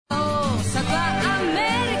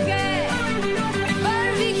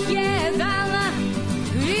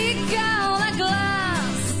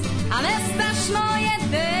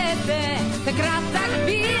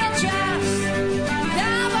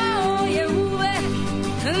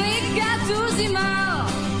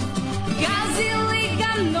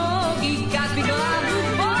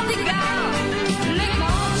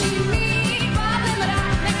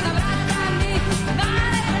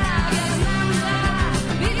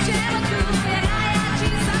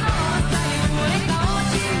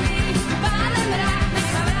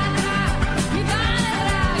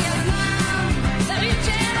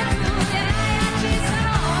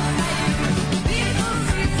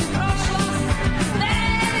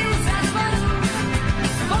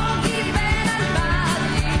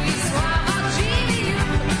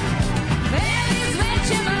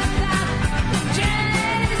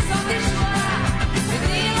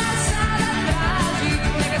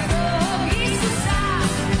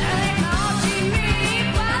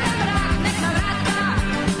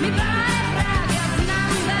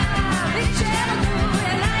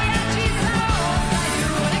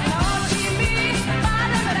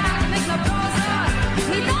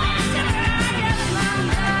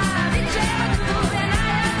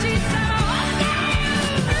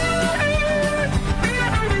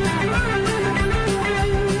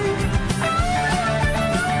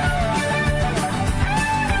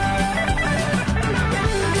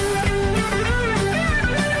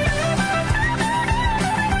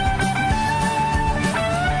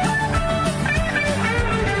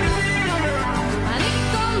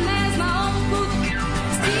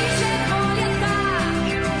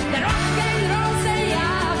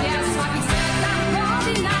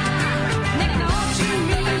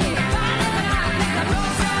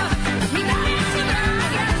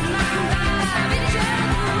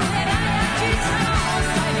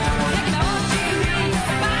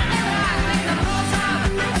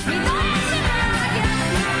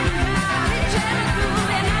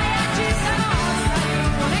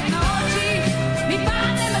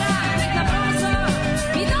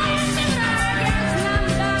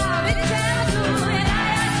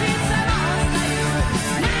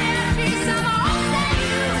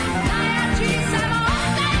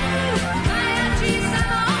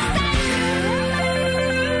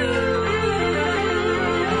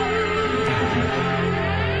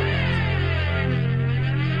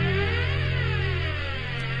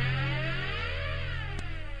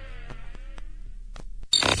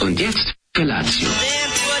Jetzt Felatio.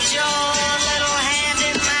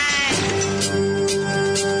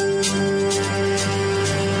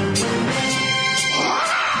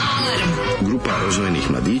 Grupa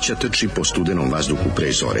rozvojenih mladića trči po studenom vazduhu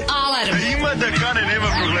pre zore. Alarm! Ima da kane, nema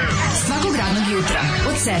problema. Svakog radnog jutra,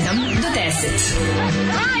 od 7 do 10.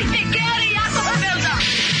 Hajde, Geri, jako se velda!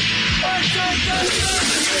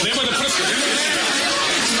 Nema da prska, nema da prska.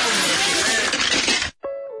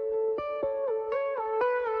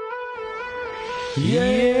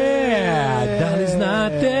 Yeah! Da li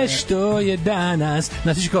znate što je danas?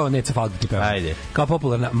 Znači kao Neca Falk ti peva. Ajde. Kao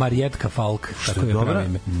popularna Marijetka Falk. Što je dobro?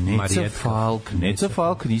 Neca Falk. Neca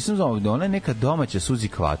Falk, nisam znao, ona je neka domaća Suzi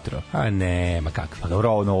Quattro. A ne, ma kakva. Pa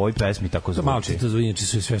dobro, ono, u ovoj pesmi tako zvuči. Malo to zvuči,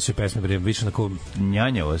 su sve pesme, više onako...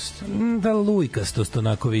 Njanjavost. Da, lujkastost,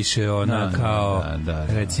 onako više, ona kao,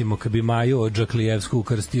 recimo, kad bi Maju Džaklijevsku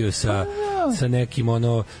ukrstio sa nekim,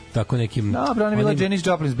 ono, tako nekim... Dobro, ona je bila Janis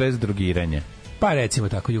Joplin bez drogiranja. Pa recimo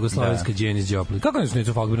tako, jugoslovenska Janis Joplin. Kako je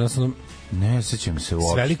Neca Falk bila? Ne sećam se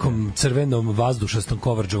uopšte. S velikom crvenom vazdušastom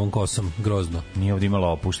kovrđovom kosom, grozno. Nije ovdje imala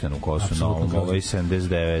opuštenu kosu, no, ovo je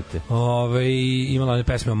 79. Imala one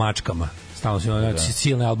pesme o mačkama. Stalno si imala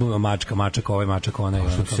silne albume o mačak, ovaj mačak, onaj.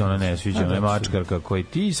 Što ti se ona ne sviđa, ona je mačkarka koji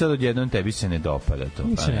ti sad odjednom tebi se ne dopada to.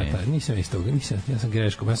 Nisam isto, ja sam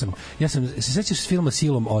greškom. Se sećaš s filma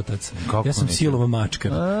Silom otac? Ja sam Silom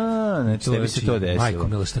mačkar. Znači tebi se to desilo. Majko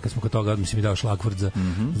milo, šta kad smo kod toga, mislim mi dao šlagvort za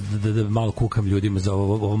da malo kukam ljudima za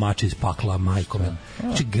ovo mače iz pakla, majko milo.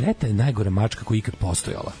 Znači Greta je najgore mačka koja ikad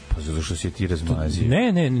postojala. Pa zato što si ti razmazio.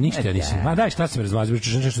 Ne, ništa ja nisam. Ma daj, šta sam razmazio?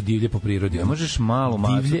 Nešto divlje po prirodi. Ne možeš malu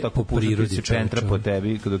macu tako pustiti se pentra po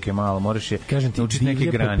tebi dok je malo, moraš je naučiti neke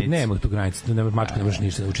granice. Nema tu granice, mačka ne možeš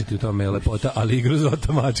ništa naučiti, u tome je lepota, ali i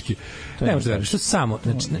grozota mački. Ne možeš da veriš, što samo,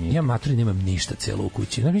 znači, ja maturi nemam ništa celo u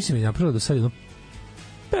kući. Znači, mislim, je napravila do sad jedno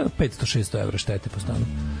 500-600 evra štete po stanu.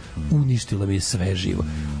 Uništila mi je sve živo.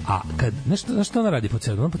 A kad, nešto ona radi po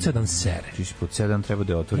ceo dan? Ona po ceo dan sere. Ti si po ceo dan treba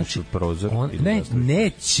da je otvoriš prozor.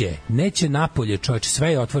 Neće napolje, čovječe,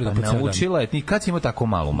 sve je otvoreno po ceo dan. Naučila je, kad si imao tako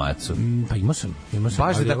malu macu? Pa imao sam.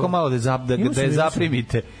 Baš da tako malo da je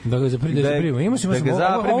zaprimite. Da ga zaprimimo.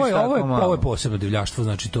 Ovo je posebno divljaštvo,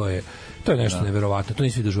 znači to je nešto neverovatno, to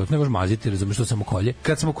nisi vidio život, ne možeš maziti, razumiješ, to samo kolje.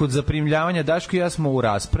 Kad smo kod zaprimljavanja, Daško i ja smo u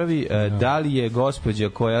raspravi, da li je gospođa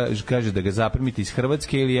koja kaže da ga zaprimite iz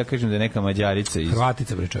Hrvatske ili ja kažem da je neka Mađarica iz...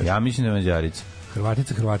 Hrvatica, bre čovječe. Ja mislim da je Mađarica.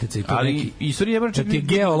 Hrvatica i to ali neki... istorija je da ti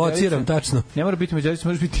geolociram, tačno. Ne mora biti Mađarica,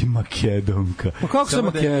 može biti Makedonka. Pa kako se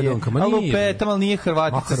Makedonka? Ma nije. Ali nije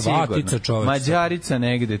Hrvatica sigurno. Hrvatica, čovječe. Mađarica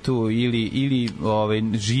negde tu ili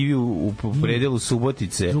živi u predelu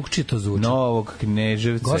Subotice. Drugčije to zvuči. Novog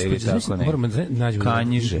Kneževca ili tako nekako.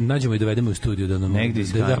 Kanjiže. Nađemo i dovedemo u studiju da nam... Negde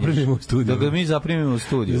iz Kanjiže. Da zaprimimo u studiju. Da ga mi zaprimimo u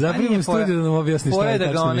studiju. Zaprimimo u studiju da nam objasni šta je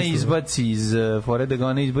tačno. Fore da ga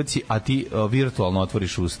ona izbaci, a ti virtualno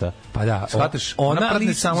otvoriš usta. Pa da. Shvataš? Ona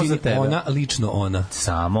pratne samo za tebe.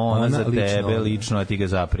 Samo ona za tebe, lično, a ti ga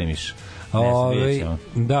zapremiš.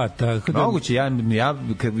 Da, tako da... Moguće, ja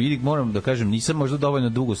kad vidim, moram da kažem, nisam možda dovoljno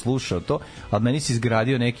dugo slušao to, ali meni se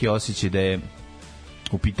izgradio neki osjećaj da je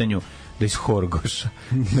u pitanju da iz Horgoša.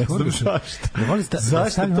 Ne znam zašto.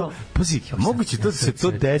 Zašto to? Pazi, moguće to se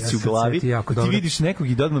to desi u glavi. Ti vidiš nekog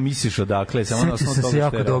i odmah misliš odakle. Sjeća se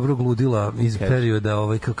jako dobro gludila iz perioda,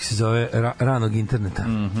 kako se zove, ranog interneta.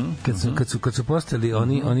 Kad su postali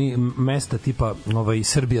oni mesta tipa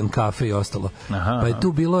Serbian Cafe i ostalo. Pa je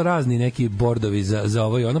tu bilo razni neki bordovi za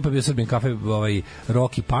ovo i ono, pa je bio Serbian Cafe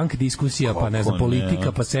rock i punk diskusija, pa ne znam,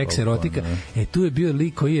 politika, pa seks, erotika. Tu je bio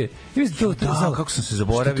lik koji je... Kako sam se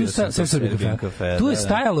zaboravio tu je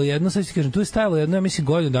stajalo jedno, sad ću kažem, ja mislim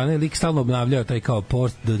godinu dana je lik stalno obnavljao taj kao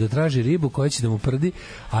post da traži ribu koja će da mu prdi,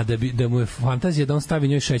 a da mu je fantazija da on stavi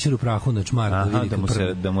njoj šećer u prahu na čmar.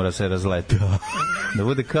 Da mu se razleti. Da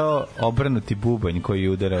bude kao obrnuti bubanj koji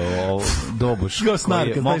udara o dobuš. Kao snar,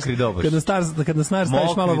 mokri dobuš. Kad na snar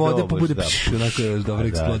staviš malo vode, pa bude onako još dobro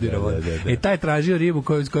eksplodira voda. Taj tražio ribu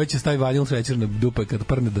koju će stavi vanil šećer na dupe kad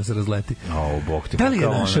prne da se razleti. Da li je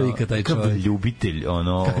našao ikad taj čovjek? Kakav ljubitelj,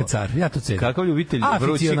 kakav car, ja to cenim. Kakav ljubitelj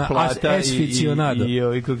vrućih plata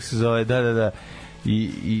i kako se zove, da.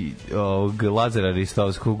 I Lazara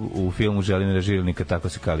Ristovskog u filmu Želimira Žilnika, tako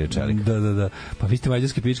se kalio čelik. Da. Pa vi ste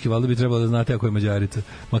mađarske pičke, valjda bi trebalo da znate ako je Mađarica.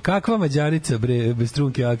 Ma kakva Mađarica, bre, bez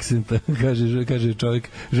trunke akcenta, kaže čovjek,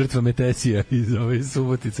 žrtva Metesija iz ove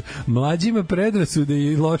Subotice. Mlađi ima predrasude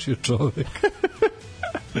i lošio čovjek.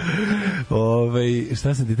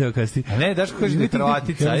 Šta sam ti teo kasti? Ne, Daško kaže da je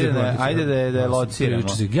Hrvatica, ajde da je lociramo.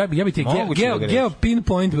 Ja bi ti geo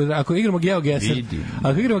pinpoint, ako igramo geogeser,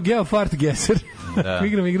 ako igramo geofart geser, ako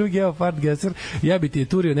igramo geofart geser, ja bi ti je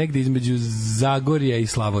turio negde između Zagorja i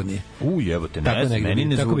Slavonije. Jebote, ne znam, meni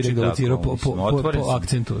ne zvuči tako. Po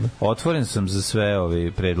akcentu. Otvoren sam za sve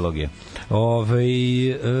ove predloge.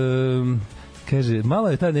 Kaže, malo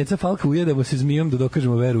je ta Neca Falka ujedemo se zmijom da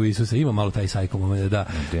dokažemo veru u Isusa. Ima malo taj sajko moment, da.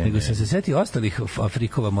 Nego sam se setio ostalih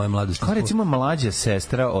Afrikova moje mladosti. Kao recimo mlađa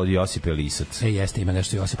sestra od Josipe Lisac. Jeste, ima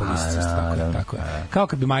nešto Josipa Lisac. Tako je. Kao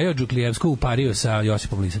kad bi Majo Đuklijevsku upario sa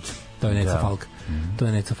Josipom Lisac. To je Neca Falk. To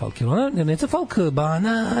je Neca Falk. Neca Falk,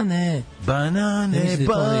 banane. Banane.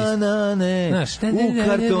 U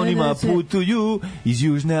kartonima putuju iz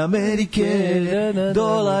Južne Amerike.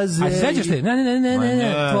 Dolaze. A sećaš te?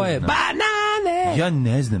 Ne. To je banane. Ja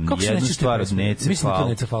ne znam nijednu stvar od Nece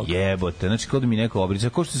Falk. Jebote. Znači, kod mi neko obrica.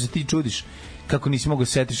 Kao što se ti čudiš kako nisi mogao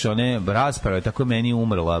setiš one rasprave, tako meni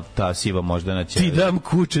umrla ta siva moždana ćelija. Ti dam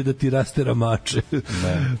kuće da ti rastera mače.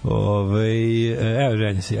 Evo,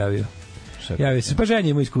 Ženja se javio. Javio se, pa Ženja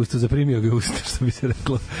ima iskustvo, zaprimio ga usta, što bi se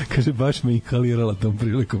reklo. Kaže, baš me inhalirala tom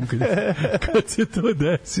prilikom kad se to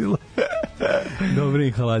desilo. Dobra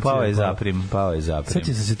inhalacija. Pao je zaprim.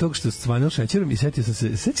 Sjetio sam se tog što stvanil šećerom i sjetio sam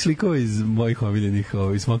se, sjećaš likova iz mojih omiljenih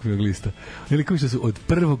iz Smokvinog lista? Likovi što su od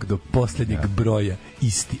prvog do poslednjeg broja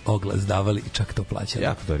isti oglas davali i čak to plaćali.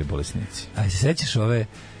 Jako dobri bolesnici. A se sjećaš ove,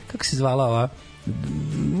 kako se zvala ova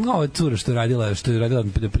cura što je radila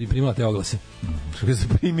da primila te oglase. Što se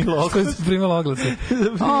primila oglase.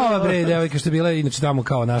 Bre, devojka što je bila inače tamo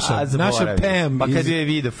kao naša Pam. Pa kad je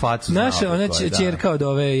vide facu. Naša, ona ćerka od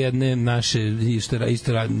ove jedne naše,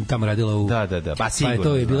 isto tamo radila u... Da. Pa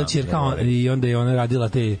to je bila ćerka i onda je ona radila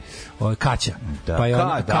te Kaća. Pa je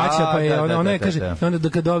ona Kaća, pa je ona kaže, onda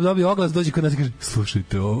kad dobije oglas dođe kod nas i kaže,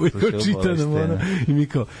 slušajte ovo, čita nam ona. I mi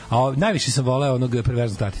kao, a najviše sam voleo onog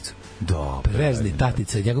perverznog taticu. Perverzni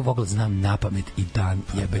tatica, njegov oglas znam napamet i dan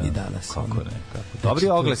jebeni danas. Kako ne? Dobri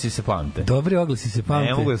oglasi se pamte.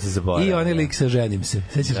 Ne mogu da se zaboravim. I onaj lik sa ženim se.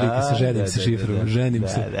 Sećaš lika sa ženim se šifrom? Ženim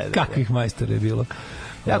se. Kakvih majstora je bilo.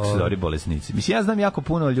 Jako su dobri bolesnici. Mislim, ja znam jako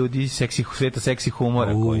puno ljudi sveta seksi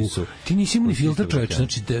humora koji su... Ti nisi imao ni filter, čovječ,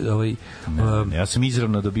 znači... Ja sam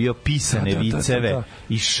izravno dobio pisane viceve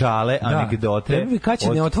i šale, anegdote. Tebi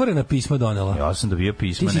Kaća neotvorena pisma donela. Ja sam dobio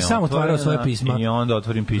pisma neotvorena. Ti si sam otvarao svoje pisma. I onda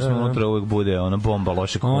otvorim pisma, unutra uvek bude ona bomba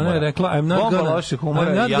lošeg humora. Ona je rekla, I'm not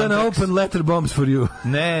gonna open letter bombs for you.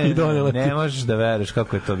 Ne možeš da veruješ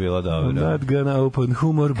kako je to bilo dobro. I'm not gonna open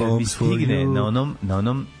humor bombs for you. Kad mi stigne na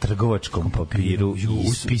onom trgovačkom papiru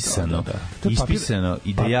ispisano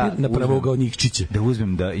i da ja da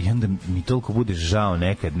uzmem i onda mi toliko bude žao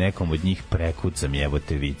nekad nekom od njih prekucam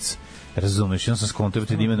jebote vic. Razumeš, ja sam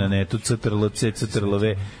skontrati da ima na netu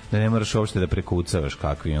CTRL-V, da ne moraš uopšte da prekucavaš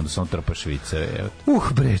kakvi, onda samo trpaš vice.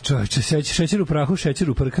 Bre, čovječe, šećer u prahu, šećer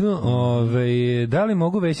u prknu. Da li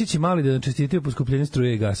mogu Vesići mali da čestitaju poskupljenje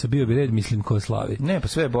struje i gasa? Bio bi red, mislim, ko slavi. Ne, pa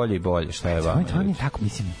sve je bolje i bolje, šta je vam? To nije tako,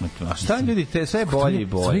 mislim. A šta ljudi, sve je bolje i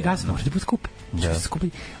bolje. Struje i gasa, možete poskupe.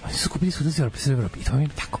 Oni su skupili svuda za Evropi i to je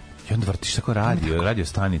tako. I onda vrtiš tako radio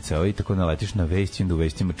stanice, i tako naletiš na vesti, onda u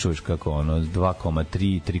vestima čuješ kako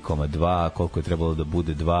 2,3, 3,2, koliko je trebalo da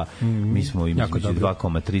bude 2, mi smo između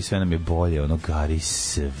 2,3, sve nam je bolje, gari,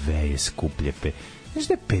 sve je skuplje. Znaš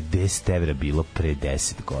da je 50 evra bilo pre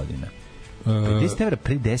 10 godina? 50 evra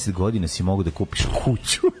pre 10 godina si mogu da kupiš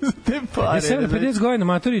kuću za te pare. 50 evra pre 10 godina,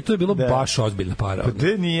 matori, to je bilo baš ozbiljna para. Pa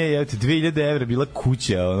te nije, 2000 evra bila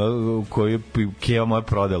kuća u kojoj Keva moja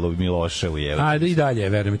prodala u Miloševu. Ajde i dalje,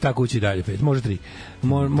 verujem, ta kuća i dalje, može 3.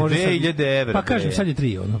 2000 evra. Pa kažem, sad je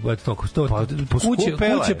 3.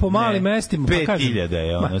 Kuće po malim mestima. 5000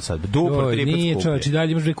 je ono sad, duplo, 3 put skuplje. Nije čovječ, i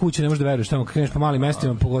dalje imaš dve kuće, ne možeš da veruješ tamo, kad kreneš po malim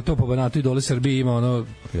mestima, pogotovo po Banatu i dole Srbiji ima ono...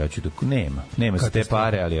 Ja ću da... Nema za te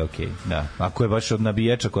pare, ali okej, da. Ako je baš od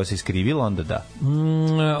nabijača koja se iskrivila, onda da.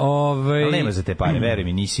 Ali nema za te pare, veruj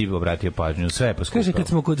mi, nisi obratio pažnju, sve je poskupilo. Kaže, kad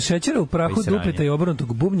smo kod šećera u prahu, dupleta i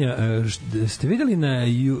obrnutog bubnja, ste videli na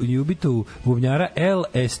Jubitu bubnjara El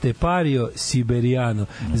Estepario Siberiano?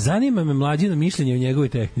 Zanima me Mlađino mišljenje o njegovoj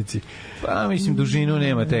tehnici. Pa, mislim, dužinu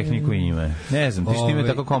nema, tehniku ime. Ne znam, ti što ima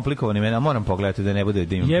tako komplikovani imena, moram pogledati da ne bude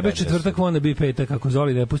da imam... Jebe četvrtak, wanna be petak, ako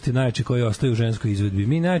Zoli ne pusti najjači koji ostaju u ženskoj izvedbi.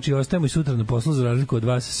 Mi najjači ostajemo i sutra na poslu, za razliku od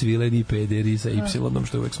vas svileni pederi sa Y-om,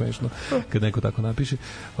 što je uvek smešno kad neko tako napiše.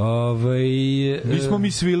 Mi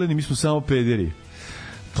smo svileni, mi smo samo pederi.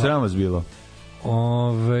 Sram vas bilo.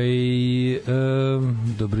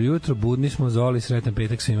 Dobro jutro, budni smo, Zoli, sretan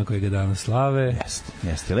petak svima koji ga danas slave.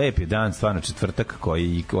 Jeste, lep je dan, stvarno četvrtak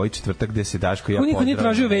koji četvrtak gde se Daško i ja pozdravljamo. Niko nije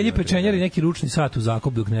tražio Velji pečenjar i neki ručni sat u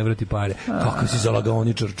zakup dok ne vrati pare. Kako si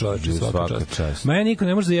zalagaoničar, čoveče, svaka čast. Mene niko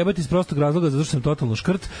ne može zajebati iz prostog razloga zato što sam totalno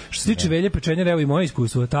škrt. Što se tiče Velje pečenjara, evo i moje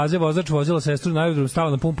iskustvo. Taze vozač vozila sestru na aerodrom,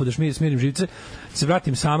 stala na pumpu da smirim živce, se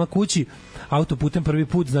vratim sama kući, autoputem prvi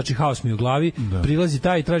put, znači haos mi u glavi, prilazi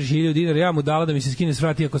taj i traži 1000 dinara, ja mu dala da mi se skine s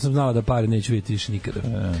vrata, iako sam znala da pare neću vidjeti više nikada.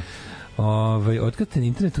 Otkad ste na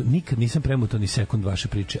internetu, nikad nisam premutao ni sekund vaše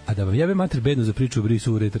priče, a da vam jebe mater bedno za priču o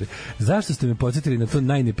brisu uretre. Zašto ste me podsjetili na to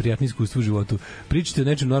najneprijatnije iskustvo u životu? Pričate o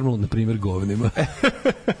nečem normalnom, na primjer govnima.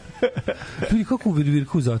 Vidi kako u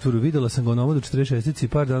Virvirku u zatvoru, videla sam ga onomu do 46 i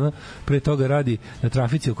par dana pre toga radi na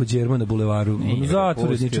trafici oko Đerma na bulevaru.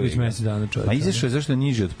 Zatvor je ničeg već mesec dana, čovječ. A izašao je zašto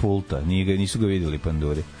niže od pulta, nisu ga videli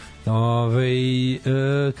panduri.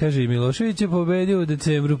 Kaže, Milošević je pobedio u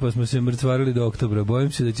decembru, pa smo se mrcvarili do oktobra.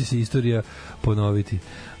 Bojim se da će se istorija ponoviti.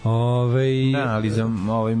 Ali za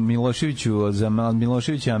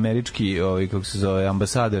Miloševića američki kako se zove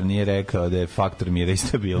ambasador nije rekao da je faktor mira i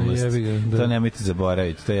stabilnosti. To nemojte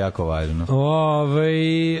zaboraviti, to je jako važno.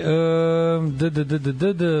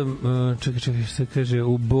 Čekaj, šta kaže,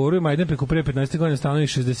 u Boru i Majdan preko pre 15 godina stanovi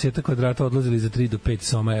 60 kvadrata odlazili za 3 do 5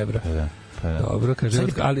 soma evra. Dobro, kaže,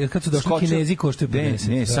 ali kad su došli Kinezi koštaju 50.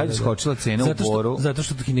 Ne, sad je skočila cena u Boru. Zato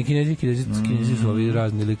što Kinezi su ovi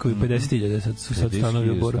razni likovi, 50.000 sad stanovi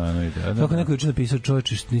u Boru. Kako neko juče napisao,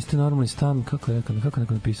 čovječe, niste normalni stan, kako je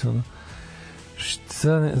napisao?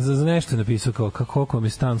 Za nešto je napisao, kao koliko vam je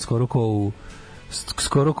stan, skoro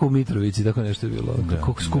ko u Mitrovici, tako nešto je bilo.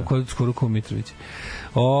 Skoro ko u Mitrovici.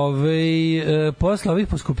 Posle ovih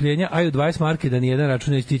poskupljenja, u 20 marke da nijedan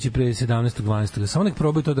račun neće tići pre 17.12. Samo nek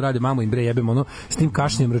probaju to da rade, mamo im bre jebem s tim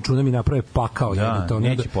kašnjem računom i naprave pakao.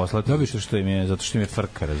 Neće poslati zato što im je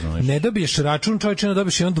frka, razumeš. Ne dobiješ račun, čovječe, ne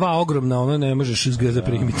dobiješ i on 2 ogromna, ne možeš ga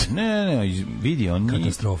zaprimiti. Ne, vidi, on nije.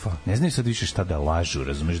 Katastrofa. Ne znaju sad više šta da lažu,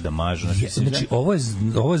 razumeš, da mažu. Znači,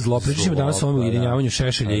 ovo je zlo. Pričamo danas o ovom ujedinjavanju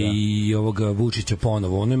Šešelja i ovoga Vučića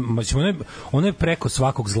ponovo. Ono je preko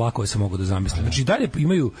svakog zla koje sam mogu da zamislim. Znači, dalje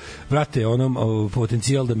imaju, vrate,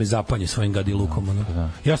 potencijal da me zapanje svojim gadilukom.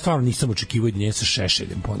 Ja stvarno nisam očekivao jedinjenje sa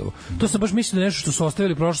Šešeljem ponovo. To sam baš mislio da nešto što su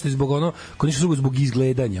ostavili prošlosti zbog ko ništa drugo, zbog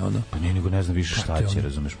izgledanja. Pa nije, nego ne znam više šta će,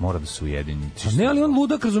 razumeš, mora da se ujedini. Ne, ali on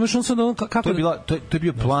ludak, razumeš, on sad kako...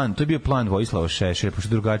 To je bio plan Vojislava Šešelja, pošto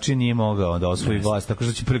drugačije nije mogao da osvoji vlast, tako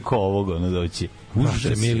što će preko ovoga doći.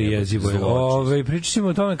 Užas, mili jezivo je. Pričat ćemo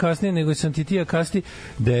o tome kasnije, nego sam ti tija kasti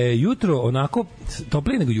da je jutro onako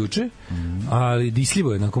toplije nego juče, ali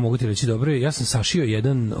disljivo je, onako mogu ti reći dobro. Ja sam sašio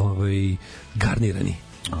jedan garnirani.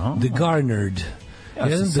 The garnered.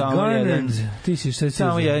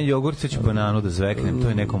 Samo jedan jogurt, sad ću bananu da zveknem, to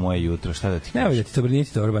je neko moje jutro, šta da ti kažeš? Ne, da ti to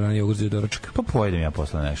niti dobro banana jogurt za doručak. Pa pojedem ja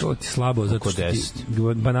posle nešto. To ti slabo, zato što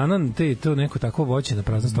banana, to neko tako voće na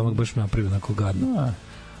prazan stomak baš napravi onako gadno.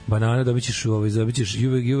 Banana dobit ćeš, you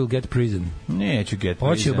will get prison. Neću get prison.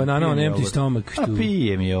 Hoće banana on empty stomach. A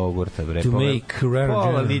pijem jogurta, bre. To make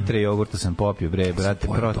pola litre jogurta sam popio, bre, brate,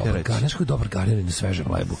 proterać. Znaš koji je dobar garnirani na svežem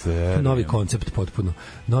lebu? Novi koncept potpuno.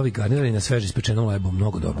 Novi garnirani na sveže ispečenom lebu,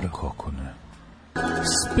 mnogo dobro. Kako ne?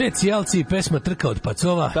 Specijalci i pesma Trka od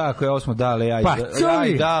pacova. Tako je, ovo smo dale, ja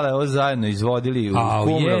i dale, ovo zajedno izvodili u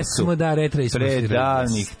Kumrovcu. Jesmo, da, retra pre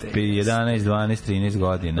davnih 11, 12, 13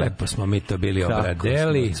 godina. Lepo smo mi to bili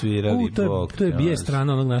obradeli. To je bije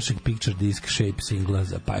strana onog našeg Picture Disc Shape singla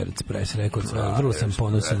za Pirates Press Records. Vrlo sam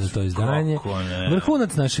ponosan na to izdanje.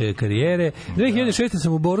 Vrhunac naše karijere. 2006.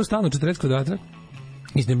 sam u Boru stanu 40 kvadrata.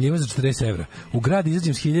 Iznajmljivo za 40 evra. U grad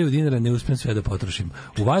izađem s 1000 dinara, ne uspijem sve da potrošim.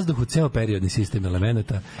 U vazduhu ceo periodni sistem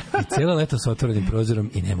elemenata i cijelo leto s otvorenim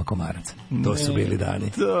prozorom i nema komaraca. To su bili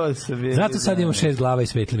dani. Zato sad imam 6 glava i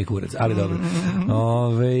svetli mi kurac, ali dobro.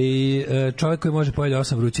 Čovjek koji može pojede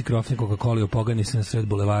 8 vrućih krofnih Coca-Cola opogani se na sred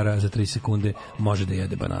bulevara za 3 sekunde, može da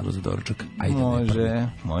jede bananu za doručak.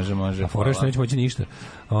 Može. A fora što neće moći ništa.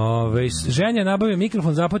 Ženja nabavio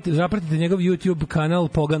mikrofon, zapratite njegov YouTube kanal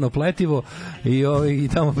Pogano Pletivo i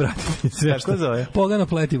tamo pratite sve. Kako zove? Pogano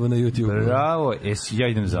Pletivo na YouTube. Bravo, ja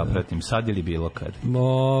idem zapratim, sad ili bilo kad.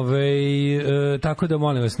 Tako da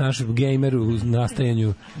molim vas, naš gamer u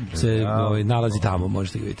nastajanju se nalazi tamo,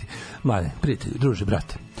 možete ga vidjeti. Mlade, prijatelji, druže,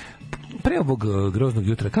 brate, pre ovog groznog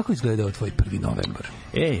jutra, kako izgledao tvoj 1. novembar?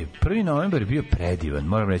 1. novembar je bio predivan,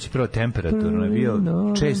 moram reći, prvo temperaturno je bio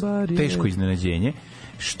teško iznenađenje.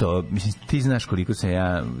 što, mislim, ti znaš koliko se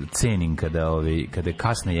ja cenim kada je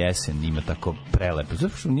kasna jesen, ima tako prelepo,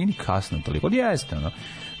 zato što nije ni kasno toliko, ali jeste, ono,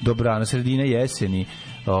 dobrano, sredina jeseni,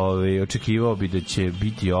 očekivao bi da će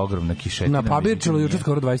biti ogromna kišetina. Na Pabirčelu juče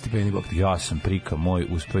skoro 20 stepeni, bok ti. Ja sam prika moj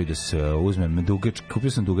uspeo da se uzmem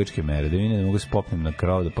kupio sam dugačke mere, da vidim da mogu se popnem na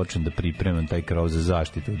krov, da počnem da pripremam taj krov za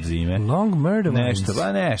zaštitu od zime. Long murder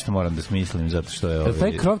nešto moram da smislim, zato što je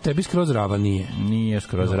taj krov tebi skroz ravan nije? Nije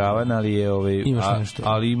skroz ravan, ali je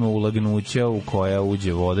ali ima ulagnuća u koja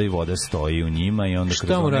uđe voda i voda stoji u njima i onda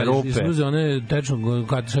kroz one rupe. Šta mu radiš? One tečno,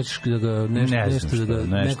 šta ćeš da ga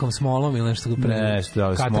nekom smolom ili nešto ga pre...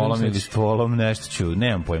 smolom ili stvolom, nešto ću,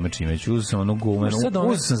 nemam pojma čime ću, uzeo sam onu gumu,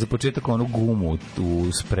 uzeo sam za početak onu gumu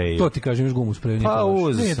u spreju. To ti kažem, imaš gumu u spreju, pa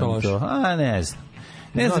uzeo sam to, ne znam.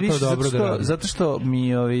 Ne znam više, zato što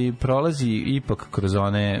mi prolazi ipak kroz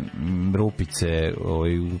one rupice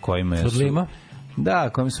u kojima su... Sodlima? Da,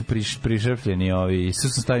 kojim su prišrpljeni sve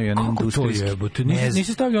sam stavio one industrijski. Kako to je,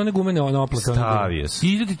 nisi stavio one gume na oplate? Stavio sam.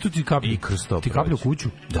 I ide ti tu ti kaplju? I kroz to. Ti kaplju u kuću?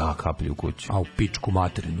 Da, kaplju u kuću. A u pičku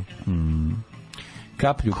materinu.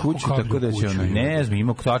 Kaplju u kuću, tako da će ne znam,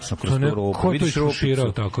 ima tačno kroz to rupu. Ko to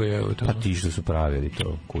išuširao tako je? Pa ti što su pravili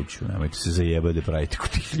to kuću, nemojte se zajebati da pravite kod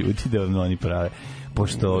tih ljudi da vam oni prave,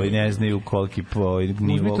 pošto ne znaju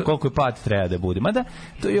koliko je pad treba da bude. Mada,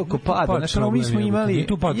 to je oko pada. Znači, mi smo imali...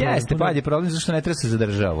 Jeste, pad je problem, zašto ne treba se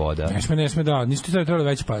zadržava voda. Ne sme, da. Nisu ti trebali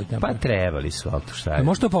veći pad. Pa trebali su, ali to šta je.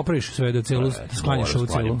 Možda to popraviš sve, da sklanjaš ovu celu.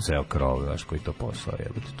 Sklanjam ceo krov, znaš koji to posao je.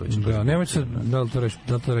 Da, nemoj se, da li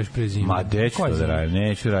to radiš pre zime? Ma, gde ću to da radim?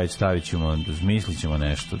 Neću raditi, stavit ćemo, smislit ćemo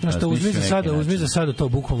nešto. Znaš šta, uzmi za sada to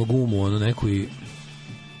bukvalno gumu, ono neku i...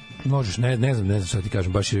 Možeš, ne znam šta ti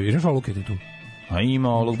kažem, baš je... Imaš oluke ti tu? A ima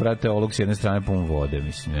oluk, brate, oluk s jedne strane pun vode,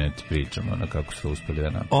 mislim, ne ti pričamo na kako su uspeli da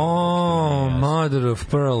napraviti. Mother of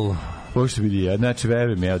pearl. Pošto vidi, znači,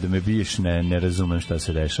 veruj mi, da me biješ, ne razumem šta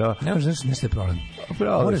se dešava. Ne možeš, nešto je problem.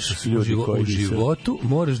 U životu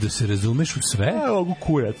moraš da se razumeš u sve. Mogu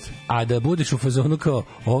kujac. A da budeš u fazonu kao,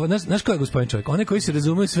 znaš ko je gospodin čovjek? Onaj koji se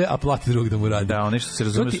razume sve, a plati drug da mu radi. Da, onaj što se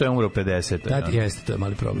razume sve umre u 50. Jeste, to je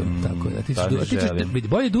mali problem. Tako da,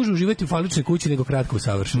 bolje duže uživati u faličnoj kući nego kratko u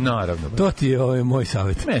savršenu. Naravno. To ti je moj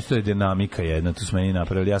savjet. Ne, to je dinamika jedna, tu smo meni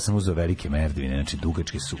napravili. Ja sam uzeo velike merdvine, znači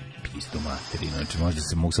dugačke su isto materi, znači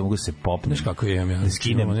možda mogu se popnem. Znaš kako imam ja.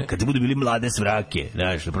 Skinem, kad budu bili mlade svrake,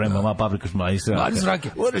 znaš, da pravim mama paprikaš mladi svrake.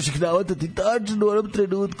 Moraš ih navatati tačno u onom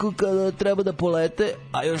trenutku kada treba da polete,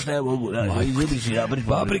 a još ne mogu. Izvidiš i napriš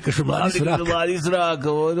paprikaš mladi svraka.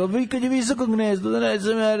 I kad je visoko gnezdo, da ne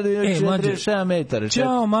znam, 47 metara.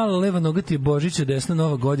 Ćao, malo leva noga ti je Božića, desna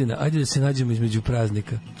Nova godina. Ajde da se nađemo između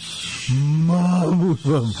praznika. Mamu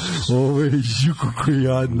vam, ovo je kako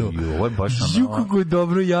jadno. Ovo je baš kako je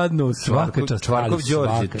dobro jadno. Svaka čast. Čvarkov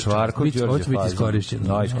Đorđe. Ovo će biti iskorišćeno.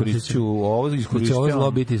 Da, iskoristit ću ovo. Će ovo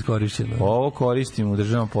zlo biti iskorišćeno. Ovo koristim u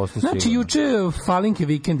državnom poslu. Znači, juče falinke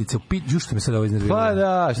vikendice, što me sad ovo iznerviralo. Pa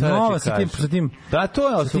da, šta da ti kažeš?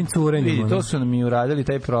 Sa tim curenjem. Vidi, to su mi uradili,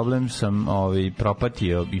 taj problem sam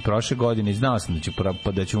propatio i prošle godine i znao sam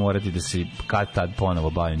da ću morati da se kad tad ponovo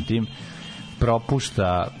bavim tim.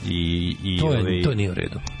 Propušta i to nije u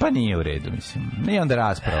redu. Pa nije u redu, mislim. I onda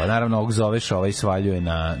rasprava. Naravno, ovog zoveš, svaljuje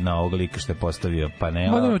na ovog lika što je postavio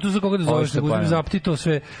panela. Ma nema tu za koga da zoveš, da uzmi zapti to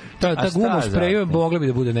sve. Ta guma spreju mogla bi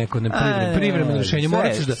da bude neko privremeno rešenje.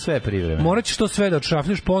 Sve privremeno. Morat ćeš to sve da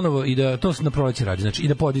odšrafljaš ponovo i da to na proleće radi. Znači, i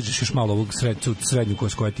da podižeš još malo ovog srednju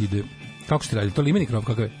koja ti ide. Kako ste radili? To limeni krov,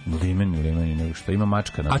 kakav je? Limeni, nego što ima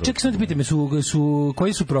mačka na A čekaj, sad ti pitam,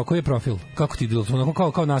 koji je profil? Kako ti ide?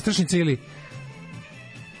 Kao nastrašnica ili...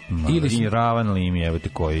 I ravan lim, evo te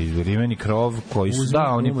koji limeni krov, koji su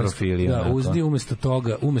oni profili. Da, uzdi umesto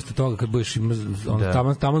toga kad budeš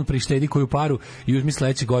tamo prištedi koju paru i uzmi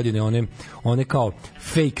sledeće godine one kao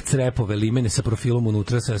fake crepove limene sa profilom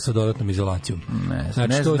unutra sa dodatnom izolacijom.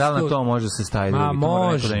 Ne znam da li na to može se staviti.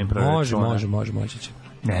 Može će.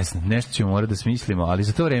 Ne znam, nešto ćemo morati da smislimo, ali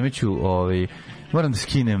za to vreme ću moram da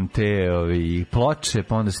skinem te ploče,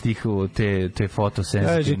 pa onda stihu te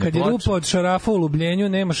fotosenzitivne ploče. Kad je rupa od šarafa u Lubljenju,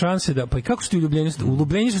 nema šanse da... Pa i kako su ti u Lubljenju? U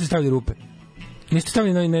Lubljenju su ti stavili rupe. Niste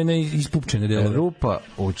stavili na ispupčene delove. Rupa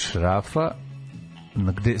od šarafa,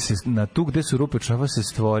 gde su rupe od šarafa se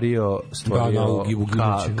stvorio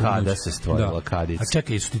kada se stvorila kadica. A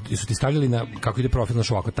čekaj, su ti stavljali na, kako ide profil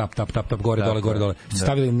naš ovako, tap, gore, dole, su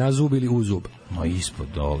stavljali na zub ili u zub? No, ispod,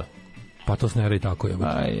 dole. Pa to snera i tako je.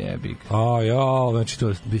 Jebik. Znači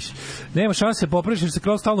to više. Nema šanse popraviš jer se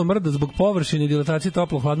krov stalno mrda zbog površine i dilatacije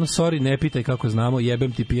toplo-hladno. Sorry, ne pitaj kako znamo,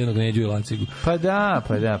 jebem ti pijenog Neđu i Lacigu. Pa da,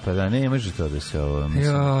 ne može to da se ovo...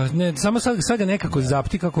 Ne, samo sad ga nekako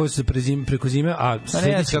zapti kako se preko zime, a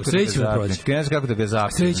srećemo da proći. Ne znam kako da ga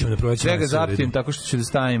zaptim. Srećemo da proći. Sve ga zaptim tako što ću da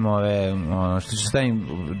stavim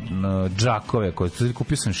džakove, koje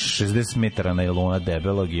kupio sam 60 metara najlona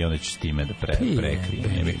debelog i onda ću s time da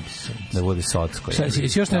prekrijem. Da bude socko.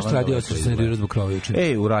 Jesi još nešto radio od scenariju zbog krova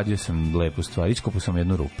juče? Uradio sam lepu stvar. Iskopao sam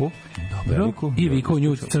jednu rupu. Dobro. I vikao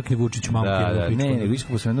nju crkni Vučić mamku. Ne,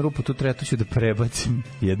 iskopao sam jednu rupu, tu ću da prebacim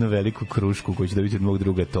jednu veliku krušku koju ću da vidjeti od mog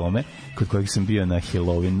druga Tome, kod kojeg sam bio na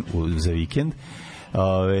Halloween za vikend.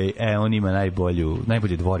 On ima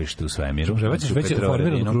najbolje dvorište u svemiru. Prebaciš već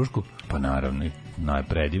formiranu krušku? Pa naravno,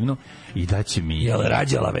 predivno. I daće mi... Je li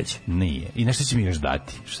rađala već? Nije. I nešto će mi još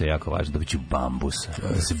dati, što je jako važno, dobit ću bambusa,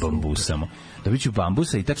 da se bambusamo. Dobit ću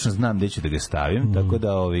bambusa i tačno znam gde ću da ga stavim, tako da,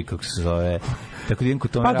 kako se zove... Tako da idem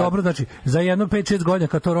kod Tome... Pa dobro, znači, za jedno 5-6 godina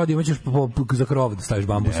kad to rodi, imaćeš za krov da staviš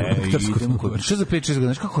bambus. Što za 5-6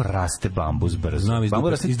 godina? Znaš kako raste bambus brzo? Znam,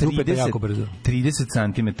 iz dupe jako brzo.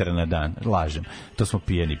 30 cm na dan, lažem. To smo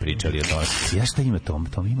pijeni pričali od nas. Ja šta ima Tom?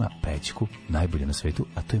 Tom ima pećku, najbolje na svetu,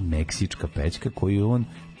 a to je meksička pećka koju on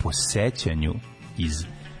po sećanju iz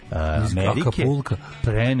Amerike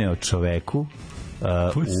preneo čoveku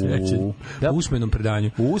u usmenom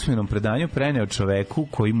predanju. U usmenom predanju preneo čoveku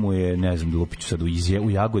koji mu je, ne znam, Lupiću sad u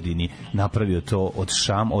Jagodini napravio to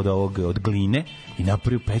od gline i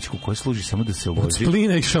napravio pećku koja služi samo da se loži. Od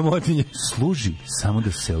splina i šamotinje. Služi samo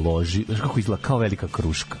da se loži. Znaš kako izgleda, kao velika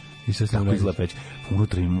kruška. Tako izgleda pećka.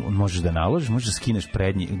 Unutra možeš da naložiš, možeš da skineš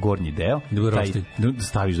gornji deo, da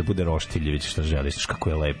staviš da bude roštiljević šta želiš. Znaš kako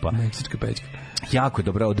je lepa. Meksička pećka. Jako je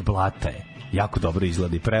dobra, od blata je. Jako dobro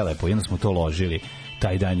izgleda i prelepo. Jedno smo to ložili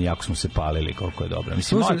taj dan i jako smo se palili koliko je dobro.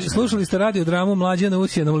 Slušali ste radio dramu Mladja na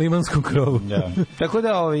usijenom limanskom krovu. Da. Tako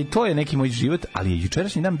da to je neki moj život, ali je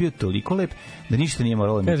jučerašnji dan bio toliko lep da ništa nije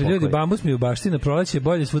moralo mi pokoj. Kaže, ljudi, bambus mi u bašti na proleće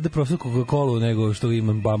bolje svuda prosto Coca-Colu nego što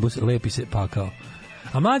imam bambus, lepi se pakao.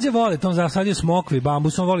 A Mlađa vole, on zasadio smokvi,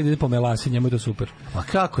 bambus, on voli da ide po melasi, njemu je to super. A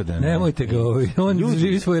kako da ne? Nemojte ga, on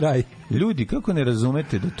živi svoj raj. Ljudi, kako ne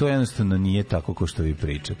razumete da to jednostavno nije tako kao što vi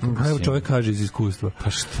pričate? Evo čovjek kaže iz iskustva. Pa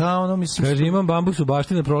šta ono mislim? Kaže, imam bambus u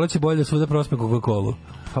bašti na proleće bolje da svuda prospe Coca-Colu.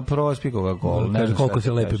 Pa prospi Coca-Cola. Kaže, koliko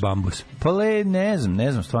se lepi bambus. Pa ne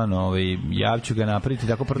znam, stvarno, ja ću ga napraviti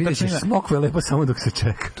tako prvo. Vidiš, smokve je lepo samo dok se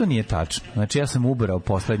čeka. To nije tačno. Znači, ja sam ubrao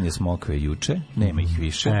poslednje smokve juče, nema ih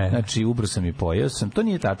više. Znači, ubrao sam i pojeo sam. To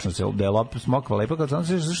nije tačno da je smokva lepa, kao sam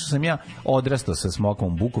se zašto sam ja odrastao sa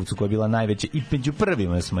smokvom u Bukovcu, koja je bila najveća i među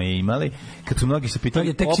prvima smo je imali. Kad su mnogi se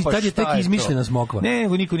pitali, tad je tek izmišljena smokva. Ne,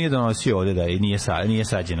 niko nije donosio ovde da nije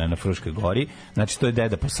sađena na Fruškoj gori. Znači, to je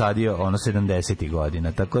deda posadio 70.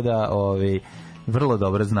 godina. Tako da, vrlo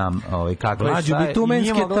dobro znam kako je šta je.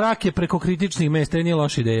 Bitumenske trake preko kritičnih mesta, nije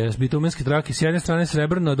loša ideja. Bitumenske trake, s jedne strane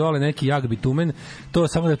srebrno, dole neki jak bitumen, to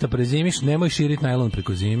samo da te prezimiš, nemoj širiti najlon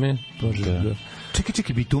preko zime.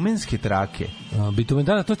 Čekaj, bitumenske trake. Bitumen,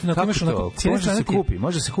 da, to ti na imaš onako...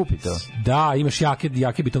 Može se kupi to. Da, imaš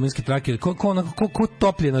jake bitumenske trake, ko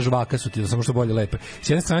topljena žvaka su ti, samo što bolje lepe. S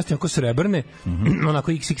jedne strane ti onako srebrne,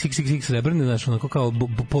 onako xxxx srebrne, znaš, onako kao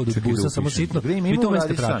pod busa, samo sitno.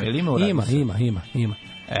 Bitumenske trake. Ima.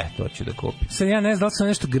 To ću da kupim. Sad ja ne znam da li se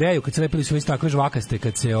nešto greju kad se lepili su već takve žvakaste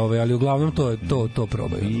kad se ali uglavnom to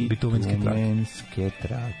probaju. Bitumenske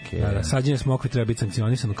trake. Da, sađenje smokve treba biti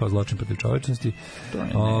sankcionisano kao zločin protiv čovečnosti.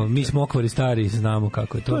 Mi smokvari stari znamo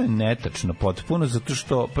kako je to. To je netačno potpuno, zato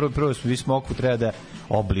što prvo vi smokvu treba da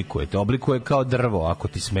oblikujete. Oblikuje kao drvo, ako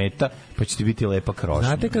ti smeta, pa će ti biti lepa krošnja.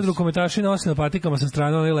 Znate kad rukometaši nose na patikama sa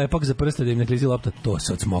strane onaj lepak za prste da im ne klizi lopta, to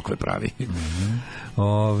se od smokve pravi.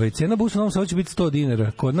 Cena busa u Novom Sadu će biti 100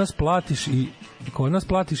 dinara. Kod nas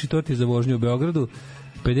platiš i to ti je za vožnju u Beogradu.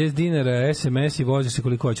 50 dinara, SMS i vozi se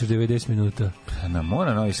koliko hoćeš, 90 minuta.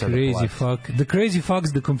 Mora Novi Sad da plati. The crazy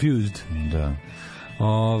fucks the confused. Da.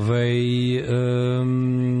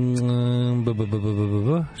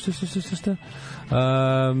 Šta?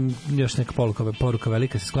 Još neka poruka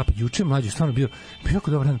velika se sklapa. Juče Mlađu stvarno bio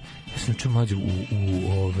jako dobar dan. Ja sam juče Mlađu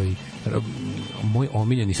moj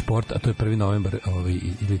omiljeni sport, a to je 1. novembar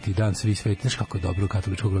ili ti dan svi sveti. Znaš kako je dobro u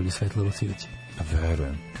katoličko groblje svetlilo svijeće?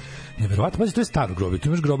 Verujem. Neverovatno, to je staro groblje. Tu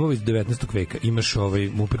imaš grobove iz 19. veka. Imaš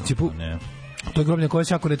u principu... To je groblje koje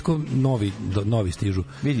se jako retko novi stižu.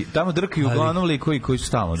 Vidi, tamo drkaju uglavnom likovi koji su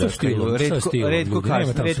stalno drkaju. Retko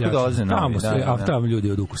dolaze novi. Tamo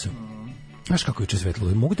ljudi od ukusa. Znaš kako je juče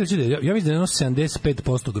svetlilo? Mogu ti reći da ja mislim da je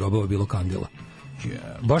 75% grobova bilo kandila.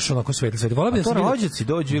 Baš onako svetli. Voleo bih da se rođaci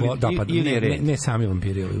dođu ili je red? Ne sami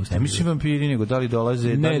vampiri. Ne mislim vampiri, nego da li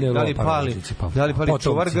dolaze, da li pali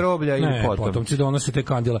čuvar groblja ili potomci donose te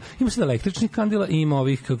kandila. Ima se električnih kandila i ima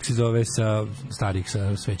ovih, kako se zove, sa starih,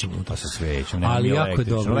 sa svećom unutra. Sa svećom, ali jako je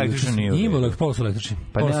dobro. Ima polusu električni.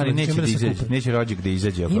 Pa neće rođak da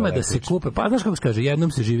izađe. Ima da se kupe. Pa znaš kako se kaže,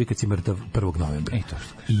 jednom se živi kad si mrtav 1. novembra.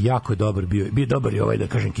 I jako je dobar bio dobar i ovaj, da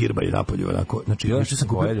kažem, kirba i napolju, onako, znači,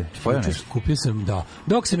 kupio sam, da.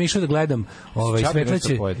 Dok sam išao da gledam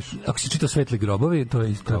svetleće, ako si čitao Svetli grobovi, to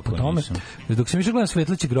je po tome. Dok sam išao da gledam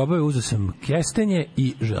Svetleće grobove, uzeo sam kestenje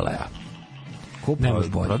i želea. Nemaš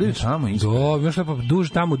bolje. Prodaju tamo isto. Imaš lepo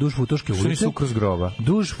duž Futoške ulice. Što nisu kroz groba?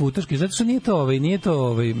 Duž Futoške, zato što nije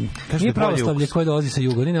pravoslavlje koje dolazi sa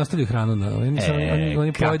juga. Oni ne ostavljaju hranu.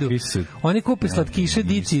 Oni pojedu. Oni kupe slatkiše,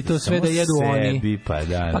 dici i to sve da jedu oni.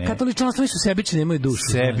 Pa katoličanstvo su sebični, nemaju dušu.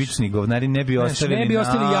 Sebični govnari ne bi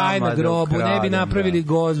ostavili jaje na grobu, ne bi napravili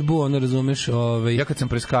gozbu, ono razumeš. Ja kad sam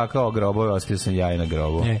preskakao grobove, ostavio sam jaje na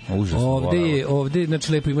grobu. Užasno. Ovde,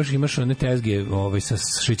 znači lepo imaš one tezge sa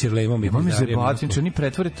šećerlemom i Znači, oni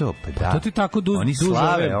pretvore to. Pa da. To ti tako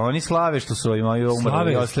oni slave što su imaju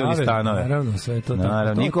umrli i ostavili stanove. Naravno, sve je to tako.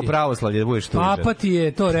 Naravno, niko pravoslavlje da budeš tužan. Papa ti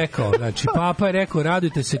je to rekao. Znači, Papa je rekao,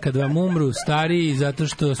 radujte se kad vam umru stariji zato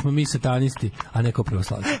što smo mi satanisti, a ne kao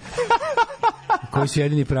pravoslavci. Koji su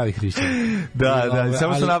jedini pravi hrišćani. Da,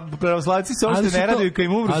 samo su pravoslavci samo što ne raduju kad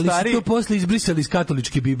im umru stari. Ali su to posle izbrisali iz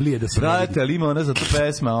katoličke Biblije da se brate, ali ima ona za to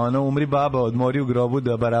pesma, ona umri baba, odmori u grobu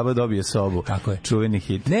da baraba dobije sobu. Tako je. Čuveni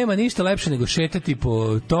hit. Nema ništa lepše nego šetati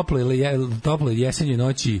po toploj jesenjoj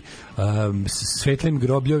noći svetlim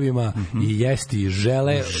grobljovima i jesti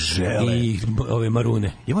žele i ove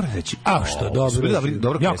marune. Ja moram reći, što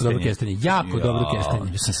dobro. Jako dobro kestenje. Jako dobro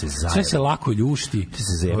kestenje. Sve se lako ljušti.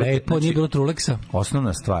 Lepo, nije bilo truleksa.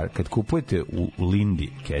 Osnovna stvar, kad kupujete u Lindi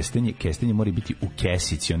kestenje mora biti u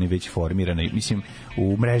kesici, one već formirane, mislim,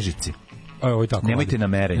 u mrežici. Nemojte na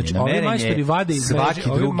merenje. Znači, ovi majstori vade iz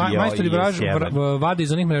vade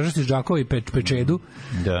iz onih mrežastih džakova i pečedu.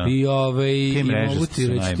 Da. I mogu ti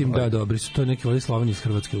reći tim da dobri su. To neki voli Sloveni iz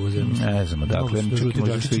Hrvatske uze. Ne znam, dakle,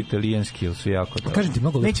 možda su italijanski, ili su jako dobro. Kažem ti,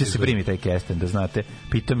 mnogo lepo. Neće se primi taj kesten, da znate.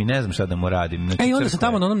 Pita mi, ne znam šta da mu radim. I onda sam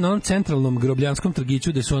tamo na onom centralnom grobljanskom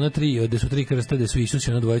trgiću gde su tri krsta, gde su Isus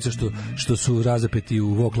i ona dvojica što su razapeti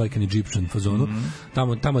u Walk Like an Egyptian fazonu.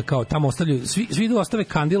 Tamo ostavljaju, svi idu ostave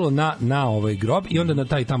kandilo na ovaj grob i onda na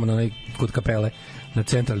taj tamo na onaj kod kapele na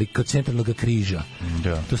kod centralnog križa.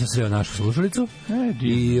 Da. Tu sam sreo našu slušalicu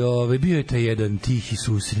i bio je taj jedan tihi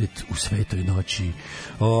susret u svetoj noći.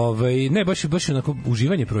 Ne, baš onako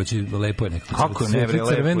uživanje proći, lepo je nekako. Kako ne,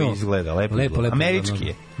 lepo izgleda, lepo. Američki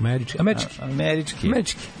je. Američki.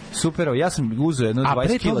 Super, ja sam uzeo jedno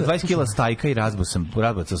 20 kila stajka i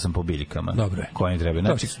razbacao sam po biljkama. Dobro je. Koje ne treba.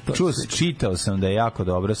 Znači, čitao sam da je jako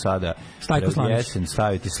dobro sada jesen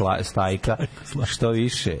staviti stajka, što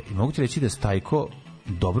više. I mogu ti reći da stajko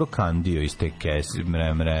dobro kandio iz te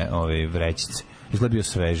ove vrećice. Izgleda bio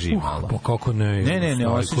svežiji malo. Pa kako ne? Ne,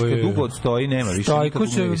 osjećaš kad dugo odstoji, nema više nikakvog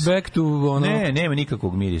mirisa. Back to ono... Ne, nema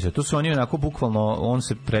nikakvog mirisa. To su oni onako bukvalno, on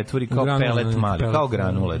se pretvori kao pelet mali, kao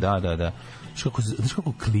granule, da. Znaš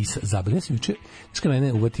kako klisa zabavlja? Ja sam juče, znaš kada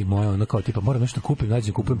mene uvati moja, ono kao tipa, moram nešto kupim,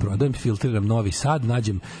 kupujem, prodajem, filtriram Novi Sad,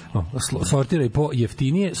 nađem, sortiraj po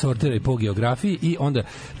jeftinije, sortiraj po geografiji i onda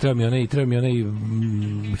treba mi onaj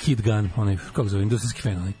hit gun, onaj, kako zove, industrijski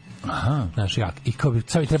fen, onaj. Aha. Znaš, jak. I kao bi,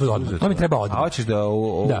 sad mi treba odmah. To mi treba odmah. A hoćeš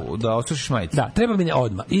da osušiš majicu? Da, treba mi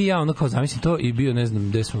odmah. I ja ono kao zamislim to i bio, ne znam,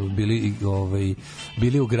 gde smo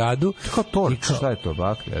bili u gradu. Kao torč, šta je to,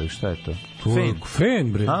 baklja, ili šta je to?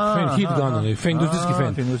 Fen, bre. Fen, hit gun, fen, industrijski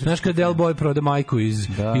fen. Znaš kada Del Boy prode majku iz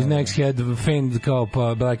Next Head, fen kao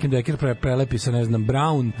pa Black & Decker prelepi sa, ne znam,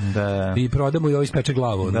 Brown i prodamo i ovi speče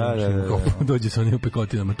glavu. Dođe sa onim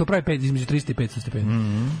pekotinama. To pravi između 300 i 500 stepeni.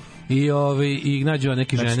 I nađu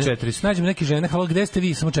neke žene, halo, gde ste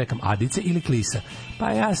vi? Samo čekam, Adice ili Klisa? Pa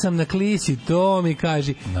ja sam na Klisi, to mi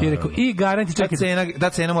kaži. I rekao, i garanti, čekaj.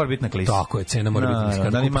 Cena mora biti na Klisi. Tako je, cena mora biti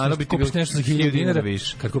na Klisi. Kad kupiš nešto za 1000 dinara,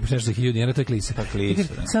 kad kupiš nešto za 1000 dinara, to je Klisa.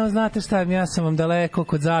 Samo znate šta, ja sam vam daleko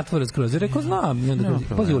kod zatvora skroz. I rekao, znam.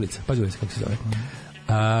 Pazi ulica, kako se zove.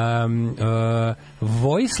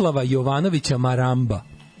 Vojislava Jovanovića Maramba.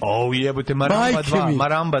 Jebote,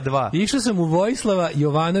 Maramba 2. Išao sam u Vojislava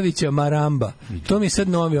Jovanovića Maramba. To mi je sad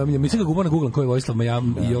novi, mislim da ga googlam ko je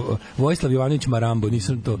Vojislav Jovanović Marambo,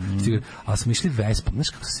 nisam to stigao. Ali smo išli Vespom, znaš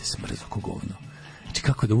kako se smrzao ko govno. Znači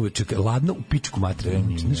kako da uveče, ladno u pičku materiju.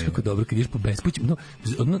 Znaš kako dobro kad ideš po bespućima,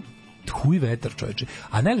 Huj vetar, čoveče.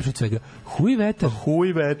 A najlepše od svega, huj vetar.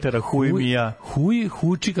 Huj vetara, huj mija. Huj,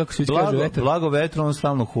 huči, kako se već kaže vetar. Blago vetru, on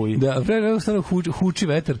stalno huj. Da, pre stalno huči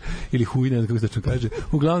vetar. Ili huj, ne znam kako se to kaže.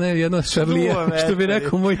 Uglavnom je jedno šarlija, što bi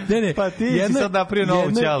rekao moj... Ne, pa ti si sad napravio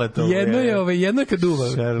novu ćaletu. Jedno je kad duva.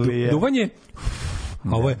 Duvanje,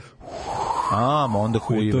 a ovo je... onda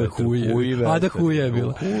huj vetar. A da huj je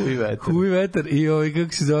bilo. Huj vetar i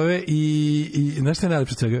kako se zove i znaš šta je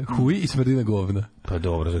najlepše svega? Huj i smrdina govna. Pa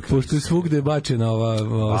dobro. Pošto je svugde bačena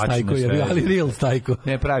ova stajko, ali real stajko.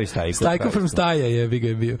 Ne, pravi stajko. Stajko from staja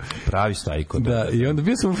je bio. Pravi stajko. Da, i onda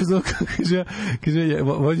bio sam u fazonu, kaže,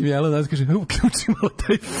 vodim jelo nas, kaže, uključi malo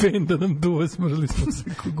taj fen da nam duva, smržili smo se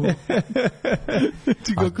kogu.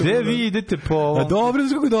 A gde vi idete po ovom? A dobro,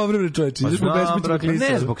 kako dobro, čoveče.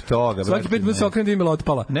 Ne zbog toga. Svaki 5 minuta se okrene da imala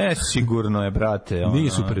otpala. Ne, sigurno je, brate.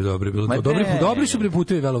 Nije super dobro bilo. Dobri su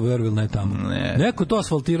preputevi Verovil, ne tamo. Neko to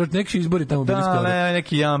asfaltirao, neki izbori tamo bili skoro.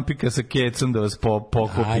 Neki jampika sa kecom da vas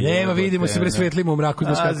pokupi. A nema, vidimo se, bre, svetlimo u mraku.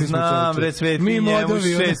 Znam, bre, svetli njemu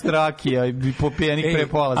 6 rakija i popijenih pre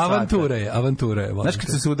pola sata. Avantura je. Znaš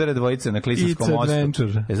kad se udare dvojice na Klisanskom mostu? It's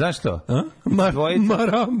adventure. Znaš što?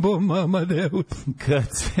 Marambo, Mamadeus.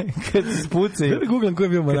 Kad se spucaju... Googlam ko je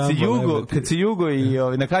bio Marambo. Kad se Jugo i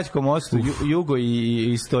na Kaćkom mostu, Jugo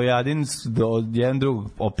i Stojadin jedan drug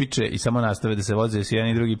opiče i samo nastave da se voze, su jedan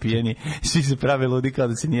i drugi pijeni, svi se prave ludi kao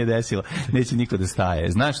da se nije desilo. Neće niko da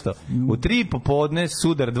staje. Znaš što? U 3 popodne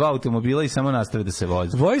sudar 2 automobila i samo nastave da se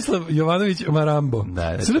voze. Vojislav Jovanović Marambo.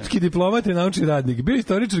 Srpski diplomat i naučni radnik. Bio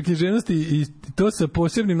istoričar književnosti i to sa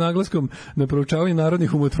posebnim naglaskom na proučavanje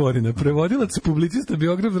narodnih umotvorina. Prevodilac, publicista,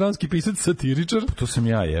 biograf, dramski pisac, satiričar. To sam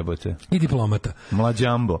ja, jebote. I diplomata.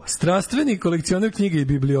 Mlađambo. Strastveni kolekcioner knjige i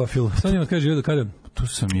bibliofil. Sad njima kaže, da kada... Tu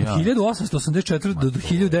sam ja. 1884 do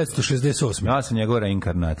 1968. Ja sam njegova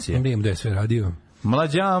reinkarnacija. Vidim gde je sve radio.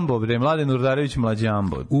 Mlađambo, bre, Mladen Urdarević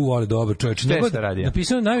Mlađambo. Ali dobro, čoveče.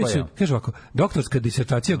 Napisano najveće, kaže ovako, doktorska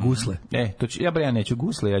disertacija gusle. Ja neću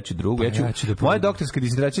gusle, ja ću drugo. Moja doktorska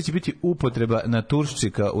disertacija će biti upotreba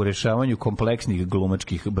naturščika u rešavanju kompleksnih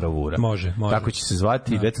glumačkih bravura. Može. Tako će se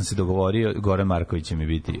zvati, već sam se dogovorio, Goran Marković će mi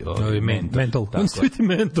biti mental. On će biti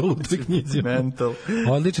mental u toj knjizi. Mental.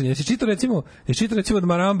 Odličan. Jesi čitao recimo od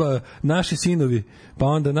Maramba Naši sinovi, pa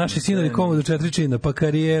onda Naši sinovi komodu 4 čina, pa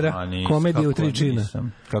Karijera, komedija u 3 čina.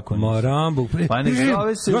 Kako Marambo. Pa ne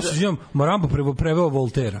zove se... Marambo preveo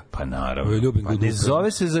Voltera. Pa naravno. Pa ne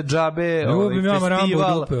zove se za džabe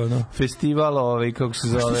festival, kako se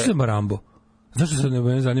zove... Što se Marambo? Zašto se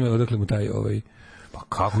ne zanima odakle mu taj... Pa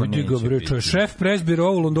kako neće biti? Šef presbira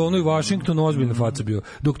u Londonu i Washingtonu, ozbiljna faca bio.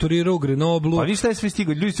 Doktorirao u Grenoblu. Pa vi šta je sve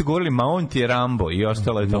stigo? Ljudi su govorili, ma on ti je Rambo i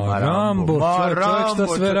ostalo je to Marambo. Čovjek šta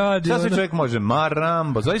sve radi. Šta se čovjek može?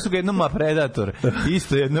 Marambo. Zvali su ga jednom Predator.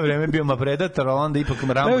 Isto jedno vreme bio Predator, a onda ipak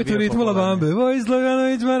Rambo bio. Evo tu ritmu Labambe. Vojislav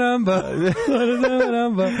Jovanović Maramba.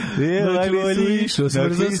 Maramba. Najbolji išao,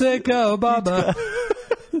 smrzao se kao baba.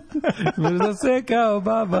 Smrzao se kao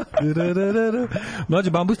baba. Mlađe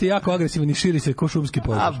bambust je jako agresivan i širi se ko šumski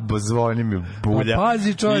požar. Zvoni mi bulja.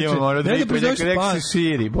 Pazi, čovječe.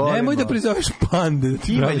 Nemoj da prizoveš pande.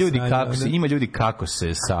 Ima ljudi kako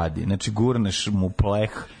se sadi. Znači, gurneš mu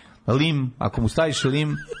pleh. Lim, ako mu staviš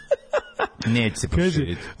lim, neće se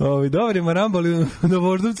proširiti. Dobar je Marambo, ali na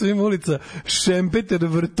Voždovcu ima ulica Šempeter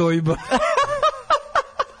Vrtojba.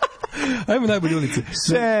 Ajmo najbolje ulice.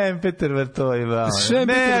 Šempeter Vrtojba.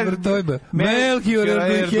 Melchiora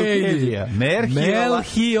Erduhelija.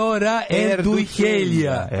 Melchiora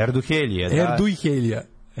Erduhelija. Erduhelija.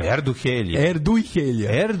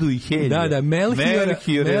 Da,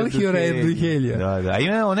 Melchiora Erduhelija. Da,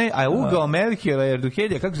 ima onaj, a ugao Melchiora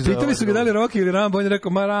Erduhelija, kako se zove? Pitali su ga da li Rocky ili Rambo, on je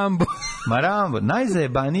rekao Marambo. Marambo,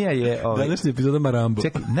 najzajebanija je... Današnja epizoda Marambo.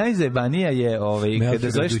 Čekaj, najzajebanija je kada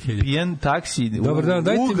zoveš pijan taksi,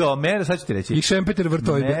 ugao Melchiora, sad ću ti reći. I Šempeter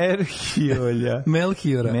Vrtojbe.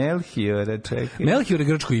 Melchiora, čekaj. Melchiora je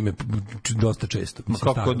grčko ime, dosta često.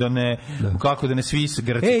 Kako da ne svi se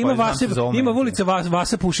grci. Ima ulica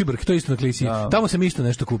Vasa Pušibrk, to isto na Klisi. Tamo sam isto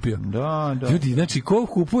nešto kupio. Da. Ljudi, znači, ko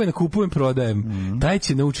kupuje, na kupujem, prodajem. Taj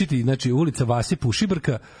će naučiti, znači, ulica Vase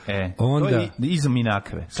Pušibrka. Onda... To je iza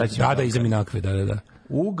Minakve. Da, iza Minakve, da.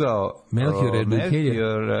 Ugao Melchior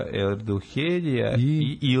Erduhelija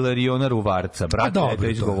i Ilariona Ruvarca. Brate,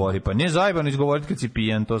 već govori. Pa ne zajebano izgovoriti kad si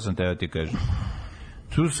pijan, to sam teo ti kažem.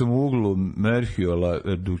 Tu sam u uglu Melchiora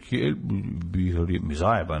Erduhelija,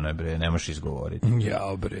 zajebano je, bre, nemaš izgovoriti.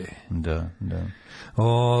 Jao, bre. Da.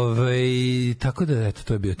 Tako da, eto,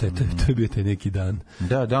 to je bio taj neki dan.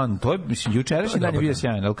 Da, dan, to je, mislim, jučerašnji dan je bio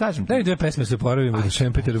sjajan, ali kažem ti. Daj 2 pesme se poravimo za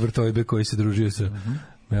Šempeter Vrtojbe koji se družio sa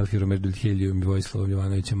Melchiorom Erduhelijom i Vojislavom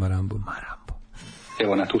Jovanovićem Marambom.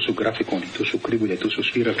 Evo, tu su grafikoni, tu su krivulje, tu su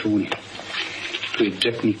svi računi. Tu je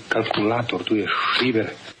džepni kalkulator, tu je šiver.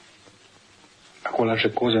 Ako laže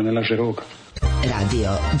koza, ne laže rog. Radio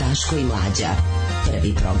Daško i Mlađa.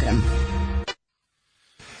 Prvi program.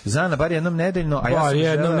 Zana, bar jednom nedeljno, a ja sam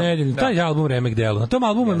jednom nedeljno. Taj album Remek delo. Na tom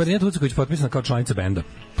albumu je Marina Tucaković potpisana kao članica benda.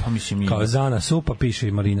 Pa mislim kao Zana Supa piše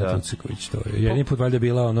i Marina Tucaković. To je jedni put valjda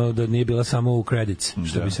bila ono da nije bila samo u credits,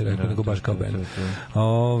 što bi se reklo, nego baš kao bend.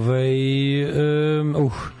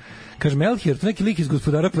 Kaže Melchior, to neki lik iz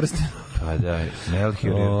Gospodara prstena. Pa da,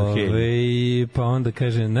 Melchior je pa onda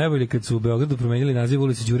kaže, najbolje kad su u Beogradu promenili naziv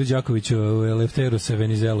ulici Đure Đakovića u Elefterosa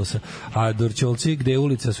Venizelosa, a Dorćolci, gde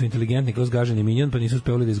ulica su inteligentni kao zgaženi minjon, pa nisu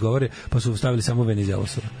uspevali da izgovore, pa su stavili samo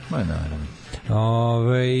Venizelosa. Ma naravno.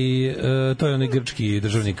 To je onaj grčki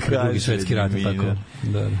državnik pred Drugi svetski rat, tako.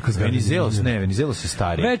 Venizelos, ne, Venizelos je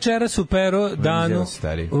stari. Večeras u Pero danu,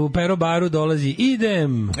 u Pero baru dolazi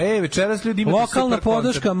Idem. Večeras ljudi imate lokalna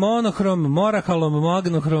podrška monohrom, morahalom,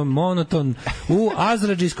 magnohrom, monoton u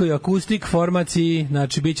azradžijskoj akustik formaciji,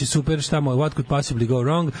 znači biće super, šta mu, what could possibly go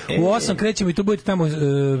wrong. U 8 krećemo i tu budete tamo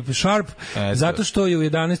sharp, zato što je u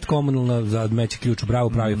 11 komunalna za meće ključ u bravu,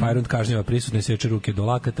 pravi fajrund, kažnjava prisutne, seče ruke do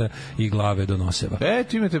lakata i glave do noseva.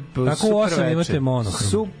 Tu imate tako u 8 imate monohrom.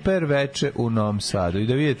 Super veče u Novom Sadu i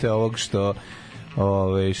da vidite ovog što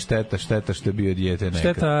šteta što je bio dijete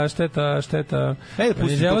nekad. Šteta.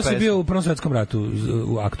 Venizelos je bio u Prvom svetskom ratu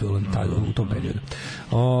u aktualan u tom periodu.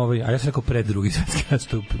 A ja sam rekao pred Drugi svetski rat,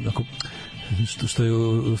 što je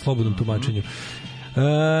u slobodnom tumačenju.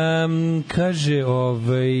 Kaže,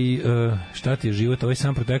 šta ti je život, ovaj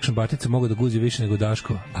sam protection batica mogu da guzi više nego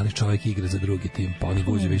Daško, ali čovjek igra za drugi tim, pa oni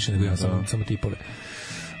guzi više nego ja, samo tipove.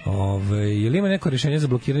 Je li ima neko rješenje za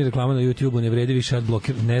blokiranje reklama na YouTube-u, ne vredi više ad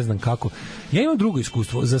blocker, ne znam kako. Ja imam drugo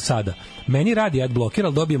iskustvo za sada. Meni radi ad blocker,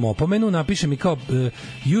 ali dobijem opomenu, napiše mi kao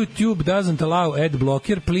YouTube doesn't allow ad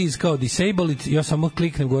blocker, please kao disable it, ja samo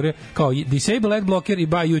kliknem gore kao disable ad blocker i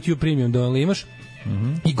buy YouTube premium, da li imaš?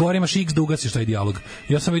 I gore imaš X da ugasiš taj dijalog.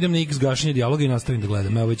 Ja samo idem na X gašenje dijaloga i nastavim da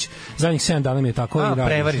gledam. Evo već zadnjih 7 dana mi je tako i radim.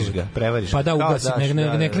 Prevariš ga. Pa da, ugasim,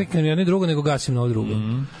 ne kliknem jedno drugo, nego gasim na ovo drugo.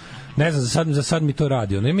 Ne znam, za sad mi to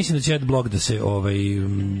radi. Ne mislim da će adblock da se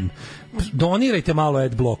donirajte malo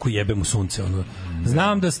adblocku, jebem u sunce ono.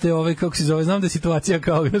 Znam da ste kako se zove, znam da je situacija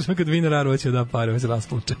kao kad Vinar Arvoće da pare, se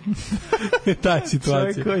rasplače. Ta je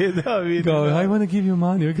situacija. Čovjek koji je dao Vinar. Kao, I wanna give you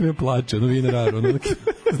money, uvijek me plače, ono Vinar Arvo.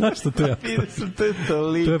 Znaš što to je? To je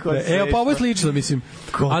toliko Evo, pa ovo je slično, mislim.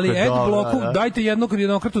 Ali adblocku, dajte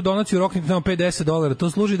jednokratnu donaciju, roknite tamo $50, to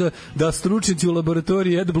služi da stručnici u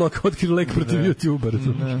laboratoriji adblock otkriju lek protiv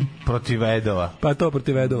YouTubera. Protiv edova. Pa to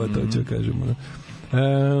protiv edova, to ću kažemo.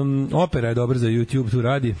 Opera je dobra za YouTube, tu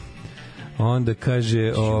radi. Onda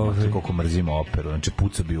kaže... Koliko mrzimo operu, znači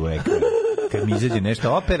puca bi u ekran. Kad mi izađe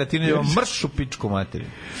nešto operativno, ja mršu pičku materiju.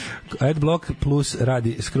 Adblock Plus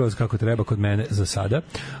radi skroz kako treba kod mene za sada.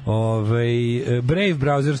 Brave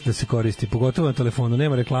browser da se koristi, pogotovo na telefonu,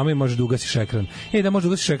 nema reklame i može da ugasiš ekran. Da može da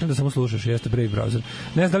ugasiš ekran da samo slušaš, jeste Brave browser.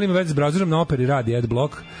 Ne znam da li ima veze s browserom, na operi radi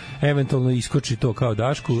Adblock, eventualno iskoči to kao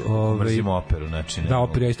Dašku. Mrzimo operu, znači. Da,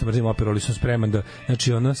 operu, ja isto mrzim operu, ali sam spreman da,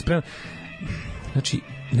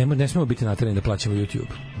 ne smemo biti naterani da plaćamo YouTube.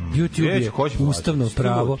 YouTube je ustavno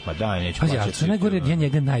pravo. Pa da, neću plaćati. Pa najgore, ja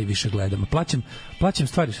njega najviše gledam. Plaćam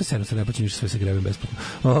stvari, šta se ne plaćam više, sve se grebem besplatno.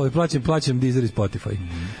 Plaćam Deezer i Spotify.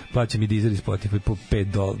 Plaćam i Deezer i Spotify po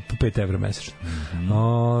 €5 mesečno.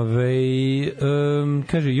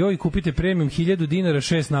 Kaže, joj, kupite premium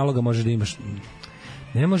 $1000, 6 naloga može da imaš.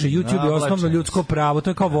 Ne može, YouTube je osnovno ljudsko pravo, to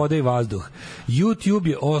je kao voda i vazduh. YouTube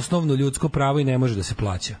je osnovno ljudsko pravo i ne može da se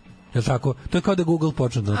plaća. Je tako? To je kao da Google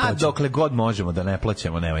počne da ne plaća. Dokle god možemo da ne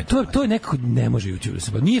plaćamo, nemojte. To je nekako ne može YouTube da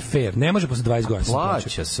se plaća. Nije fair, ne može posle 20 godina se plaća.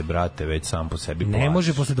 Plaća se, brate, već sam po sebi plaća. Ne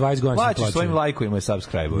može posle 20 godina se plaća. Plaća svojim lajkovima i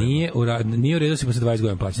subscribe-ovima. Nije u redu se posle 20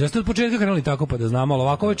 godina plaća. Da ste od početka krenuli tako pa da znamo, ali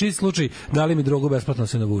ovako je čist slučaj, dali mi drogu besplatno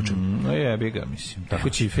se navučem. No jebi ga, mislim. Tako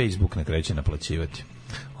će i Facebook na kraju će naplaćivati.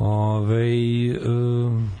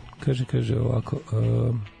 Kaže ovako...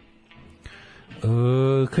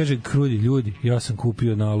 kaže Krulji, ljudi, ja sam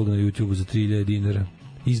kupio nalog na YouTube za $3.000.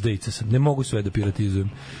 Izdajica sam, ne mogu sve da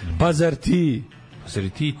piratizujem. Pa zar ti?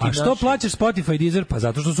 A što plaćaš Spotify i Deezer? Pa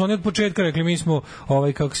zato što su oni od početka rekli, mi smo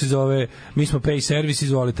mi smo pay service,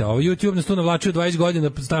 izvolite. Ovo YouTube nas tu navlačio 20 godina,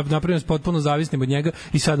 napravio nas potpuno zavisnim od njega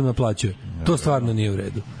i sad nam naplaćuje. To stvarno nije u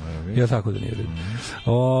redu. Ja tako da nije u redu.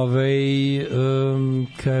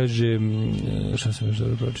 Kaže, šta sam još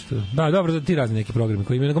dobro pročitao? Da, dobro, ti razni neki programi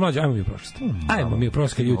koji imaju, nego Mlađa, ajmo mi u prošlost. Ajmo mi u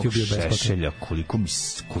prošlost, kad YouTube bio besplatan. Šešelja, koliko,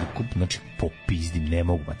 znači, popizdim, ne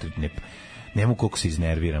mogu koliko se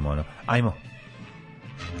iznerviram, ono. Ajmo.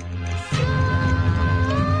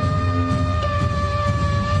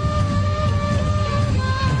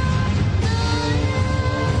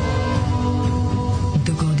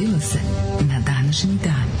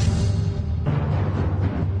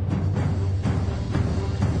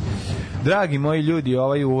 Dragi moji ljudi,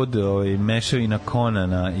 ovaj uvod mešavina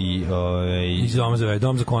Konana i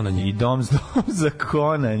dom za konanje i dom za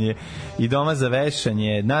konanje i doma za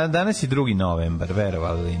vešanje. Danas je 2. novembar,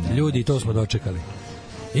 verovali ne. Ljudi, to smo dočekali.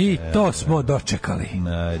 I to smo dočekali.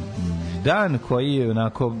 Dan koji je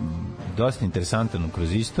onako dosta interesantan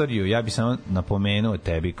kroz istoriju. Ja bih samo napomenuo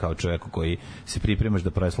tebi kao čoveku koji se pripremaš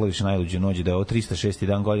da proslaviš najluđu noć, da je ovo 306.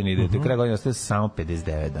 dan godine i da je do kraja godine ostaje samo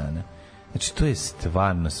 59 dana. Znači, to je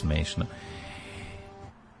stvarno smešno.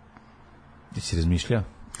 Ti si razmišljao?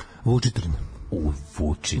 Vučitrn.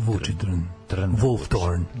 Vučitrn.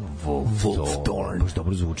 Wolfthorn. Baš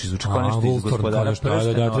dobro zvuči kao nešto iz Gospodara prstena.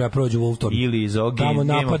 Da, treba prođu Wolfthorn. Ili iz ovog tamo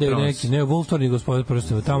napadaju neki, ne Wolfthorn i Gospodar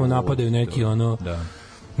prstena, tamo napadaju neki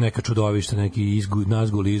neka čudovišta, neki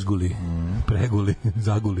nazguli, izguli, preguli,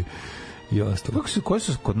 zaguli i ostalo. Koji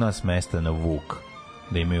su kod nas mesta na Vuk?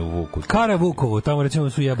 Da imaju Vuku. Kara Vukovo, tamo recimo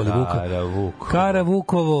su jebali Vuka. Kara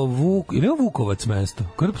Vukovo, ili je Vukovac mesto?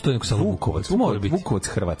 Kada postoji neko selo Vukovac? Vukovac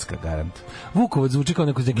Hrvatska, garant. Vukovac zvuči kao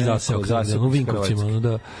neki zaseok u Vinkovcima.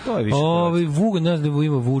 Da. To je više Hrvatska. Ne znam,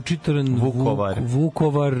 ima Vučitrn,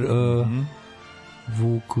 Vukovar,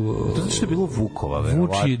 to znači što je bilo Vukova,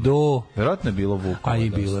 verovatno. Vuči do... Verovatno je bilo Vukova. A i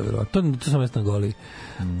bilo je, verovatno. To sam mesta na goli.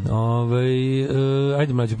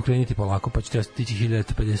 Ajde, mlađe, pokreniti polako, pa ću te stići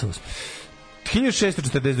 1958.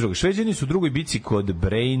 1642. Šveđani su u drugoj bici kod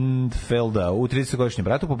Breinfelda u 30-godišnjem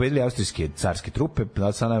ratu pobedili austrijske carske trupe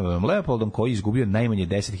nad Sanajevom Leopoldom, koji izgubio najmanje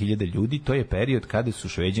 10.000 ljudi. To je period kada su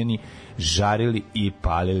Šveđani žarili i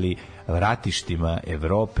palili ratištima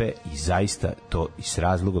Evrope i zaista to i s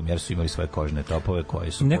razlogom, jer su imali svoje kožne topove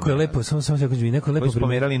koje su neko je lepo, samo se kaže, neko je lepo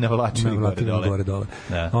pomerali na vlačili gore dole.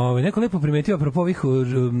 Neko lepo primetio apropo ovih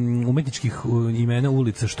umetničkih imena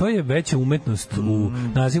ulica, što je veća umetnost u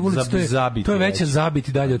nazivu ulica, to je veća zabit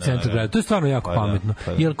i dalje od centra grada. To je stvarno jako pametno.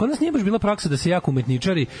 Jer kod nas nije baš bila praksa da se jako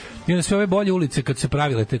umetničari i onda sve ove bolje ulice kad se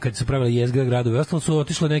pravile jezgra gradove, ostalo su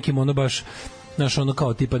otišle nekim baš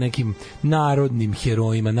kao tipa nekim narodnim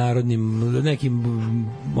herojima, nekim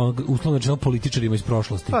uslovno rečeno političarima iz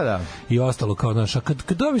prošlosti. Pa da. I ostalo kao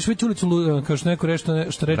kad dobiš već ulicu, kao što neko reče,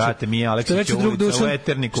 što reče. Brate, mi je Aleksić ulica u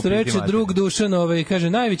Eterniku. Što reče drug Dušan, kaže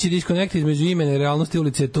najveći diskonekt između imena i realnosti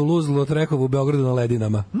ulice je Toulouse-Lautrec u Beogradu na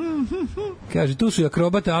ledinama. Kaže, tu su i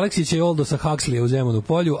akrobate Aleksića i Oldosa Huxleya u Zemunu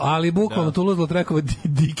polju, ali bukvalno Toulouse-Lautrecova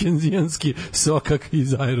dikenzijanski sokak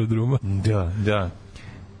iz aerodroma. Da.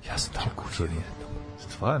 Ja sam tako uvjeren.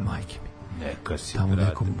 Stvarno? Majke mi. Neka si, tamo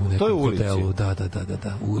brate. U toj ulici? Hotelu, da.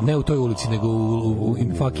 Ne u toj ulici, nego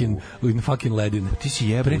in fucking Ledine. Ti si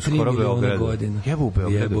jebo skoro u Beogradu.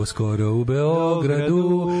 Jebo skoro u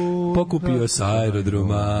Beogradu, pokupio s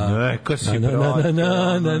aerodroma. Neka si, brate.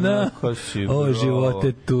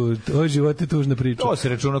 O živote tužna priča. To se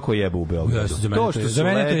računa ko jebo u Beogradu. To što su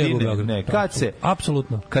Ledine.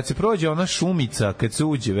 Apsolutno. Kad se prođe ona šumica, kad se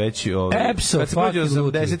uđe već kad se prođe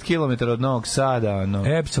 80 km od Novog Sada.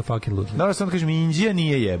 Epso fucking ludno. Dobro, sam da kažem, Indija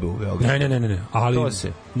nije jebe u Beogradu. Ne. Ali, to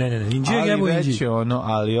se. Ne. Indija jebe u Indiji.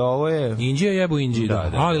 Ali ovo je... Indija jebe u Indiji,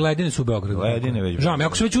 da. Ali Ledine su u Beogradu. Ledine već. Žao mi,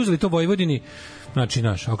 ako su već uzeli to Vojvodini, znači,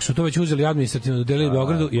 ako su to već uzeli administrativno dodelili u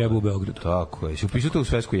Beogradu, jebu u Beogradu. Tako je. Si upisao to u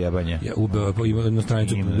svesku jebanje? Ja, na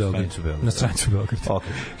stranicu u Beogradu. Na stranicu u Beogradu. Ok.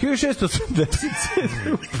 1687.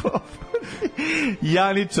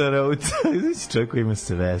 Janičara u znači čovjek koji ima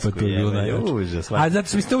svesku. Pa to je bilo najjače. Užas. A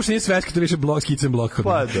zato mi ste uopšte nije sveska, to više skicen blok.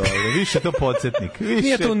 Pa dobro, više to podsjetnik.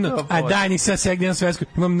 Nije to, a daj ni sad segnijem svesku,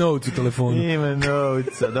 imam notes u telefonu. Ima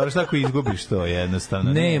notes. Dobro, šta ako izgubiš to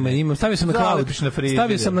jednostavno? Nema, imam, stavio sam na cloud.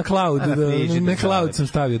 Stavio sam na cloud, na cloud sam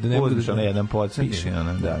stavio da ne bude. Uzmeš ono jedan podsjetnik.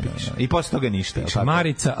 I posle toga ništa.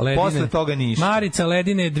 Marica Ledine. Posle toga ništa. Marica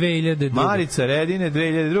Ledine 2002. Marica Ledine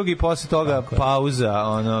 2002 i posle toga pauza,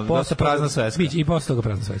 dosta prazna sveska. I posle toga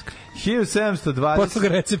prazna sveska. 1720. Posle toga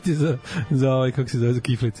recepti za ovaj, kako se zove, za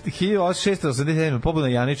kiflice. 1687. Pobuna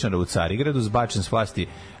Janičara u Carigradu, zbačen s vlasti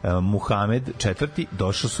Muhamed IV.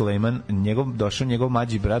 Došao njegov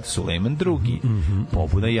mlađi brat Sulejman II.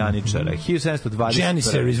 Pobuna Janičara. 1720.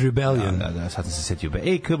 Janissary's Rebellion. Da, sad sam se setio.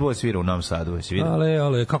 KBO svira u Novom Sadu.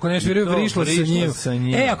 Ale, kako ne sviraju Vrišlas sa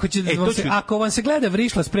njim. Ako vam se gleda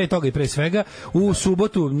Vrišlas pre toga i pre svega, u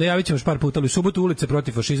subotu, najavit ćemo još par puta, ali u subotu ulice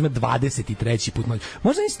protiv fašizma 23. put.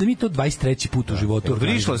 Možda nisi da mi to 23. put u životu.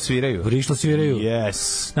 Vrišlas sviraju.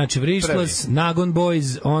 Yes. Znači, Vrišlas, Nagon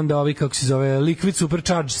Boys, onda ovi, kako se zove, Liquid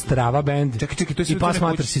Supercharge, Strava Band. Čekaj, to je i Pass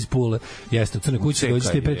Matters iz Pule. Jeste, u Crne kući,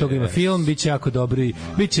 dođete, pre toga ima film, biće jako dobri,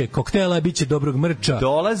 biće koktela, biće dobrog mrča.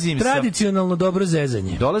 Tradicionalno dobro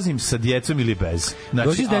zezanje. Dolazim sa djecom ili bez.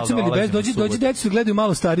 Dođi s djecom ili bez, dođi djecu gledaju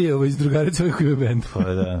malo starije iz drugarice ovih koji je band. Pa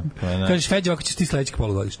da. Kažeš, Feđa, ovako ćeš ti sledećeg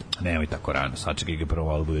polugodišta. Nemoj tako rano, sačekaj ga prvo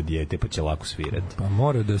malo bude dijete, pa će lako svirati. Pa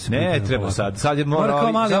mora da se Ne, treba sad je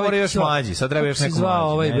mora još mlađi, sad treba još neko mlađi.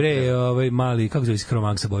 Zvao ovaj mali, kako zove iz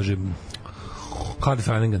Kromanksa, bože, Carl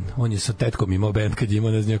Flanagan, on je sa tetkom imao band kad je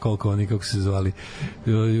imao, ne znam koliko oni, kako se zvali,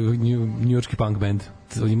 njujorški punk band.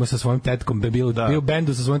 Imao sa svojim tetkom, bio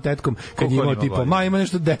bendu sa svojim tetkom kad je imao tipa, ima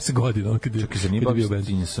nešto 10 godina kad je bio bend.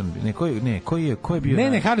 Koji je bio?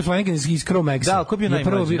 Ne, Carl Flanagan iz Cro-Maxa. Da, ko je bio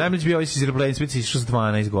najmlađi? Najmlađi bio ovaj iz Replacements Spitz išao s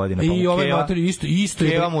 12 godina. I ovaj matori isto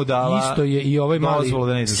je i ovaj mali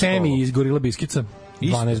Semi iz Gorilla Biskica.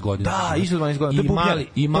 12 godina. Da, isto 12 godina.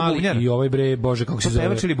 I mali i ovaj bre, bože kako se zove.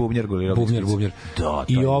 Pevač ili bubnjar Gorilla Biskica? Bubnjar. Da.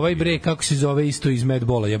 I ovaj bre kako se zove isto iz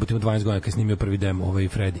Madballa, jebote, ima 12 godina kad je snimio prvi demo, ovaj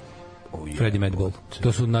Freddie Madball.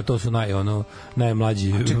 To su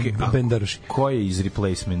najmlađi bendaroši. Ko je iz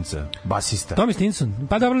Replacementsa? Basista. Tommy Stinson.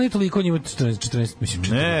 Pa dobro, nije toliko, on ima 14, mislim.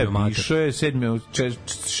 Ne, više je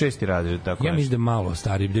 6. razred, tako ja mislim da je malo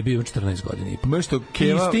stari, da je bio 14 godina. Nešto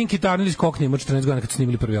Keva... I Stinky Tarnili Skokni ima 14 godina kad su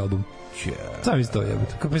snimili prvi album. Sam isto to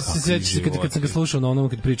jebote. Kako se sećaš kad sam ga slušao na onom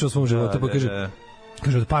kad pričao o svom životu, pa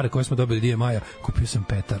kaže od pare koje smo dobili dije Maja, kupio sam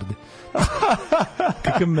petarde.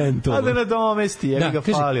 Kakav mentor. A da nadomesti, je ga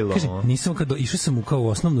falilo. Kaže, nisam išao sam u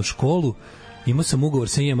osnovnu školu, imao sam ugovor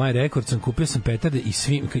sa EMI Records, kupio sam petarde i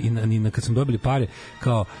svim, kad sam dobili pare,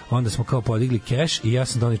 onda smo podigli keš i ja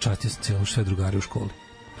sam donio častio sam sve drugare u školi.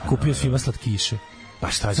 Kupio svima slatkiše. Pa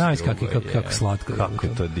šta znaš kako slatko. Kako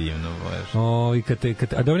je to divno, baš.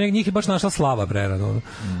 A dobro, njih je baš našla slava prerano.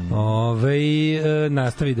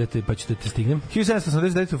 Nastavi da te, pa ću da te stignem.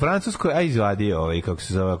 1789 u Francuskoj, a izvadi kako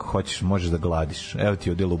se zove, ako hoćeš, možeš da gladiš. Evo ti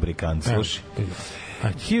ovdje lubrikant, slušaj.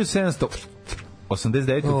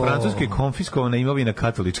 1789 u Francuskoj konfiskovana imovina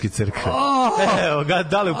katoličke crkve. Evo ga,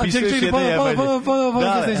 dale upisuješ jedne jebanje.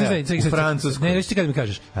 U Francuskoj. Ne, reći ti kad mi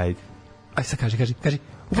kažeš. Ajde. Aj sad kaži.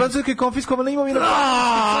 U Francuskoj je konfiskovana imovina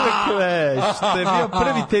crkve, što je bio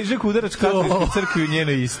prvi težak udarač katoličke crkve u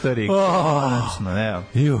njenoj istoriji.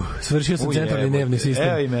 Svršio sam centralni nervni sistem.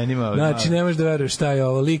 Evo i meni malo. Znači, ne možeš da veruješ šta je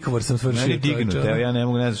ovo, likvor sam svršio. Meni dignut, evo ja ne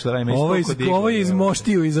mogu, ne znam šta radim. Ovo je iz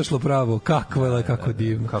moštiju izašlo pravo. Kako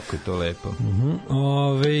divno. Kako je to lepo.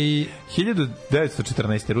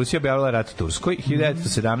 1914. Rusija objavila rat Turskoj.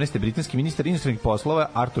 1917. britanski ministar inostranih poslova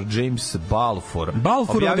Arthur James Balfour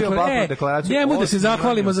objavio Balfour deklaraciju. Njemu da se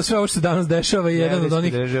zahvalimo za sve ovo što se danas dešava, jedan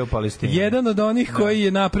od onih koji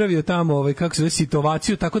je napravio tamo kako se zove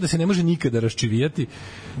situaciju tako da se ne može nikada raščivijati.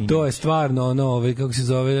 To je stvarno kako se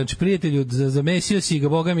zove, znači prijatelju, zamesio si ga,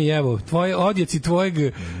 boga mi, evo, tvoje odjeci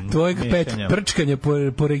tvojeg prčkanja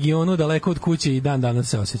po regionu daleko od kuće i dan danas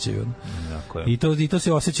se osjećaju. I to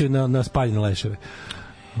se osjećaju na spaljene leševe.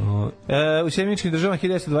 U Sjedinjenim Državama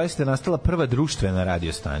 1920. nastala prva društvena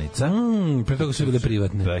radiostanica. Pre toga su bile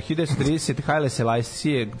privatne. 1930. Haile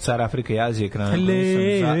Selassie, car Afrike i Azije,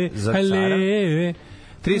 kralj za cara.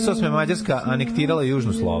 38. Mađarska anektirala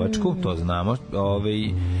Južnu Slovačku, to znamo,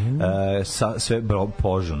 sa sve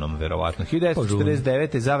Požunom, verovatno.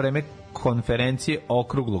 1949. za vreme konferencije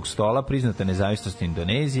okruglog stola priznata nezavisnost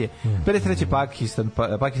Indonezije. 53.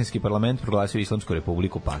 Pakistanski parlament proglasio Islamsku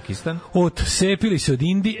republiku Pakistan. Odsepili se od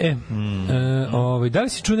Indije. Da li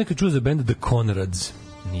si čuo za band The Conrads?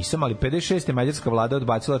 Nisam, ali 56. mađarska vlada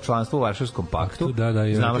odbacila članstvo u Varšavskom paktu.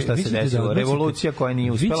 Znamo šta se desilo. Revolucija koja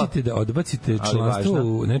nije uspela. Vi ćete da odbacite članstvo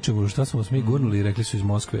u nečemu šta smo mi gurnuli i rekli su iz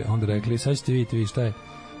Moskve. Onda rekli, sad ćete vidjeti šta je.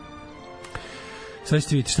 Sad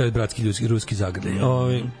ćete vidjeti šta je bratski ruski zagrljaj.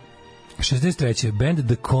 63. band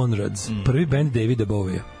The Conrads. Prvi band Davida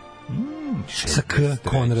Bowie. Sa K.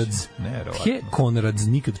 Conrads. Conrads,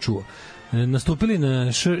 nikad čuo. Nastupili na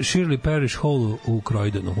Shirley Parish Hallu u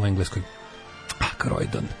Croydonu, u Engleskoj.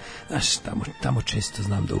 Croydon. Znaš, tamo često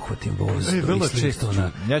znam da uhvatim voz. Vrlo često.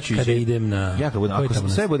 Kada idem na... Ako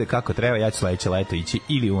sve bude kako treba, ja ću sledeće leto ići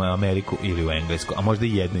ili u Ameriku ili u Englesku, a možda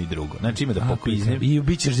i jedno i drugo. Znači ima da popiznem. I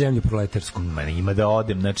bit ćeš zemlju proletarsku. Ima da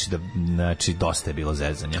odem, znači dosta je bilo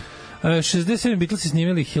zezanja. 67 Beatlesi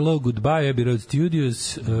snimili Hello Goodbye, Abbey Road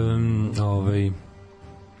Studios,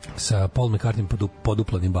 sa Paul McCartney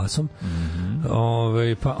poduplanim basom.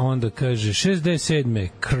 Pa onda kaže 67.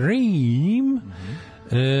 Cream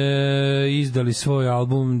izdali svoj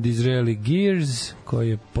album Disraeli Gears, koji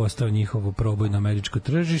je postao njihovo proboj na američko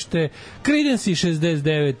tržište. Creedence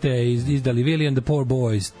 69. izdali Willie and the Poor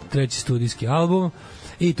Boys, treći studijski album.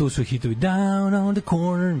 I tu su hitovi Down on the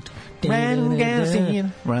Corner,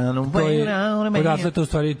 odatle to u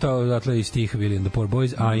stvari odatle i stih Willie and the Poor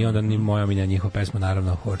Boys, a i onda moja omiljena njihova pesma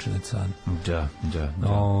naravno Fortunate Son. Da.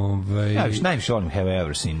 Ja najviše volim Have I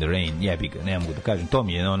Ever Seen the Rain, jebi ga, ne mogu da kažem, to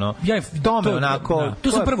mi je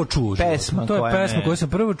to sam prvo čuo. To je pesma koju sam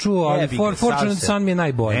prvo čuo, ali Fortunate Son mi je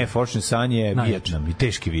najbolje. Ne, Fortunate Son je Vijetnam i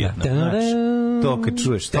teški Vijetnam. to kad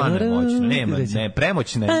čuješ, stvarno je moćno. Nema, ne,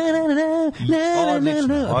 premoćne.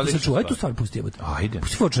 Odlično. Ajde tu stvar pusti jebote. Ajde.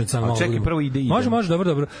 Pusti Fortunate Son malo. Čekaj, prvo ide. Može,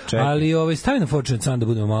 dobro. Ali stavi na Fortunate Son da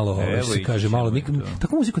budemo malo, se kaže, malo.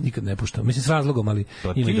 Takvu muziku nikad ne puštam. Mislim, s razlogom, ali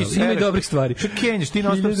ima i dobrih stvari. Što kenješ, ti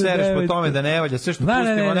non-stop sereš po tome da ne valja, sve što pustimo,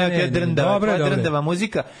 ne valja, drndava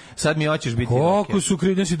muzika, sad mi hoćeš biti... Kako su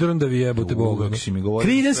Creedence i drndavi, jebote Boga.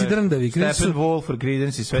 Creedence i drndavi. Steppenwolf,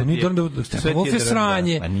 Creedence i sve ti je... Steppenwolf je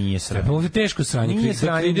sranje. Pa nije sranje. Steppenwolf je teško sranje.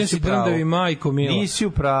 Creedence i drndavi, majko mila. Nisi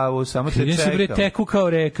u pravu, samo te čekam. Creedence bre teku kao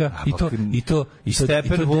reka. I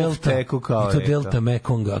Steppenwolf teku kao reka. I to delta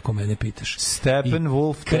Mekonga, ako mene pitaš.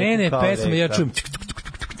 Steppenwolf teku kao reka. Krene pesma, ja čujem...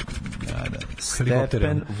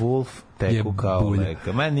 Steppenwolf teku kao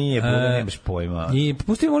leka. Ma nije, Boga, nemaš pojma. I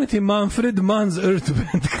pusti voliti Manfred Mann's Earth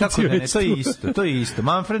Band. Kako ne, to je isto.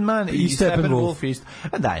 Manfred Mann i Steppenwolf isto.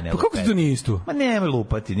 A daj, ne. Pa kako to nije isto? Ma nemoj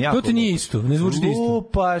lupati. To ti nije isto, ne zvuči isto.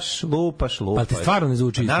 Lupaš. Pa ti stvarno ne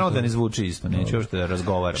zvuči isto. Naravno da ne zvuči isto, neću uopšte da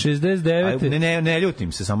razgovaram. 69. Ne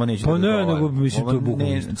ljutim se, samo neću da razgovaram. Pa ne, nego mislim to je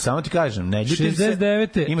bukvalno. Samo ti kažem, ne ljutim se.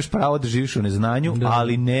 69. Imaš pravo da živiš u neznanju,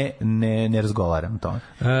 ali ne razgovaram to.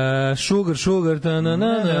 Sugar,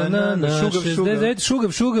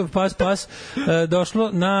 šugav, pas,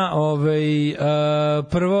 došlo na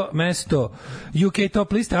prvo mesto UK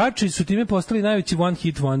top liste. Arči su time postali najveći one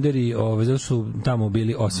hit wonderi, zato su tamo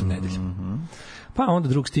bili 8 nedelja. Pa onda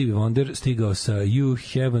drug Stevie Wonder stigao sa You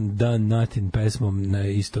Haven't Done Nothing pesmom na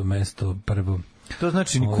isto mesto prvo. To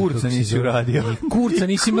znači ni kurca nisi uradio. Kurca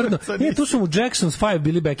nisi mrdno. Tu su mu Jackson's 5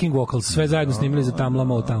 bili backing vocals, sve zajedno snimili za Tamla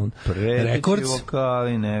Motown Records.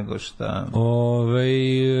 Vokali nego šta.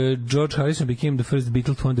 George Harrison became the first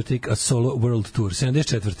Beatle to undertake a solo world tour.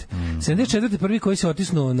 74. 74. prvi koji se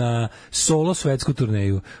otisnuo na solo svetsku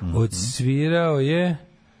turneju. Odsvirao je...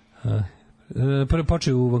 Prvi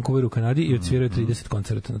počeo u Vancouveru u Kanadi i odsvirao 30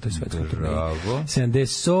 koncerta na toj svetskoj turneji.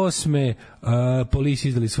 78. Police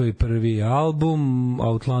izdali svoj prvi album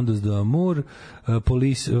Outlandos d'Amour.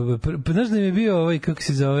 Znaš da im je bio kako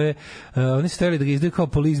se zove, oni su stavili da ga izdaju kao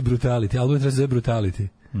Police Brutality, album treba se zove Brutality.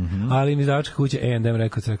 Ali mi izdavačka kuća A&M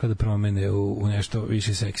rekao da promene u nešto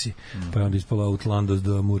više seksi, pa je onda ispala Outlandos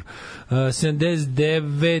d'Amour.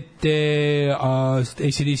 79.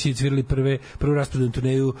 AC/DC cvirali prvu rasprodanu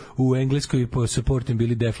turneju u Engleskoj i po supportim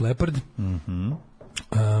bili Def Leppard.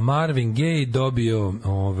 Marvin Gaye dobio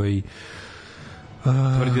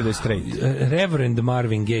tvrdio da je straight. Reverend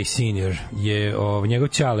Marvin Gaye Senior je, njegov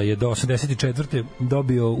ćale je do 84.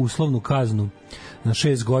 dobio uslovnu kaznu na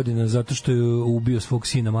 6 godina zato što je ubio svog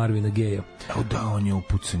sina Marvina Gaya. Da, on je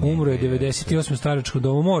upucan. Umro je 98. staračkom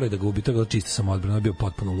domu, mora da ga ubi, to je bilo čista samoodbrana, je bio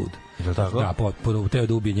potpuno lud. Da, potpuno, teo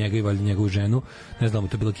da ubije njega i valjda njegovu ženu, ne znam,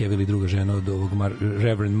 to je bila Keva ili druga žena od ovog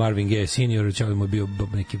Reverend Marvin Gaye Senior, ćale mu je bio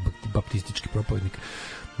neki baptistički propovednik.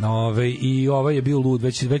 I ovaj je bio lud,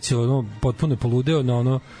 već se potpuno poludeo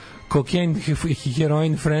na cocaine,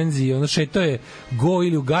 heroin, frenzy, šetao je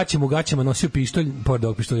ili u gaćama nosio pištolj, pored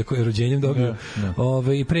ovog pištolja koji je rođenjem dobio,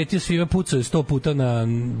 i pretio svima, pucao je 100 puta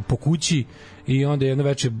po kući i onda jedno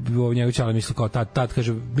večer njegov ćale mislio kao tad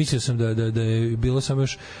kaže, mislio sam da je bilo samo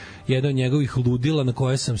još jedan od njegovih ludila na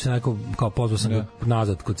koje sam se nekako, kao pozvao sam ga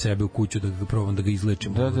nazad kod sebe u kuću da ga probam da ga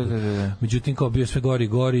izlečim. Međutim, kao bio sve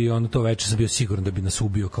gori i onda to večer sam bio siguran da bi nas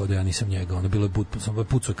ubio, kao da ja nisam njega. Ono bilo je sam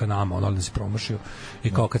pucao ka nama, ali da se promašio. I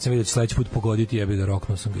kao kad sam vidio da će sledeći put pogoditi, jebi da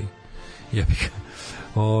roknuo sam ga i jebi ga.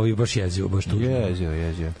 Baš jezio, baš tužno. Jezio.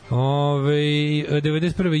 91.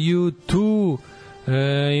 U2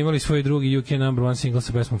 imali svoj drugi UK number one single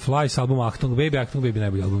sa pesmom Fly s albuma Achtung Baby,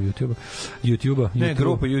 najbolji album YouTube-a. Ne,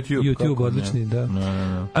 grupa YouTube. YouTube, odlični, da.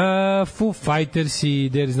 Foo Fighters i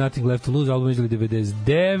There is Nothing Left to Lose, album izdali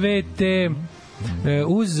 99.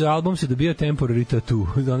 Uz album se dobio Temporary Tattoo,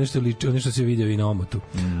 ono što se vidio i na omotu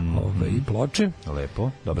i ploče.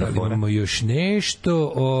 Lepo, dobra fora. Imamo još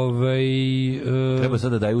nešto. Treba sada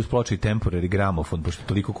da daju uz ploče i Temporary gramofon, pošto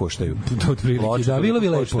toliko koštaju. Da, bilo bi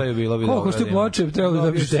lepo. Koliko koštaju ploče, treba da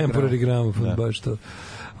dobiš Temporary gramofon, baš to.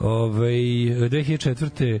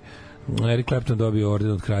 2004. Eric Clapton dobio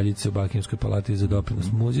orden od kraljice u Buckinghamskoj palati za doprinos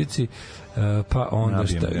muzici, pa onda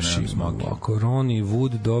šta još imamo. Ronnie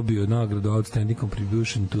Wood dobio nagradu Outstanding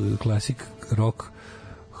Contribution to Classic Rock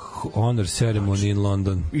Honor Ceremony in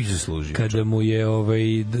London. I zaslužio. Kada mu je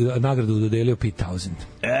nagradu dodelio Pete Townsend.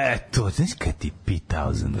 To, znaš kada ti Pete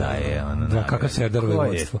Townsend daje ono nagradu? Kakav Serdarovo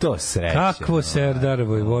vojvodstvo. To sreće. Kakvo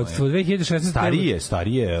Serdarovo vojvodstvo. 2016.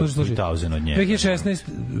 Starije Pete Townsend od njega. 2016.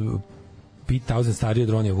 Pete Townsend stariji od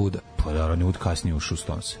Ronnie Wooda. Pa da, Ronnie Wood kasnije ušao u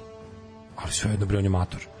Stonese. Ali sve jedno bre, on je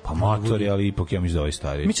mator. Pa matori, ali ipak ja mislim da ovaj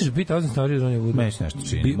stariji. Misliš da biti ozim stariji od Ronnie Wooda? Meni se nešto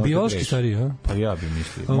čini. Biološki stariji, ha? Pa ja bih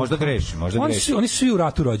mislio. Možda greši, možda greši. Oni su svi u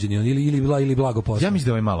ratu rođeni, ili blago posle. Ja mislim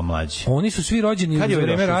da ovaj malo mlađi. Oni su svi rođeni u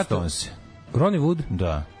vreme rata. Ronnie Wood?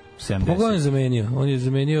 Da, 70. Koga on je zamenio? On je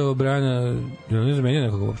zamenio Briana, on je zamenio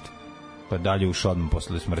nekoga uopšte. Pa dalje ušao odmah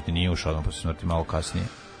posle smrti, nije ušao odmah posle smrti, malo kasnije.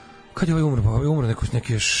 Kad je ovaj umro? Pa ovaj umro neki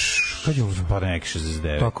kad je umro? Pa neki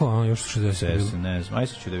 69. Tako, još 60. Ne znam,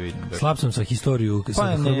 ajde ću da vidim. Slab sam sa historiju,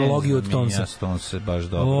 sa hronologiju od Tonsa. Ja Stons se baš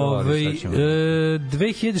dobro.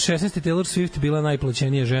 2016. Taylor Swift bila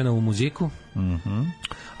najplaćenija žena u muziku.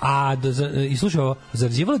 A i slušaj ovo,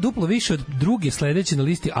 zarađivala duplo više od druge sledeće na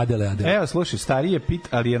listi Adele. Evo, slušaj, stariji je Pit,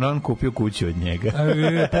 ali je on kupio kuću od njega.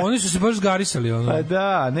 Pa oni su se baš zgarisali. Ono. Pa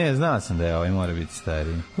da, ne, znao sam da je ovaj mora biti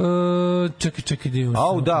stariji. Čekaj, dio.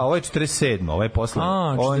 Da, ovo je 47. Ovo je posle.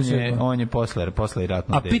 On je posle i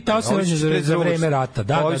ratno. A Pete Townsend rođen za vreme rata.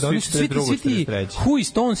 Da, oni su svi ti Who,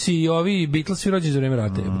 Stones i ovi Beatles svi rođeni za vreme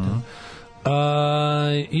rata.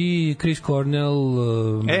 I Chris Cornell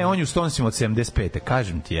on je u Stonesima od 75.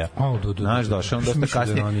 kažem ti ja. Znaš, došao on dosta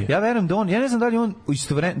kasnije. Ja verujem da on, ja ne znam da li on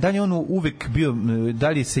da li on uvek bio, da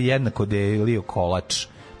li se jednako delio kolač,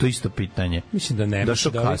 to isto pitanje. Mislim da ne.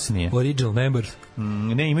 Došao kasnije. Original members.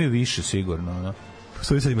 Ne, imaju više sigurno, no.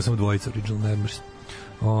 Sad ima samo dvojica original members.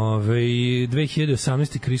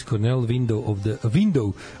 2018. Chris Cornell,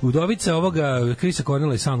 Window. Udovica ovoga Chrisa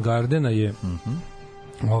Cornella i Soundgardena je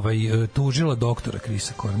tužila doktora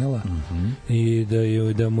Chrisa Cornella i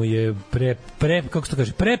da mu je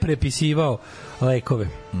prepisivao lekove.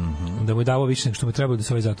 Da mu je davao više nego što mu je trebalo da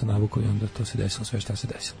se ovaj zato navuko i onda to se desilo sve šta se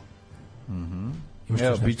desilo.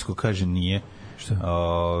 Evo, Bicko kaže nije. Šta?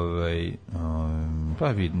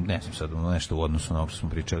 Pa ne znam sad nešto u odnosu na ovo što smo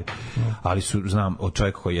pričali, ali znam od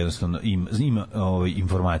čovjeka koji jednostavno ima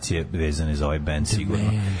informacije vezane za ovaj band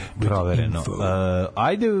sigurno provereno.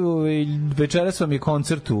 Ajde, večeras vam je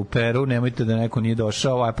koncert u Peru, nemojte da neko nije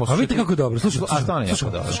došao. A vidite kako je dobro, slušaj. A stvarno je jako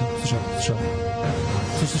dobro. Slušaj.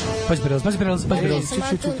 Pazi prelaz.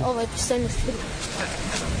 Ovo je pisanje skriva.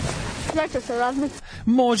 Zašto se razmet?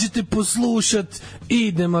 Možete poslušat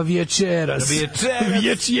Idemo večeras. I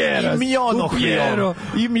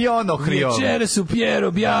Mionohrijom. Večeras u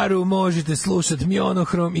Pjero Bjaru možete slušat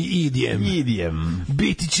Mionohrom i Idjem.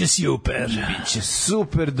 Biti će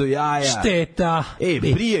super do jaja. Šteta.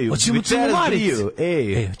 Brijaju. Večeras briju.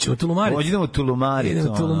 Hoćemo tulumarit.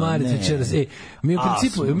 Idemo tulumarit večeras. Mi u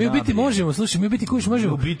principu, mi u biti možemo, slušaj, mi u biti kuš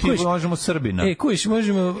možemo. U biti možemo Srbina. Kuš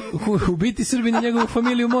možemo, u biti Srbina i njegovu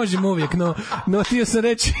familiju možemo uvijek, no htio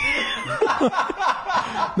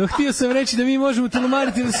sam reći da mi možemo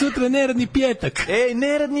tulumariti da sutra neradni pjetak.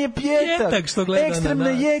 Neradni je pjetak što gleda. Ekstremna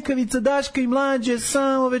jekavica Daška i Mlađe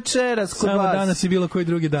samo večeras kod vas. Samo danas i bilo koji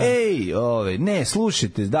drugi dan. Ne,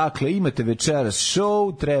 slušajte, dakle, imate večeras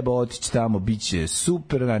show, treba otići tamo, bit će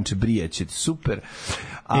super, znači brijaćete super.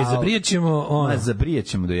 Zabrijat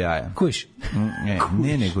ćemo do jaja. Kuš?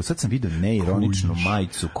 Ne, nego sad sam vidio neironičnu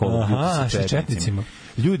majicu Call of Duty sa četnicima.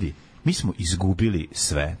 Ljudi, mi smo izgubili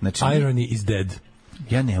sve. Znači, Irony is dead.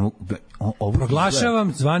 Ja ne mogu...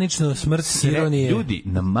 Proglašavam zvanično smrt ironije. Ljudi,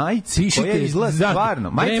 na majici koja izgleda stvarno...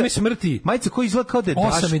 Vreme smrti. Majica koja izgleda kao da je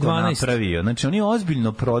Daško napravio. Znači, oni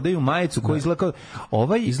ozbiljno prodaju majicu koja izgleda kao...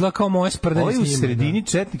 Izgleda kao moje sprdanje s njima. U sredini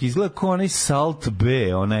četnik izgleda kao onaj Salt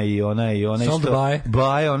B, onaj Salt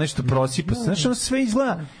Baje, onaj što prosipa. Znači, ono sve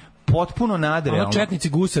izgleda potpuno nadrealno. Ono četnici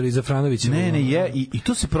gusari iz Zafranovića. I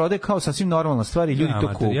to se prodaje kao sasvim normalna stvar i ljudi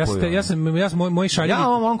to kupuju. Moj šaljevi... Ja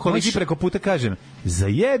ovom kolegi preko puta kažem,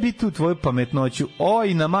 zajebi tu tvoju pametnoću,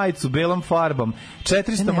 na majicu belom farbom,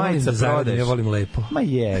 400 majica prodaješ. Ja volim lepo. Ma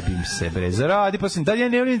jebim se, bre, zaradi pa se, da ja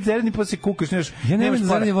ne volim zaradi pa se kukaš, nemaš. Ja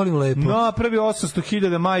ne volim lepo. Napravi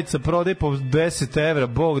 800.000 majica, prodaj po 10 evra,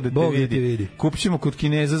 Bog da te vidi. Kupćemo kod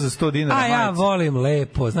Kineza za 100 dinara majicu. A ja volim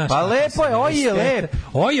lepo, znaš. Pa lepo je,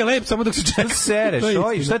 oj je lep, samo dok se čeka. Sereš,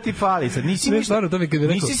 šta ti fali sad? Nisi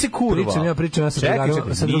se kurva. Pričam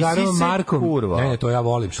sa drugarom Markom. Ne, to ja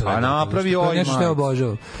volim. A napravi oj majicu.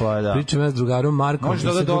 Obožavam. Pričam ja s drugarom Markom,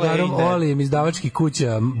 sa drugarom Olijem iz davačkih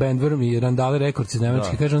kuća, Bandworm i Randale Records iz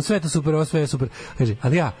Nemačke. Kaže, sve je to super, ovo sve je super. Kaže,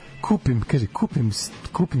 ali ja kupim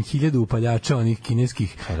 1000 upaljača onih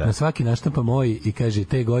kineskih, na svaki naštampa moj i kaže,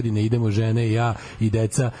 te godine idemo žene i ja i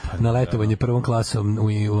deca na letovanje prvom klasom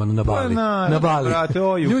na Bali. Na Bali.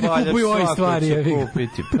 Ljudi kupuju ove stvari. To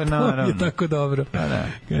je tako dobro.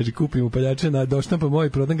 Kaže, kupim upaljače na doštampa moj,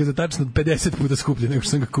 prodam ga za tačno 50 puta skuplje nego što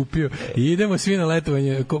sam ga kupio i idemo svi na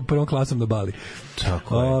letovanje prvom klasom na Bali.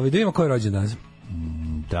 Tako je. Da vidimo ko je rođen danas.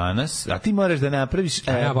 danas, a ti moraš da napraviš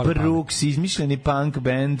Brooks, izmišljeni punk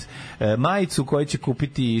band, majicu koju će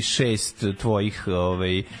kupiti 6 tvojih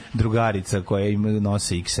drugarica koje im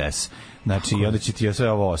nose XS. Znači, i onda će ti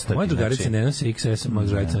sve ovo ostati. Moje drugarice ne nose XS, moje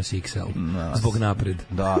drugarice nose XL. Zbog napred.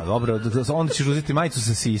 Da, dobro, onda ćeš uzeti majicu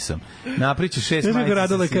sa sisom. Napriče 6 majica sa sisom. Znaš kako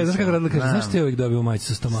Radula kaže, znaš ti uvijek dobio majicu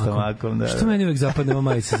sa stomakom? Da. Što meni uvijek zapadnemo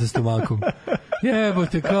majice sa stomakom?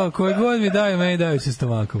 Jebote, kao, koje god mi daju, meni daju sa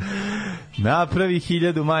stomakom. Napravi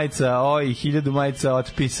 1000 majica, 1000 majica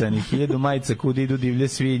otpisanih, 1000 majica kud idu divlje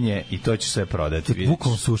svinje i to će sve prodati.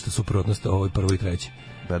 Bukvalno sušta suprotnost ovoj prvoj i treći.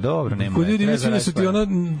 Pa dobro, nema. Kod ljudi mislim da su ti ono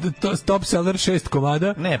top seller 6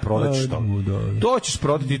 komada. Ne, prodaćeš to. To ćeš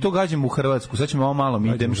prodati i to gađamo u Hrvatsku. Sad ćemo malo mi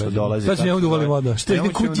idem što dolazi. Sad ćemo ja udovolim voda. Šta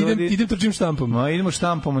idem trčim štampom. Ma idemo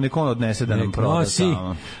štampom, nek on odnese da nam proda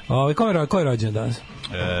tamo. Ko je rođen danas?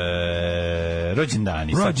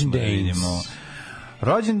 Rođendani.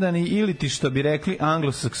 Rođendani ili ti što bi rekli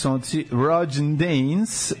anglosaksonci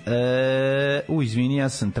rođendans. Izvini, ja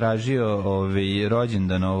sam tražio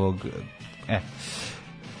rođendan ovog...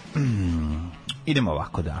 Idemo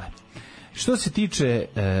ovako dale. Što se tiče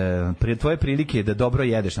tvoje prilike da dobro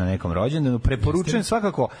jedeš na nekom rođendanu, preporučujem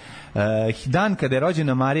svakako dan kada je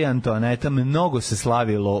rođena Marija Antoaneta, mnogo se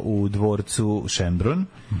slavilo u dvorcu Šembrun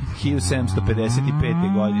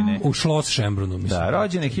 1755. godine. U Schloss Šembrunu, mislim. Da,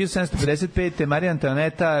 rođena 1755. Marija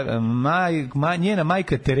Antoaneta, njena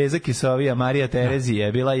majka Tereza Kisovija, Marija Terezija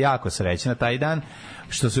je bila jako srećna taj dan.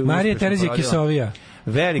 Marija Terezija Kisovija.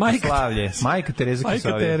 Veliko slavlje. Majka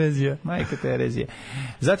Terezija.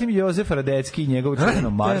 Zatim Jozef Radecki i njegov Crveno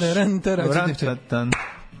marš.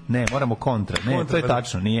 Ne, moramo kontra. Ne, to je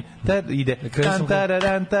tačno, nije. Ide.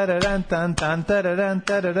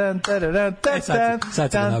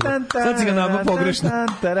 Sad si ga nabao pogrešno.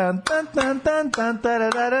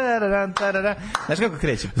 Znaš kako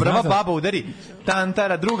kreće? Prva baba udari,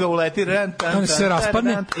 tantara, druga uleti, onda se sve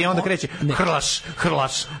raspadne i onda kreće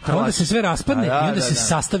hrlaš. Onda se sve raspadne i onda se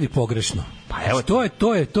sastavi pogrešno. Pa evo,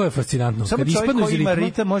 to je fascinantno. Samo čovjek koji ima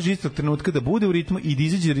ritam može istog trenutka da bude u ritmu i da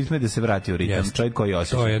izađe ritma i da se vrati u ritam. Čovjek koji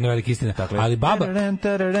osjeća. To je jedna velika istina. Ali baba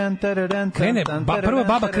krene, prva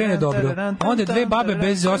baba krene dobro, onda dve babe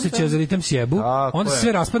bez osjećaja za ritam sjebu, onda se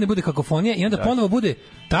sve raspadne, bude kakofonija i onda ponovo bude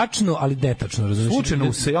tačno, ali netačno, razumiješ?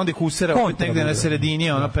 Slučajno se, onda ih usera opet negde na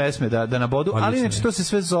sredini ona pesme da nabodu, ali inače to se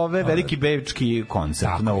sve zove veliki bečki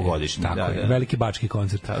koncert novogodišnji. Tako je, veliki bački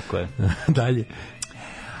koncert. Tako je. Dalje.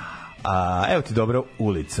 Evo ti dobra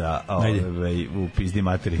ulica u pizdi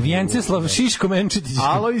materi. Vjenceslav Šiško Menčetić.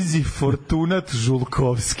 Alojzi Fortunat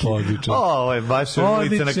Žulkovski. Odličan. Ovo je baš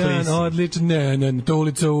ulica na Klisi. Odličan. Ne, to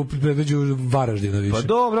ulica u predveđu Varaždina više. Pa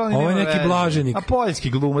dobro, ovo je neki blaženik. A poljski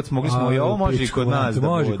glumac, mogli smo i ovo može i kod nas da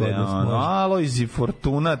bude. Alojzi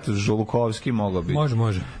Fortunat Žulkovski mogao biti.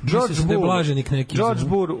 Može. George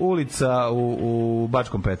Burr ulica u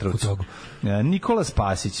Bačkom Petrovcu. Nikola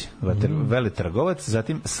Spasić, veletrgovac,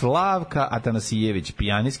 zatim Slavka Atanasijević,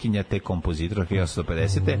 pijanistkinja te kompozitor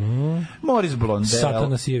 1950. Moris Blondel,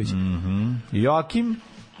 Satanasijević. Joakim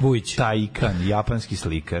Vujić, Tajkan, japanski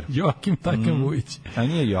slikar. Joakim Tajkan Vujić. A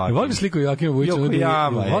nije Joakim. Voliš sliku Joakima Vujića?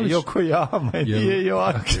 Yokoyama, nije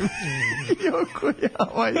Joakim.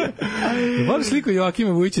 Yokoyama je. Voliš sliku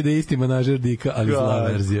Joakima Vujića da je isti manažer Dika, ali zla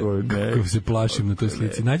verzija. Kako se plašim na toj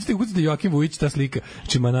slici. Nađite ukucite Joakim Vujić, ta slika.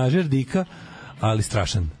 Znači manažer Dika, ali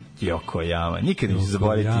strašan. Yokoyama, nikad neću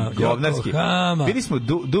zaboraviti govnarski. Bili smo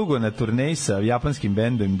dugo na turneji sa japanskim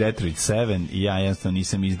bendom Detroit 7 i ja jednostavno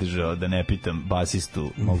nisam izdržao da ne pitam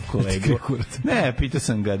basistu mog kolegu. Ne, pitao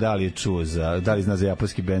sam ga da li je čuo da li zna za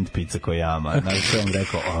japanski bend Pizza Koyama. Znači što je on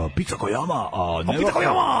rekao, Pizza Koyama,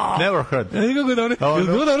 never heard. Kako je dobro, je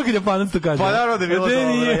bilo dobro kad Japanac to kaže? Pa naravno da je bilo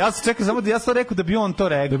dobro. Ja sam čekao samo da ja sam rekao da bi on to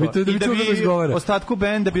rekao. I da bi ostatku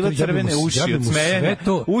benda bile crvene uši od smejanja.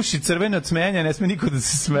 Uši crvene od smejanja, ne sme niko da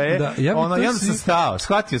se smeje. Ja sam stao,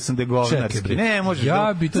 shvatio sam da je govnarski. Ne, možeš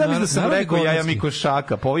znam da sam rekao Jaja Miko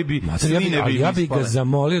Šaka, pa ovi bi snine bi ja bih ga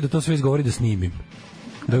zamolio da to sve izgovori da snimim.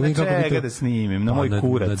 Da snimim, na moj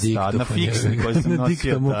kurac, na fiksni koji sam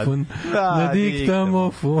nosio tad. Na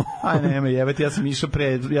diktamofon. Aj nema jebati, ja sam išao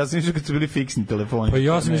kad su bili fiksni telefoni. Pa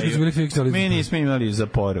ja sam išao kad su bili fiksni, ali... Mi nismo imali za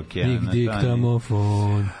poruke.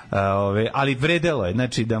 Diktamofon. Ali vredelo je,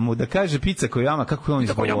 znači da mu da kaže Pizza Koyama, kako je on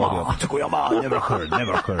izgovorio. Pizza Koyama, never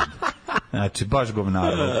heard. Znači, baš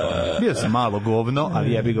govnar. Bio sam malo govno,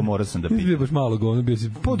 ali jebi ga, morao sam da pitam. Bio baš malo govno, bio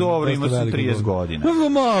si... Po dobro, imao sam 30 godina.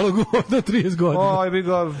 Malo govno, 30 godina. Jebi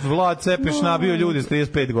ga, Vlad Cepeš nabio ljudi s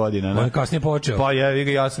 35 godina. On je kasnije počeo. Pa jebi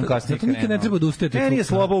ga, ja sam kasnije krenuo. Zato nikad ne treba da ustajete. Nije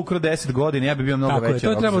Sloba ukro 10 godina, ja bi bio mnogo veći.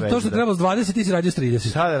 Tako je, to što je trebalo s 20, ti si radio s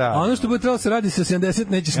 30. A ono što bude trebalo se radi sa 70,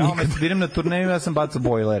 nećeš nikad. Ja idem na turneju, ja sam bacao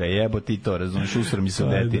bojlere, jebo ti to, razumiješ, usro mi se u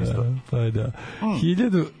detinjstvo. Pa da.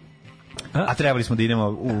 1000... A trebali smo da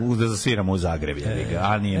idemo da zasviramo u Zagreb, jebi ga,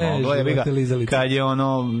 a nije moglo, jebi ga, kad je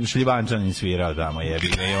ono Šljivančanin svirao tamo, jebi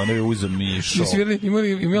ga, i ono je uzem mi šok.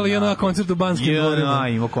 Imali jedan koncert u Banskim dvorima.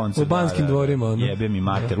 Imao koncert, u Banskim dvorima. Jebe mi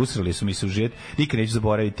mater, usrali su mi se u žet, nikad neću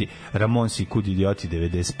zaboraviti Ramonsi kud idioti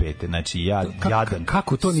 95. Znači, jadan.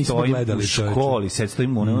 Kako to nismo gledali? Stojim u školi, sad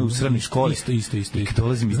stojim u srednjoj školi. Isto. I kad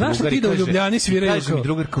dolazim mi drugar i kaže... Znaš ti da u Ljubljani sviraju? Kaže mi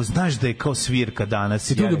drugar, kao, znaš da je kao svirka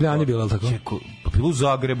danas. I tu u Ljubljani bilo, ali tako? Pa bilo u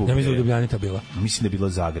Zagrebu. Ja mislim da u Ljubljani ta bila. Mislim da je bilo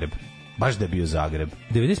Zagreb. Baš da je bio Zagreb.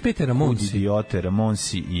 95. Ramonsi. Idiote,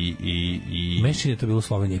 Ramonsi i... Mešin je to bilo u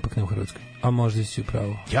Sloveniji, ipak ne u Hrvatskoj. A možda si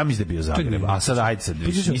upravo. Ja mislim da je bio Zagreb. A sad ajde sad,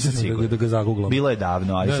 nisam siguran. Da ga zaguglam. Bilo je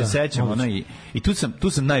davno, ali se sećam ono i tu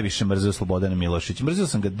sam najviše mrzeo Slobodana Miloševića. Mrzeo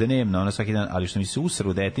sam ga dnevno, ono svaki dan, ali što mi se usre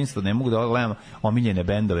u detinjstvu, ne mogu da gledam omiljene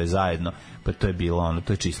bendove zajedno, pa to je bilo ono,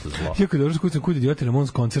 to je čisto zlo. Jako dobro skucam kud idioti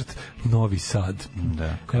Ramons koncert Novi Sad.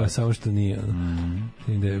 Da. Evo samo što nije.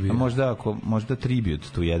 A možda tribute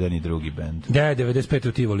tu jedan i drugi bend. Da, 95.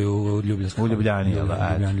 u Tivoli u Ljubljanskom. U Ljubljani, jel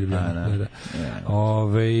da? Da.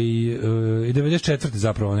 I 94.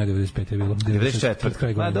 zapravo, ne 95. je bilo.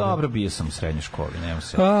 94. Pa dobro, bio sam u srednjoj školi, nema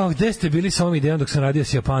se. Gde ste bili sa ovom idejom dok sam radio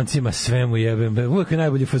s Japancima, sve mu jebem. Uvijek je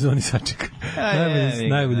najbolji fazoni sačeka.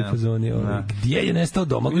 Najbolji fazoni. Gdje je nestao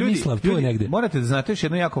Domagoj Mislav? Tu je negde. Morate da znate još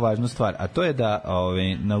jednu jako važnu stvar, a to je da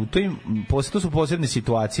to su posebne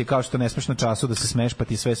situacije, kao što ne smeš na času da se smeš, pa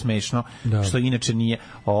ti sve smešno, što inače nije.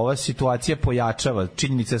 Ova situacija pojačava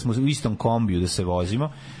činjenica da smo u istom kombiju da se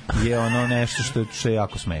vozimo, je ono nešto što je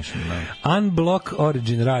jako smešno. Unblock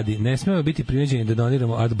Origin radi. Ne smemo biti prinuđeni da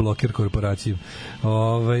doniramo Adblocker korporaciju.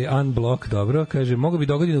 Unblock, dobro, kaže, mogu bi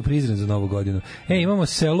dogodinu Prizren za novu godinu. Imamo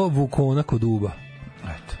selo Vukona kod Uba.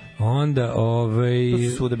 Eto. Onda, to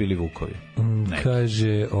su svuda bili Vukovi.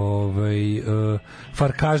 Kaže,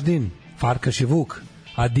 Farkaždin, Farkaš je Vuk,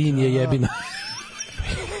 a Din je jebina.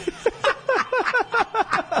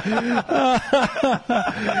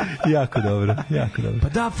 jako dobro. Pa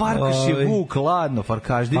da, Farkaš je Vuk, ladno,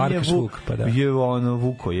 Farkaždin je Vuk, pa da. Je ono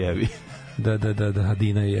Vuko jebi. Da,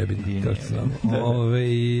 Dina je jebin.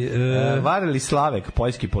 Vareli Slavek,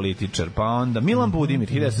 poljski političar, pa onda Milan Budimir,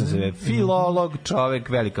 filolog, čovek,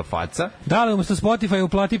 velika faca. Da, ali umesto Spotify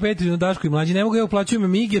uplati Petrinu, Dašku i Mlađi, ne mogu ja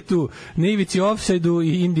uplaćujem Migetu, Nivici Offside-u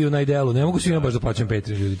i Indiju na Idelu, ne mogu svima baš da plaćam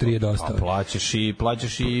Petrinu, ljudi, 3 je dosta.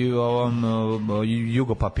 Plaćaš i ovom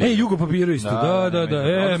Jugopapiru. Jugopapiru isto, da.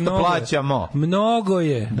 Plaćamo. Mnogo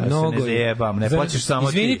je. Da se ne zajebam, ne plaćaš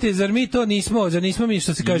samo ti. Izvinite, zar nismo mi,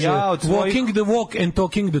 što se kaže, walking the walk and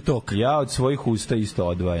talking the talk. Ja od svojih usta isto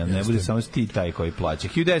odvajam, ne bude samo ti taj koji plaća.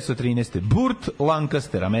 1913. Burt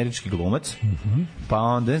Lancaster, američki glumac, pa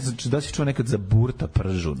onda, da si čuo nekad za Burta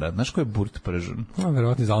Pržun, znaš ko je Burt Pržun?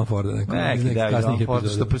 Verovatno iz Alan Forda. Neki Alan Forda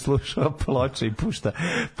što preslušava ploče i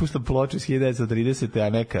pušta ploču iz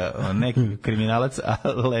 1930. a neki kriminalac, a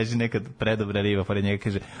leži nekad predobra riba, pored njega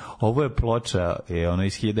kaže, ovo je ploča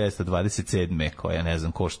iz 1927. koja ne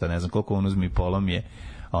znam košta, ne znam koliko on uzme i polom je.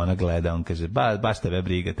 A ona gleda, on kaže, baš tebe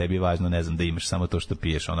briga, tebi je važno, ne znam, da imaš samo to što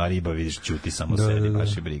piješ. Ona riba, vidiš, ćuti samo sedi,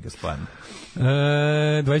 baš je briga, stvarno.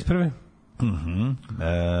 21.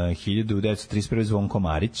 1931. Zvonko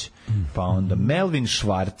Marić, pa onda Melvin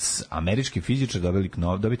Schwartz, američki fizičar,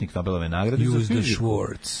 dobitnik Nobelove nagrade za fiziku.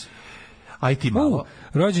 Schwartz. Aj ti malo.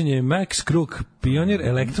 Rođen je Max Crook, pionir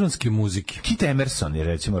elektronske muzike. Kit Emerson je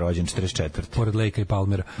recimo rođen 44. Pored Lakea i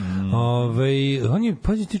Palmera. On je,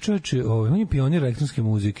 pazi ti čoveče, on je pionir elektronske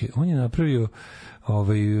muzike. On je napravio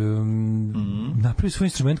svoj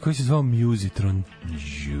instrument koji se zvao Musitron.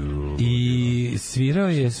 I svirao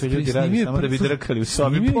je... Sve ljudi radi samo da bi drkali u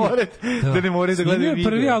sobi pored, da ne moraju da gledaju video.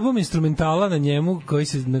 Prvi album instrumentala na njemu koji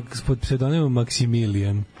se pod pseudonimom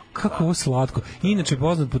Maximilian. Kako ovo slatko. Inače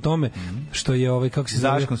poznat po tome što je kako se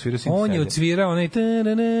zove. On je odsvirao onaj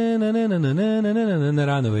na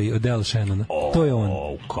Runaway od Del Shannona. To je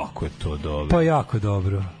on. Kako je to dobro. Pa jako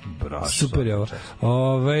dobro. Super je ovo.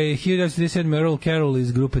 1937. Earl Carroll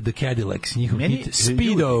iz grupe The Cadillacs, njihov hit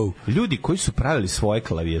Speedo. Ljudi koji su pravili svoje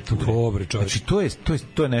klavijature. Dobre, čovječ. Znači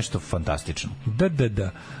to je nešto fantastično. Da.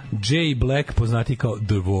 Jay Black, poznati kao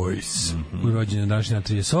The Voice. Urođen je današnji na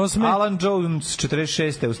 38. Alan Jones,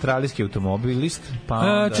 46. australijski automobilist. Pa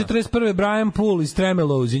onda... 41. Brian Poole iz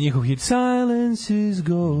Tremelows i njihov hit Silence is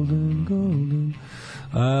golden, golden.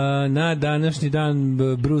 Na današnji dan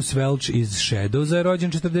Bruce Welch iz Shadowsa je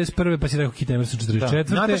rođen 41. pa si rekao Kit Emerson 44.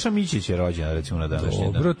 Da, Nataša Mićić je rođena recimo na današnji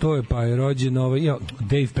dan. Dobro, to je pa je rođen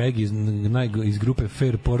Dave Pegg iz grupe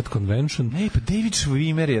Fairport Convention. Ne, pa David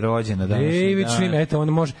Schwimmer je rođen na današnji dan. David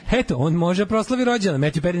Schwimmer, on može proslavi rođendan,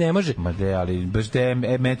 Matthew Perry ne može. Ma de, ali baš da je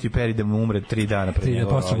Matthew Perry da mu umre 3 dana pre njega.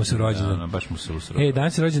 Posle mu se rođendan. Baš mu se usro.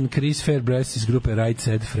 Danas je rođen Chris Fairbrass iz grupe Right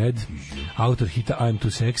Said Fred, autor hita I'm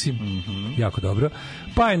Too Sexy. Jako dobro.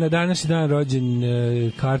 Pa je na današnji dan rođen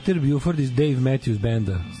Carter Buford iz Dave Matthews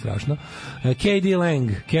Banda, strašno. K.D.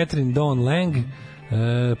 Lang, Catherine Dawn Lang,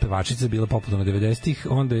 pevačica, bila popularna 90-ih.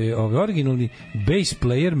 Onda je originalni bass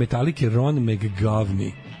player Metallica Ron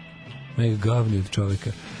McGovney od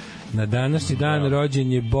čoveka. Na današnji dan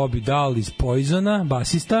rođen je Bobby Dahl iz Poisona,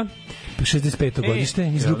 basista, 65. godište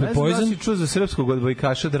iz grupe Poison. Ne znam da si čuo za srpskog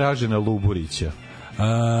odbojkaša Dražena Luburića.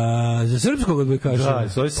 Za srpskog odbojkaša? Da,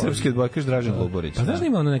 zove se srpski odbojkaš Dražen Luburić. Pa znaš da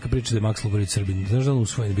ima ona neka priča da je Maks Luburić Srbin? Znaš da on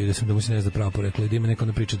usvojen bio, da mu se ne zna pravo poreklo, da ima neka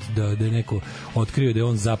ona priča da je neko otkrio da je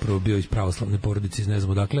on zapravo bio iz pravoslavne porodice iz ne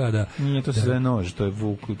znam odakle, a da... Nije to sve nož, to je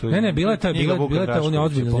Vuk... Ne, bila je ta, on je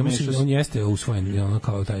odbiljno, on jeste usvojen, ono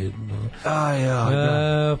kao taj...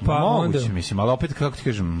 Pa moguće, mislim, ali opet, kako ti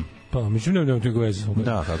kažem... Pa, mislim, nema tega veze.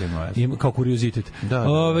 Da, kako ima veze. Kao kuriozitet. Da.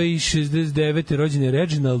 69. rođen je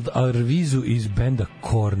Reginald Arvizu iz benda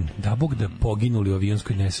Korn. Da bog da poginuli u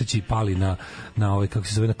avionskoj nesreći i pali na ovaj, kako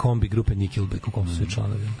se zove, na kombi grupe Nickelback, u kom su sve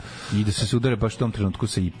članovi. I da se udare baš u tom trenutku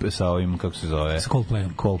sa ovim, kako se zove? Sa Coldplayem.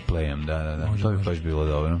 Coldplayem, da. To bi baš bilo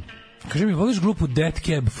dobro. Kaži mi, voliš grupu Death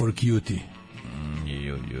Cab for Cutie?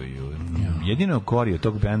 Jedino gori od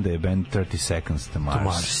tog benda je band 30 Seconds to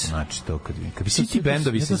Mars. Znači to kad bi svi ti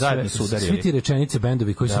bendovi se zajedno sudarili. Svi ti rečenice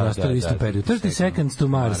bendovi koji su nastali u istom periodu. 30 Seconds to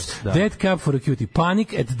Mars, Dead Cab for a Cutie,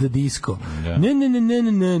 Panic at the Disco.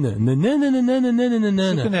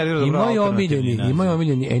 I moj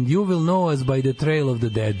omiljeni And You Will Know Us by the Trail of the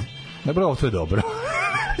Dead. Dobro, to je dobro.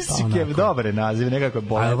 Dobre naziv, nekako je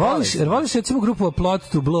bolje. Voliš recimo grupu A Plot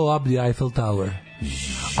to Blow Up the Eiffel Tower?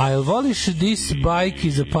 I'll voliš This Bike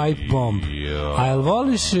is a Pipe Bomb. I'll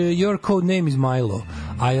voliš Your Code Name is Milo.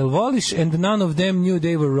 I'll voliš And None of Them Knew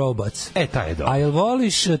They Were Robots. Taj je dobro. I'll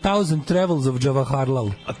voliš Thousand Travels of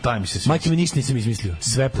Jawaharlal. Taj mi se sviđa. Majke mi ništa nisam izmislio.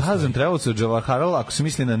 Sve postoji. Thousand Travels of Jawaharlal, ako se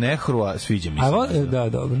misli na Nehrua, sviđa mi se. Da,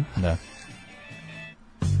 dobro. Da.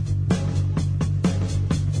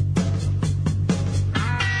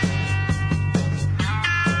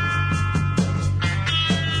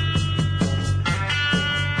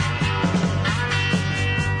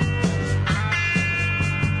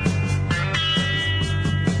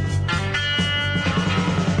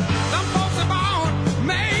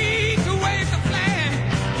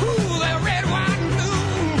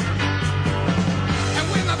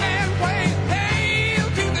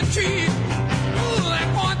 Tree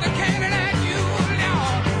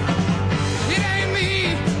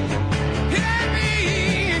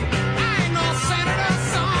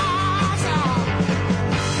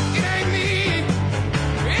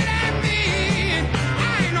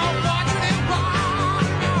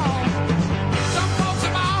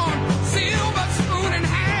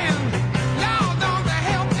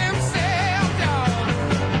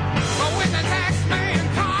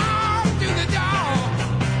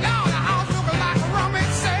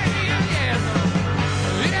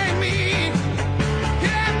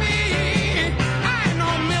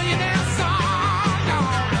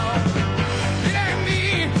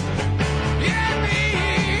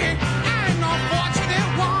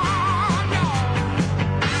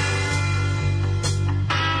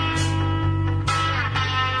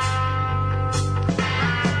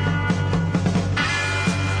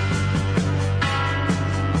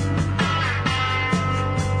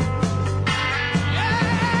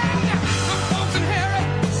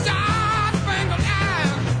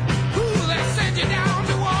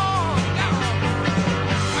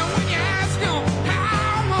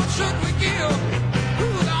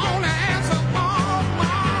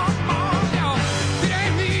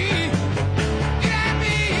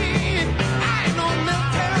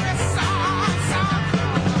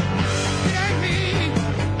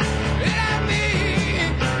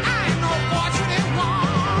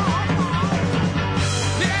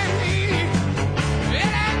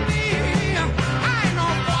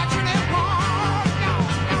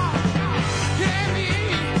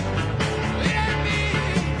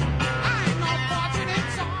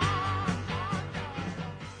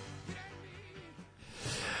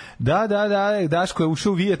Da, Daško je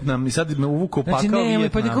ušao u Vijetnam i sad me uvukao pakao Vijetnam. Vijetnam.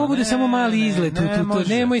 Pa neko bude samo mali izlet,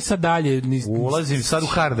 nemoj sad dalje. Ulazim sad u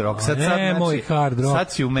hard rock. Nemoj hard rock.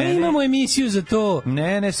 Sad si u mene. Imamo emisiju za to.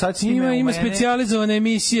 Ne, sad si u mene. Ima specijalizovana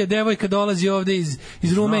emisija, devojka dolazi ovde iz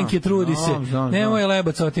Rumenke, trudi se. Nemoj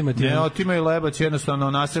lebac otimati. Ne, otimaj lebac,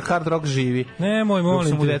 jednostavno, naše hard rock živi. Nemoj,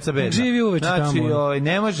 molim te. Živi uveče tamo. Znači,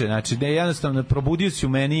 ne može, znači, jednostavno, probudio si u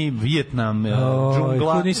meni Vijetnam,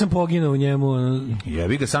 džungla. Nisam poginuo u njemu.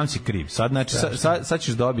 Jebi ga, sam si kriv. Sad, znači, sad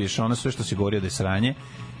ćeš dobiješ ono sve što si govorio da je sranje,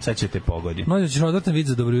 sad će te pogodi. Mlađe, ćeš odvrtan vid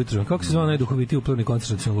za dobro jutro. Kako se zvao najduhovitiji upravni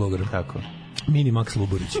koncentracionog logora? Kako? Mini Max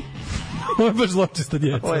Luburić. Ovo je baš zločista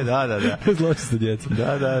djeca. Ovo je, da. Zločista djeca.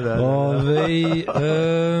 Da.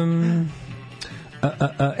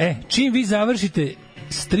 Čim vi završite,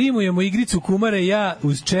 streamujemo igricu Kumara i ja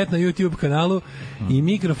uz chat na YouTube kanalu i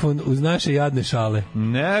mikrofon uz naše jadne šale.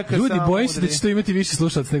 Ljudi, bojim se da će to imati više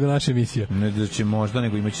slušalaca nego naša emisija. Ne da će možda,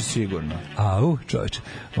 nego imaće sigurno. Čoveče.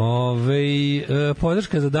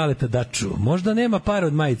 Podrška za Daleta Daču. Možda nema para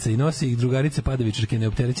od majica i nosi ih drugarice Padevičarke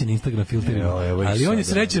neopterećene Instagram filterima. Ali on je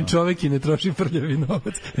srećan čovek i ne troši prljavi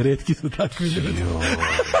novac. Retki su takvi ljudi.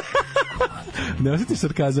 Ne osjetiš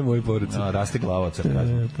sarkazam u ovoj poruci? Raste glava od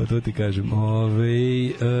sarkazma. Pa to ti kažem.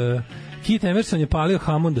 Keith Emerson je palio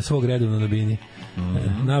Hammonda svog redovno na bini.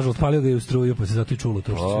 Nažalost, palio ga je u struju, pa se zato i čulo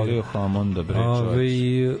to što palio Hammonda, bre,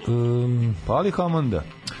 pali Hammonda.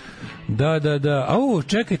 Da.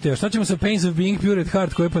 Čekajte, a šta ćemo sa Pains of Being Pure at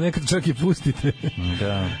Heart, koje pa nekad čak i pustite?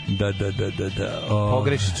 Da.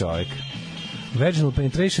 Pogreši čovjek. Vaginal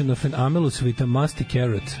penetration of an amylus with a musty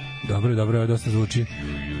carrot. Dobro, ovo dosta zvuči.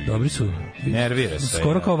 Dobri su. Nervira se.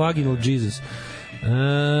 Skoro kao vaginal Jesus.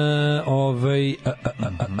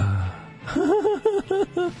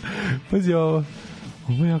 Pazi ovo.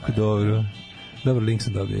 Ovo je jako dobro. Dobar link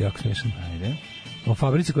sam dobio, jako smiješan. Ajde. O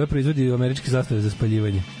fabrici koja proizvodi američke zastave za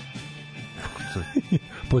spaljivanje.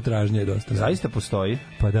 Potražnja je dosta. Zaista postoji?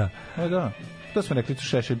 Pa da. To smo rekli, tu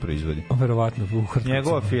Šešelj proizvodi. Verovatno.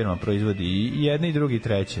 Njegova firma proizvodi i jedne i drugi i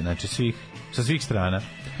treće, znači sa svih strana.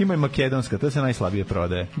 Ima i makedonska, to se najslabije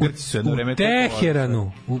prodaje. Grci su jedno vreme... U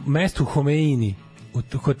Teheranu, u mestu Homeini,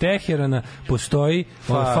 kod Teherana postoji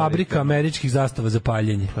fabrika američkih zastava za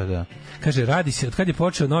paljenje. Pa da. Kaže, radi se, od kad je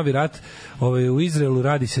počeo novi rat u Izraelu,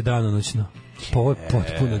 radi se danonoćno. Ovo je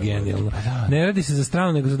potpuno genijalno. Ne radi se za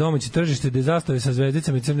strano, nego za domaće tržište, gde zastave sa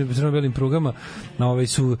zvezdicama i crno-belim prugama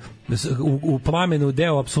su u plamenu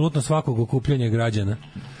deo apsolutno svakog okupljanja građana.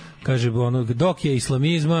 Kaže, dok je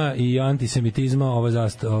islamizma i antisemitizma, ova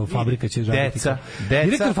fabrika će raditi.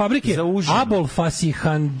 Direktor fabrike Abol Fasi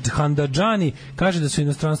Handadžani kaže da su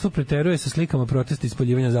inostranstvo preteruje sa slikama protesta i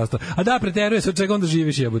spaljivanja zastava. A da, preteruje se, od čega onda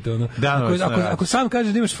živiš, jebote. Ako sam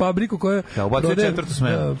kaže da imaš fabriku koja... Ubacio četvrtu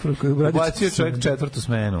smenu. Ubacio čovjek četvrtu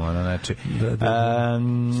smenu.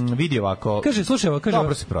 Vidi ovako... Kaže, slušaj,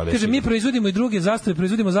 kaže, mi proizvodimo i druge zastave,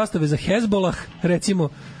 proizvodimo zastave za Hezbollah, recimo.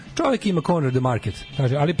 Čovjek ima corner the market,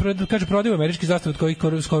 ali prodaju američki zastav od kojih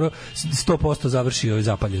skoro 100% završio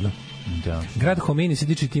zapaljeno. Da. Grad Homeini se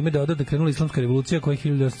diči time da odavde krenula islamska revolucija koja je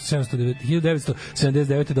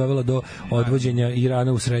 1979. dovela do odvođenja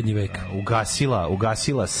Irana u srednji vek.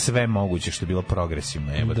 Ugasila sve moguće što je bilo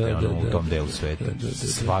progresivno u tom delu sveta.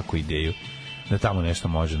 Svaku ideju da tamo nešto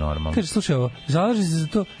može normalno. Kaže, slušaj, zalaže se za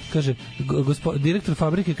to, kaže, direktor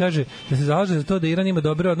fabrike kaže da se zalaže za to da Iran ima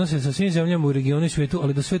dobre odnose sa svim zemljama u regionu i svijetu,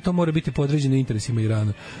 ali da sve to mora biti podređeno interesima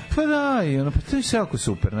Irana. Pa da, pa to je sve jako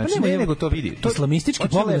super. Znači, ne nego to vidi. Islamistički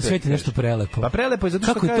pogled na svijet je nešto prelepo. Pa prelepo je zato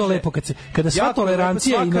što kako je to lepo kada sva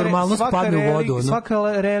tolerancija i normalnost padne u vodu.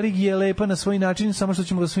 Svaka religija je lepa na svoj način, samo što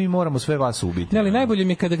ćemo da svi moramo sve vas ubiti. Ne, ali najbolje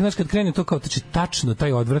mi je kad krene to kao tačno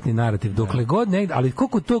taj odvratni narativ, dokle god negde, ali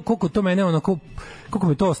koliko to mene onako, kako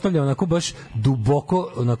me to ostavlja onako baš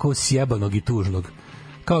duboko onako sjebanog i tužnog.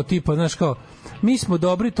 Kao tipa, znaš, kao mi smo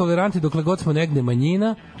dobri, tolerantni dokle god smo negde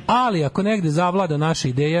manjina, ali ako negde zavlada naša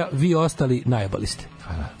ideja, vi ostali najebali ste.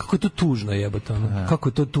 Kako je to tužno, jebote, ono. Kako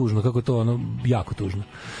je to tužno, kako je to ono jako tužno.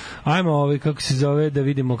 Ajmo, kako se zove, da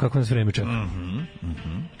vidimo kako nas vreme čeka. Mhm.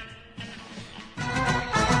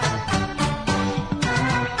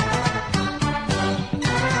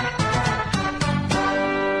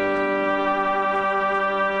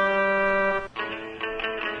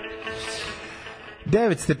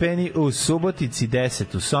 9 stepeni u Subotici,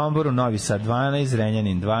 10 u Somboru, Novi Sad 12,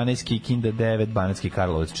 Zrenjanin 12, Kikinda 9, Banatski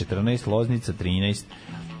Karlovac 14, Loznica 13,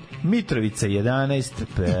 Mitrovica 11,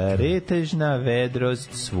 pretežna vedrost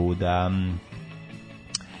svuda.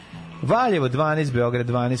 Valjevo 12, Beograd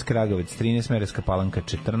 12, Kragovec 13, Smederevska Palanka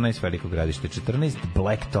 14, Veliko Gradište 14,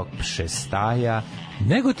 Blacktop 6,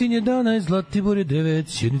 Negotin je 11, Zlatibor je 9,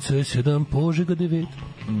 Sjednica je 7, Požega 9.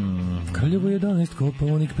 Kraljevo 11,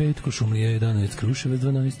 Kopaonik 5, Košumlija 11, Kruševac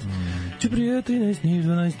 12, Ćuprija 13, Niš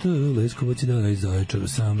 12, Leskovac 11, Zaječar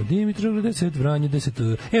 8, Dimitrovgrad 10, Vranje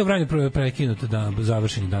 10. Evo, Vranje prvo je prekinuto da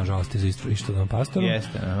završeni dan žalosti za ištodom pastorom.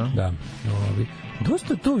 Jeste, aha. Da,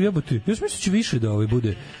 dosta to jebote. Ja mislim da će više da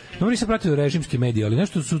bude. Dobro, nisam pratio režimske medije, ali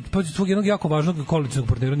nešto su svog jednog jako važnog koalicionog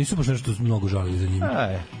partnera nisu baš nešto mnogo žalili za njima.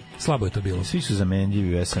 Slabo je to bilo. Svi su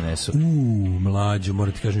zamenljivi u SNS-u. Mlađo,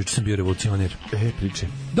 moram ti kažem, juče sam bio revolucioner. Priče.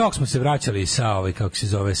 Dok smo se vraćali sa kako se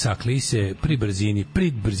zove, sa Klise, pri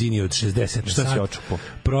brzini od 60 na sat. Šta si očupo?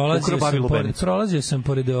 Prolazio sam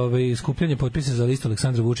pored skupljanja potpisa za listu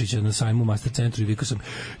Aleksandra Vučića na sajmu Master centru i vikao sam: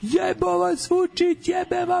 jebo vas Vučić,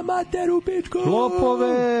 jebe vam mater u pičku!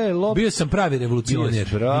 Lopove! Bio sam pravi revolucioner.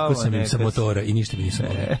 Vikao sam im sa motora i ništa mi nisam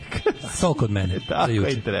mogli. Toliko od mene za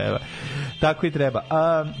juče. Tako i treba.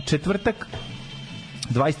 Četvrtak,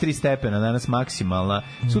 23 stepena, danas maksimalna.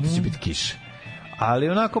 Sutra će biti kiša. Ali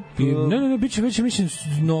onako... Ne, biće već, mislim,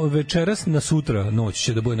 večeras na sutra noć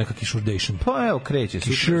će da bude neka kišurdation. Pa evo, kreće.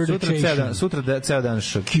 Sutra ceo dan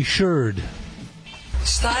šak. Kišurd.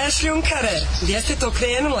 Šta je šljunkare? Gdje ste to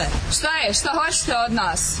krenule? Šta je? Šta hoćete od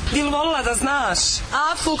nas? Bil volila da znaš?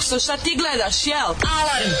 A, Fuksu, šta ti gledaš, jel?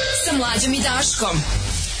 Alarm sa Mlađom i Daškom.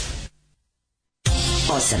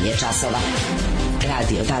 8 je časova.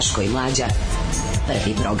 Radio Daško i Mlađa.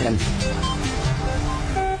 Prvi program.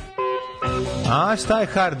 A šta je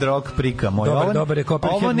hard rock prika moj? Dobar je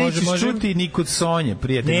Copperhead. Ovo nećeš čuti ni kod Sonje,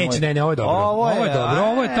 prijatelj moj. Ne, ovo je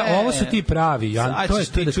dobro. Ovo su ti pravi. To je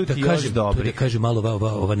ti čuti još dobri. Da kaže malo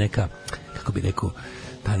ova neka, kako bi rekao,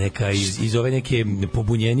 ta neka iz ove neke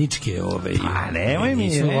pobunjeničke nemoj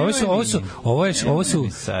mi.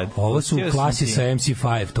 Ovo su klasi sa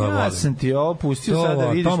MC5, to je. Ja sam ti ovo pustio sad da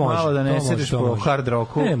vidiš malo da ne sedeš po hard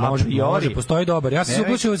rocku. Može, postoji dobar. Ja sam se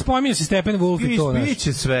uključio, spominio se Stephen Wolf i to.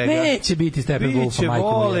 Biće svega. Neće biti Stephen Wolf, majko.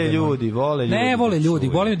 Vole ljudi. Ne vole ljudi,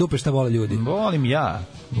 volim dupe šta vole ljudi. Volim ja.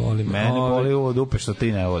 Mene boli ovo dupe što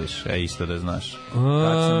ti ne voliš, isto da znaš.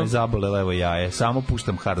 Kad sam me zabolelo, evo jaje. Samo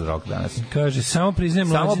puštam hard rock danas. Kaže, samo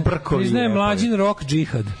priznajem mlađin rock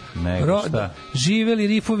džihad. Živeli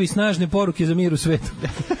rifovi snažne poruke za mir u svetu.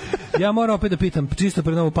 Ja moram opet da pitam, čisto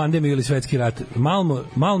pred novu pandemiju ili svetski rat,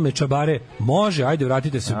 Malme Čabare, može, ajde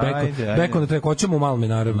vratite se back on the track, hoćemo u Malme,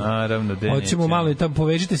 naravno. Hoćemo u Malme, tamo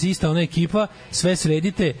povežite se, ista ona ekipa, sve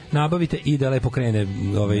sredite, nabavite i da lepo krene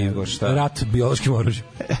rat biološkim oružjem.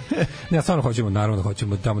 Ne, stvarno hoćemo, naravno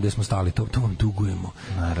hoćemo tamo gde smo stali, to vam dugujemo.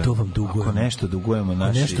 Ako nešto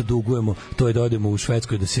dugujemo, to je da odemo u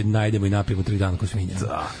Švedskoj da se najdemo i napijemo 3 dana ko svinja.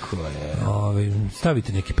 Tako je.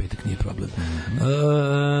 Stavite neki petak, nije problem.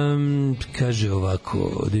 Kaže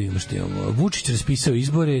ovako, da vidimo što imamo. Vučić raspisao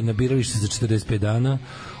izbore, nabirali se za 45 dana.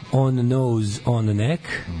 On nose, on neck.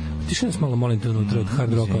 Tiši nas malo, molim te, unutra od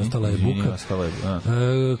hard rocka ostala je buka.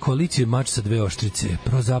 Koalicije mač sa dve oštrice.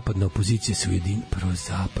 Prozapadna opozicija se ujedinila.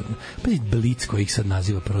 Prozapadna. Pa je Blic koji ih sad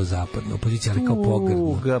naziva prozapadna opozicija, ali kao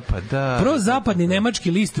pogrdno. Prozapadni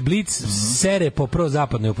nemački list Blic sere po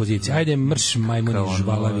prozapadnoj opoziciji. Ajde, mrš, majmuni,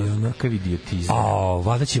 žvalavi. Kakav idiotizam.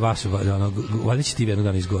 Valjda će ti jednog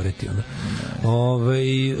dana izgoreti.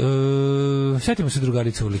 Sjetimo se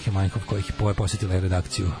drugarica Ulrike Manjkov kojih je posjetila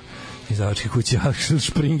redakciju izdavačke kuće Axel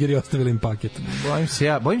Springer i ostavili im paket.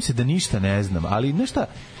 Bojim se da ništa ne znam, ali nešto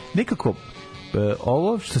nekako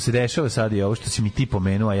ovo što se dešava sad i ovo što si mi ti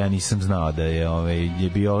pomenuo, a ja nisam znao da je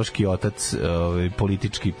biološki otac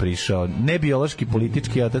politički prišao, ne biološki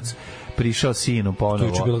politički otac prišao sinu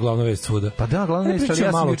ponovo. To je bila glavna vest svuda. Pa da, glavna vest, ali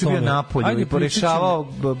ja sam juče bio napolju i porešavao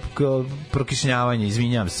prokišnjavanje,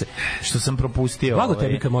 izvinjam se, što sam propustio. Blago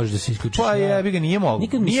tebi kad možeš da se isključiš. Pa jebi ga, nije mogu.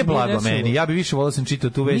 Nije blago meni, ja bi više volao sam čitao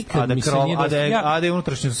tu vest, a da je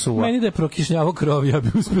unutrašnja suva. Meni da je prokišnjavao krov, ja bi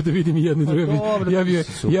uspio da vidim i jedno i drugo.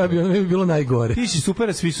 Ja bi ono bilo najgore. Ti si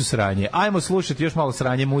super, svi su sranje. Ajmo slušati još malo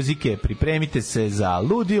sranje muzike, pripremite se za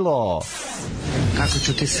ludilo. Kako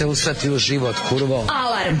ću ti se usrati u život, kurvo?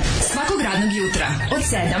 Alarm svakog radnog jutra od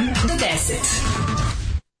 7 do 10.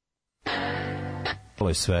 To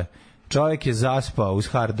je sve. Čovjek je zaspao uz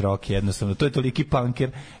hard rock, jednostavno. To je toliki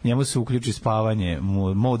punker, njemu se uključi spavanje,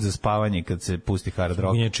 mod za spavanje kad se pusti hard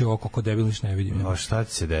rock. Nječi oko ko debiliš ne vidim. A šta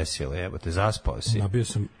ti se desilo? Jebote, zaspao si. Nabio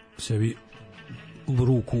sam sebi u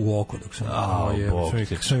ruku u oko dok sam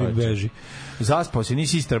sam mi beži. Zaspao si,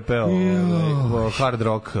 nisi istrpeo hard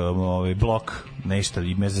rock blok, nešto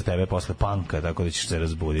ime za tebe posle panka, tako da ćeš se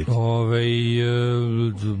razbuditi.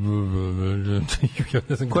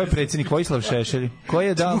 Ko je predsjednik? Vojislav Šešelj? Koja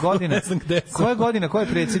je godina? Koja godina? Ko je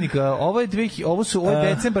predsjednik? Ovo je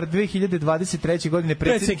decembar 2023. godine.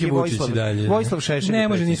 Predsjednik je Vojislav Šešelj. Ne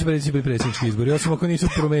može, nisu predsjednički izbori, osim ako nisu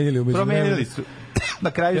promenili. Promenili su.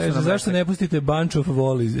 Na kraju su nam zašto ne pustite Bunch of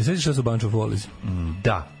Wallis? Sećaš šta su Bunch of Wallis?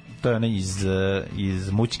 Da, to je onaj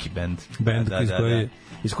iz Mućki band.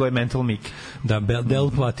 Iz koje je Mental Mick. Da,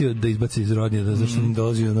 Del platio da izbaci iz rodnje, da zašto ne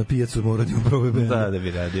dolazio na pijacu, mora da probe band. Da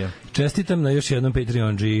bi radio. Čestitam na još jednom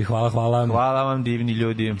Patreon-G. Hvala. Hvala vam, divni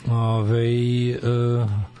ljudi.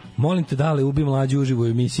 Molim te, Dale, ubi Mlađu uživo u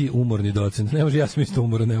emisiji Umorni docent. Ne može, ja sam isto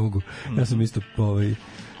umoran, ne mogu. Ja sam isto,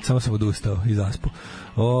 samo sam odustao i zaspo.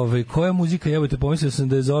 Koja muzika, jebote, pomislio sam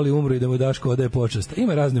da je Zoli umro i da mu Daško odaje počast.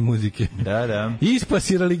 Ima razne muzike. Da.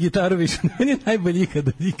 Ispasirali gitaru više. Meni je najbolji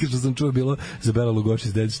ikada što sam čuo bilo za Bela Lugoši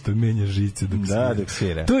s dedičetom menja žice dok svira. Dok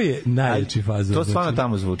svira. To je najjači fazon. To stvarno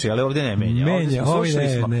tamo zvuči, ali ovde ne menja.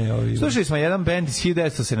 Slušali smo jedan band iz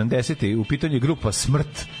 1970. U pitanju je grupa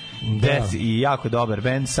Smrt. Death i jako dobar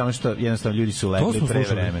band, samo što jednostavno ljudi su legli pre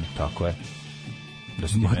vremena. Tako je. Da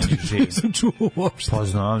se ti meni živi. Nisam čuo uopšte. Pa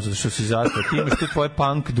znam, zato što si zaspao. Ti imaš tu tvoje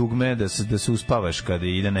punk dugme da se uspavaš kada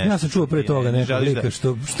ide nešto. Ja sam čuo pre toga nekog lika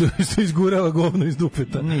što izgurava govno iz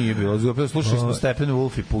dupeta. Nije bilo izgurava. Slušali smo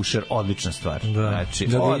Steppenwolf i Pusher, odlična stvar. Znači,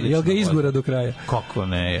 jel ga izgura do kraja? Kako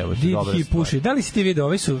ne, evo ti dobra stvar. Did he push it? Da li si ti vidio,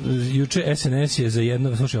 ovi su, juče SNS je za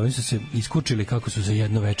jedno, slušaj, oni su se iskučili kako su za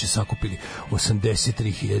jedno veče sakupili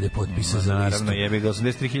 83.000 potpisa za listu. Naravno, jebi ga,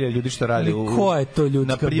 83.000 ljudi što radi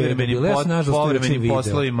na privremenim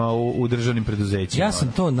poslovima u državnim preduzećima. Ja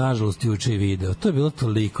sam to nažalost juče video. To je bilo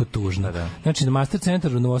toliko tužno. Znači na Master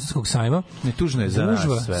Centru Novosadskog sajma. Ne, tužno je za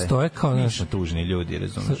nas sve. Stoje kao ništa tužni ljudi,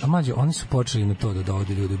 razumeš. A mađo, oni su počeli na to da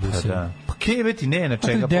dovode ljude busima. Pa kebeti ne, na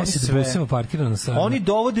čega? 10 buseva parkirano na sajmu. Oni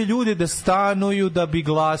dovode ljude da stanuju da bi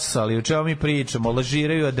glasali. O čemu mi pričamo?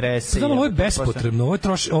 Lažiraju adrese. Znam, ovo je bespotrebno.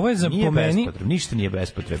 Ovo je za po meni. Ništa nije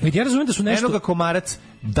bespotrebno. Ja razumem da su nešto. Enoga komarac,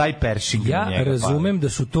 daj peršing njega. Ja razumem da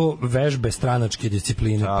su to vežbe stranačke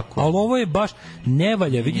discipline. Ali ovo je baš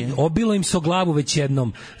nevalja. Obilo im se o glavu već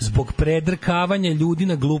jednom zbog predrkavanja ljudi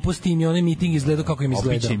na gluposti im je onaj miting izgledao kako im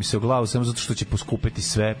izgleda. Obiće im se o glavu samo zato što će poskupeti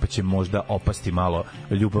sve, pa će možda opasti malo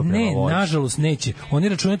ljubav prema vođi. Ne, nažalost neće. Oni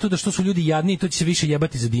računaju to da što su ljudi jadni i to će se više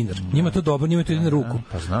jebati za dinar. Njima to dobro, njima to ide na ruku.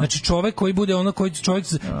 Znači čovek koji bude čovjek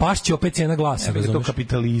pašće opet cena glasa. To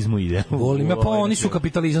kapitalizmu ide. Volim ja, pa oni su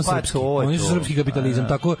kapitalizam srpski. Oni su srpski kapitalizam.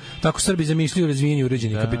 Tako Srbi zamišljaju razvijeni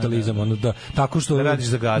uređeni kapitalizam. Tako što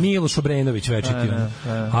Miloš Obrenović večiti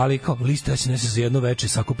ali kao lista SNS za jedno veče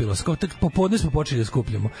sakupila se kao tek popodne smo počeli da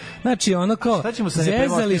skupljamo. Znači ono kao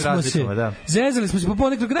zezali smo se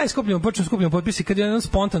popodne kraj skupljamo, počnemo skupljamo potpise kad je jednom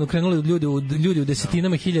spontano krenuli ljudi u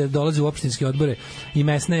desetinama hiljada dolaze u opštinske odbore i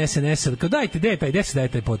mesne SNS kao dajte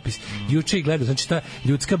taj potpis. Juče i gleda, znači ta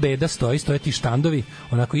ljudska beda stoje ti štandovi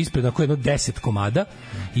onako ispred onako jedno 10 komada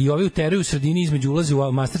i ovi uteraju u sredini između ulaze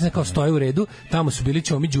u masterce kao stoje u redu, tamo su bili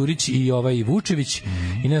Ćomi Đurić i Vučević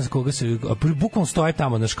i ne znam koga se bukvalno stoje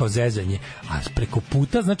tamo znaš kao zezanje, a preko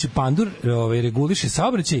puta znači pandur reguliše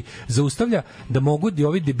saobraćaj, zaustavlja da mogu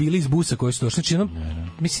ovi debili iz busa koji su došli, znači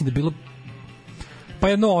mislim da bilo pa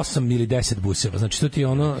jedno 8 ili 10 buseva. Znači to ti je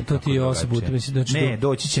 8 puta, mislim znači ne,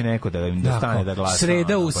 doći će neko da stane da glasa.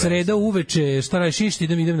 Sreda uveče, šta radiš, išti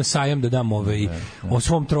idem na sajam da dam o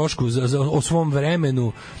svom trošku, o svom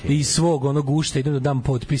vremenu i svog onog ušta idem da dam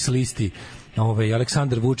potpis listi.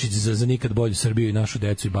 Aleksandar Vučić za nikad bolju Srbiju i našu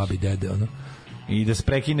decu i babi i dede, i da se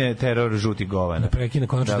prekine teror žuti govana. Da prekine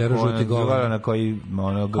konačno teror žuti govana. Na koji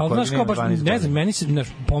ali znaš kao baš, ne znam, meni se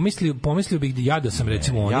pomislio bih da ja da sam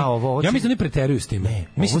recimo oni. Ja mislim da ne preteruju s tim.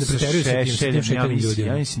 Mislim da preteruju s tim šetanjem ljudima.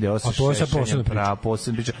 Ja mislim da je posebno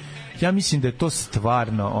priča. Ja mislim da je to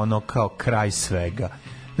stvarno kao kraj svega.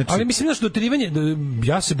 Znači, ali mislim da doterivanje,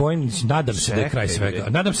 ja se bojim, nadam se da je kraj svega.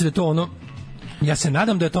 Nadam se da je to ja se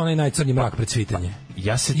nadam da je to onaj najcrnji mrak pred cvitanjem.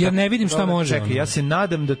 Jer ne vidim šta može. Čekaj, ja se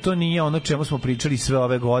nadam da to nije ono čemu smo pričali sve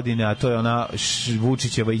ove godine, a to je ona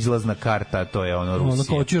Vučićeva izlazna karta, a to je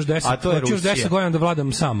Rusija. Hoću još 10 godina da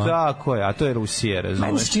vladam sama. Tako je, a to je Rusija, razumeš?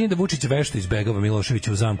 Meni se čini da Vučić vešto izbegava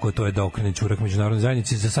Miloševića u zamku, to je da okrene ćurak međunarodnoj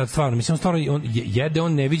zajednici. Za sad stvarno, mislim, jede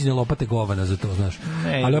on neviđene lopate govana za to, znaš.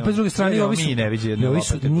 Ali opet s druge strane, ovi su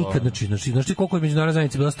nikad, znači koliko je međunarodna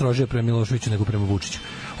zajednica bila strožija prema Miloševiću nego prema Vučiću.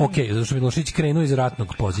 Okej, zato što Milošević krenuo iz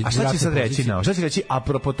ratnog pozicije. A šta će sad reći? Šta će reći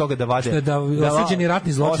apropo toga da vade osuđeni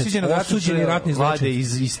ratni zločin vade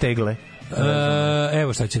iz tegle?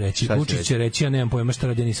 Evo šta će reći. Vučić će reći, ja nemam pojma šta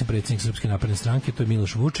radi, ja nisam predsjednik Srpske napredne stranke, to je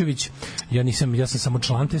Miloš Vučević, ja sam samo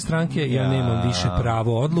član te stranke, ja nemam više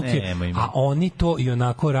pravo odluke, a oni to i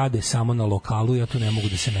onako rade samo na lokalu, ja tu ne mogu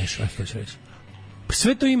da se mešam. Što će reći?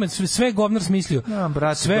 sve to ima, sve govnar smislio.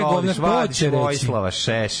 Sve govnar hoće reći. Vojislava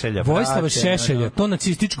Šešelja. Vojislava Šešelja, to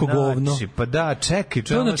nacističko govno. Pa da, čekaj,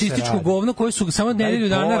 to nacističko govno koje su samo nedelju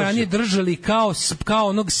dana ranije držali kao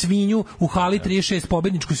onog svinju u hali 36,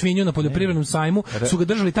 pobedničku svinju na poljoprivrednom sajmu, su ga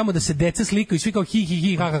držali tamo da se deca slikaju i svi kao hi hi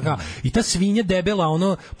hi ha ha ha. I ta svinja debela,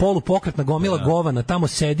 ono polupokretna gomila govana tamo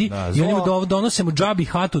sedi i oni mu donose mu džabi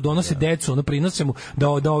hatu, donose decu, ono prinose mu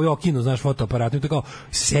da ovi okinu, znaš, fotoaparat, i to kao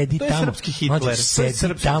sedi tamo,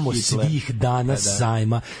 sedi tamo svih dana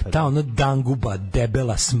sajma, ta ono danguba,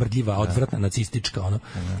 debela, smrdljiva, odvratna nacistička, ono.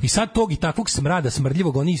 I sad tog i takvog smrada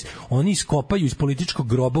smrdljivog oni iskopaju iz političkog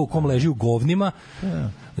groba u kom leži u govnima,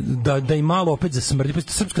 da im malo opet zasmrdi. Pa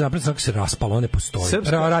Srpska napredna stranka se raspala, ona ne postoji.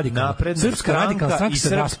 Srpska radikalna stranka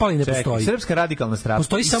se raspala i ne postoji. Srpska radikalna stranka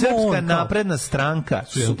postoji i samo Srpska napredna stranka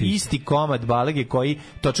su isti komad balege koji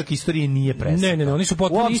točak istorije nije presekao. Ne, oni su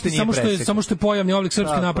potpuno isti, samo što je pojavni oblik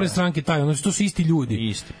Srpske napredne stranke taj, ono to su isti ljudi.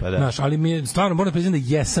 Isti, pa da. Znaš, ali mi je stvarno moram priznati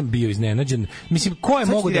da jesam bio iznenađen. Mislim, ko je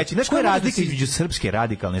mogu reći, znaš koja je razlika između Srpske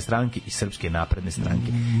radikalne stranke i Srpske napredne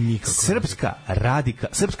stranke?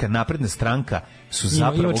 Srpska napredna stranka su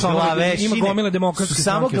zapravo glavešine, su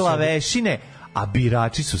samo glavešine, a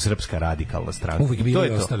birači su Srpska radikalna stranka. Uvijek bili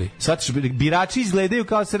i ostali. Birači izgledaju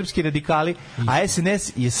kao srpski radikali, a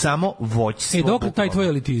SNS je samo vođstvo. Dokle taj tvoj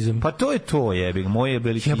elitizam? Pa to je to, jebik, moj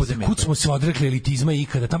elitizam. Kud smo se odrekli elitizma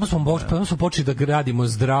ikada? Tamo smo počeli da gradimo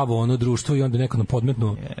zdravo ono društvo i onda neko nam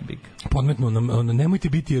podmetnu nam, nemojte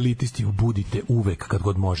biti elitisti, budite uvek kad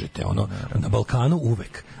god možete. Na Balkanu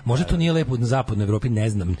uvek. Možda to nije lepo na zapadnoj Evropi, ne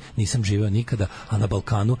znam, nisam živeo nikada, a na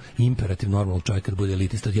Balkanu imperativ normalnog čovjeka kad bude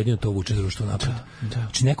elitista, jedino to vuče društvo napred.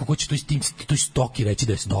 Znači neko ko će toj stoki reći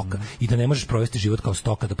da je stoka i da ne možeš provesti život kao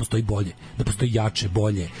stoka, da postoji bolje, da postoji jače,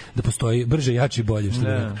 bolje, da postoji brže, jače i bolje, što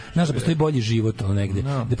znaš, da postoji bolji život negde,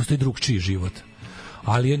 da postoji drugčiji život.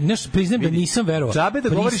 Ali nešto priznajem da nisam verovao. Džabe da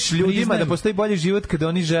govoriš ljudima da postoji bolji život kada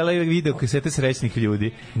oni žele video kasete srećnih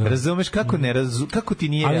ljudi. Razumeš kako ti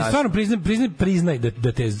nije jasno? Ali stvarno priznaj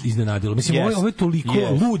da te iznenadilo. Mislim, ovo je toliko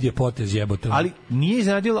lud je potez, jebote. Ali nije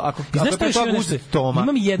iznenadilo ako je to uzet Toma.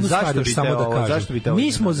 Imam jednu stvar još samo da kažem.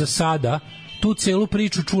 Mi smo za sada tu celu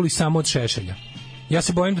priču čuli samo od Šešelja. Ja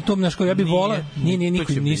se bojim da to, znaš, ja bih volao,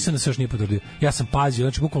 nisam da se još nije potvrdio. Ja sam pazio,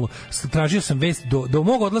 znači bukvalno tražio sam vest do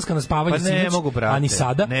mog odlaska na spavanje sinoć, a ni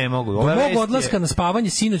sada. Ne mogu. Do mog odlaska na spavanje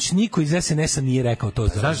sinoć niko iz SNS-a nije rekao to.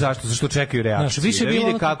 Znaš zašto? Zašto čekaju reakciju? Više da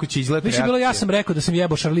vide kako će izgledati reakcija. Više bilo, ja sam rekao da sam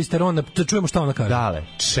jebao Charlize Theron, da čujemo šta ona kaže. Dale,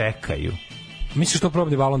 čekaju. Misliš što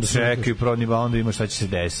probni balon da se čekaju probni balon da ima šta će se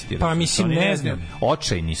desiti. Pa mislim, ne znam.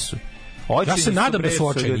 Očajni su. Ja se nadam da su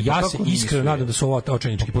očajni. Ja se iskreno nadam da su ovo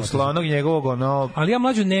očajnički potezi. Posle onog njegovog ali ja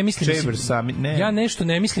mlađu ne mislim ja nešto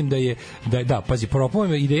ne mislim da pazi, propao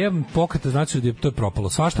me ideja pokreta, znači da to je propalo.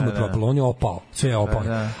 Svašta mu je propalo, on je opao. Sve je opao.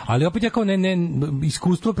 Ali opet ja kao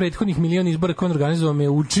iskustvo prethodnih miliona izbora koje on organizovao me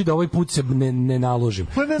uči da ovaj put se ne naložim.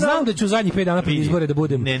 Znam da ću zadnjih 5 dana pred izbore da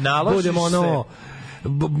budem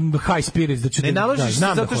high spirits, da ću ne naložiš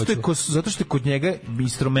zato što je kod njega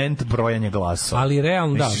instrument brojanja glasova. Ali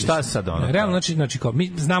realno šta sad ono? Realno znači kao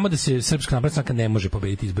mi znamo da se Srpska napredna stranka ne može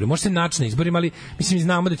pobediti izbore. Može se naći na izborima, ali mislim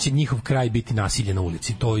znamo da će njihov kraj biti nasilje na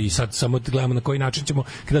ulici. To i sad samo gledamo na koji način ćemo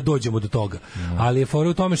kada dođemo do toga. Ali je fora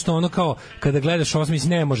u tome što ono kao kada gledaš ovo mislim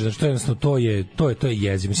ne može, znači to je jednostavno to je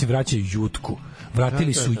jezivo. Mislim vraćaju jutku.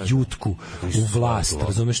 Vratili su jutku u vlast,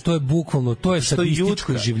 razumeš, to je bukvalno, to je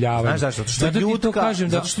statističko iživljavanje. Znaš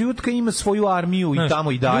zato što jutka ima svoju armiju i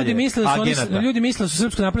tamo i dalje. Ljudi misle da su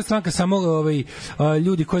Srpska napredna stranka samo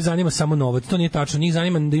ljudi koji zanima samo novac. To nije tačno. Njih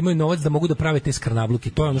zanima da imaju novac da mogu da prave te skrnavluke.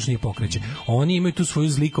 To je ono što njih pokreće. Oni imaju tu svoju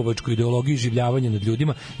zlikovačku ideologiju iživljavanja nad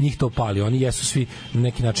ljudima. Njih to pali. Oni jesu svi na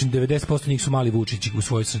neki način 90% njih su mali Vučići u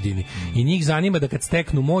svojoj sredini. I njih zanima da kad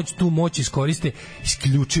steknu moć, tu moć iskoriste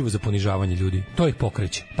isključivo za ponižavanje ljudi. To ih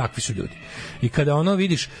pokreće. Takvi su ljudi. I kada ono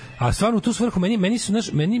vidiš, a stvarno u tu svrhu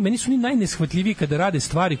meni su ni najneshvatljiviji kada rade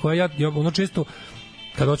stvari koje ja ono često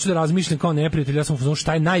kad hoću da razmišljam kao neprijatelj, ja sam uzmano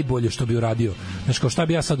šta je najbolje što bi uradio. Znači kao šta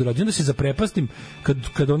bi ja sad uradio, onda se zaprepastim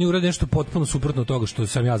kad oni urade nešto potpuno suprotno od toga što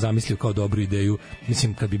sam ja zamislio kao dobru ideju,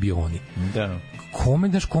 mislim kad bi bio oni. Da. Kome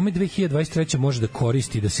 2023 može da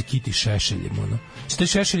koristi da se kiti Šešeljem, ono. Taj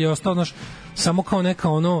Šešelj je ostao samo kao neka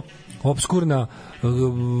obskurna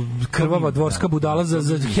krvava dvorska budala za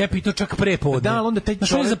happy to čak prepodne. Da, onda taj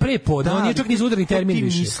čovjek za prepodne, on nije čak ni za udarni termin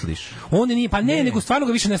više. Misliš? On nije, pa ne, nego stvarno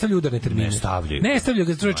ga više ne stavljaju udarne termine. Ne stavljaju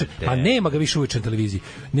ga čoveče, pa nema ga više uveče na televiziji.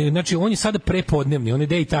 Znači on je sada prepodnevni, on je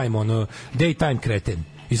daytime kreten.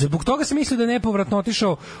 I zbog toga se misli da je nepovratno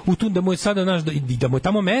otišao u tu, da mu je sada da mu je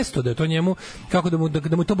tamo mesto, da je to njemu, kako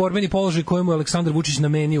da mu to borbeni položaj kojemu je Aleksandar Vučić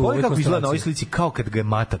namenio u ovoj konstelaciji. Kako izgleda na ovoj slici kao kad ga je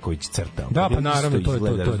Mataković crtao. Da, pa naravno, to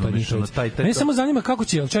je. Mene samo zanima kako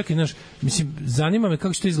će, čekaj, mislim, zanima me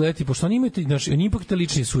kako će to izgledati, pošto oni imaju, oni ipak te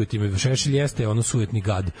lični sujet imaju. Šešelj jeste ono sujetni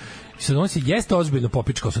gad. I sad on se jeste ozbiljno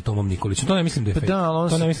popičkao sa Tomom Nikolićem. To ne mislim da je fake.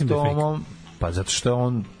 To ne mislim da je fake. Pa zato što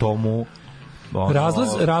on Tomu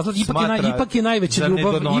razlog ipak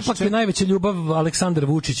je najveća ljubav Aleksandar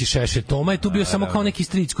Vučić i Šešelj. Toma je tu bio samo kao neki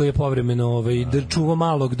stric koji je povremeno čuvao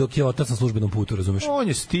malog dok je otac na službenom putu, razumeš? On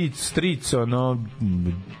je stric,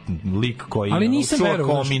 lik koji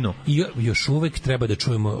čuva kominu. I još uvek treba da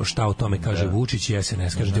čujemo šta o tome kaže Vučić i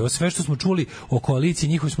SNS. Kaže, ovo sve što smo čuli o koaliciji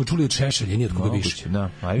njihovi smo čuli od Šešelja, nije od koga više.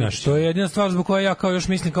 To je jedina stvar zbog koja ja kao još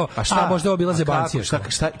mislim kao, možda ovo bila zebancija.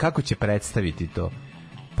 Kako će predstaviti to?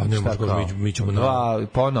 Pa ne možemo, mi ćemo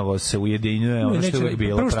ponovo se ujedinjuje ono što je uvijek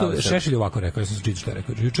bilo. Prvo što Šešelj ovako rekao, ja sam se čitao što je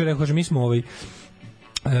rekao. Juče rekao, že mi smo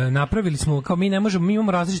napravili smo, kao mi ne možemo, mi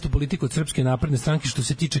imamo različitu politiku od Srpske napredne stranke što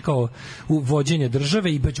se tiče kao vođenja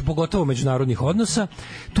države i pogotovo međunarodnih odnosa,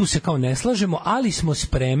 tu se kao ne slažemo, ali smo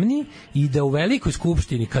spremni i da u velikoj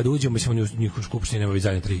skupštini, kad uđemo, mislim, u njihovoj skupštini nema već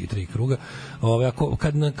zadnje tri kruga,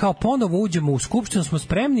 kad kao ponovo uđemo u skupštinu, smo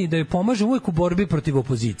spremni da je pomažemo uvek u borbi protiv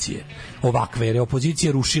opozicije. Ovakve, jer je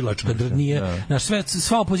opozicija rušilačka,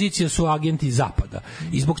 sva opozicija su agenti zapada.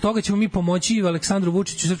 I zbog toga ćemo mi pomoći Aleksandru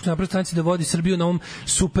Vučiću i Srpskoj naprednoj stranci da vodi Srbiju na ovom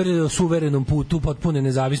super suverenom putu potpune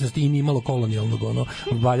nezavisnosti i nimalo kolonijalnog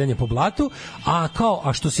valjanja po blatu,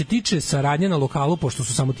 a što se tiče saradnje na lokalu, pošto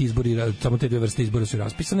su samo te dve vrste izbora su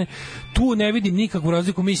raspisane, tu ne vidim nikakvu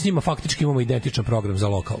razliku, mi s njima faktički imamo identičan program za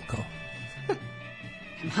lokal kao.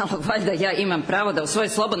 Malo valjda ja imam pravo da u svoje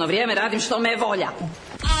slobodno vrijeme radim što me je volja.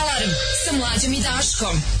 Alarm sa Mlađom i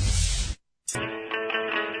Daškom.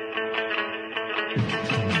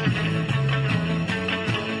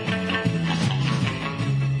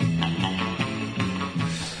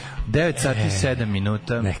 9 sati 7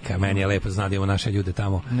 minuta. Neka, meni je lepo zna da imamo naše ljude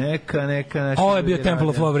tamo. Neka. Ovo je bio Temple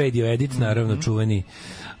of Love radio edit, naravno čuveni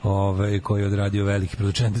koji je odradio veliki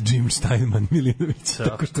producent Jim Steinman Milinović,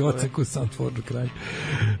 tako što je ocekao Soundforge u kraju.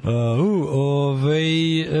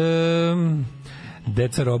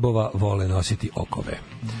 Deca robova vole nositi okove.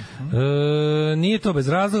 Nije to bez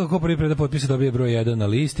razloga, ko prvi preda potpisa dobije broj 1 na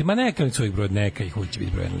listi, ma neka ih svojih broj, neka ih uvijek će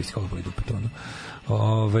biti broj 1 na listi, koliko bude u petonu.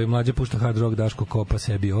 Mlađa pušta hard rock, Daško kopa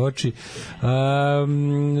sebi oči.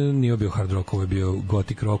 Nije bio hard rock, ovo je bio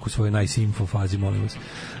gothic rock u svojoj najsimfo fazi, molim vas.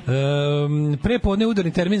 Prepodne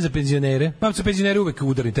udarni termin za penzionere. Pa su penzioneri uvek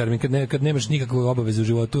udarni termin, kad nemaš nikakve obaveze u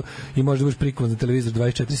životu i možda budeš prikovan za televizor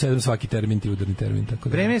 24/7, svaki termin ti udarni termin. Tako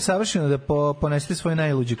da. Vreme je savršeno da ponesete svoje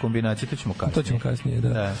najluđe kombinacije, to ćemo kasnije.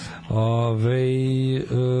 Da.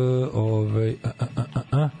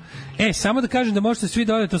 Samo da kažem da možete svi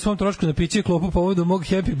da odete o svom trošku na piće klopu povodu mog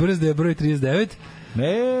Happy Birthday broj 39.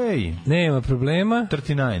 Ej! Nema problema.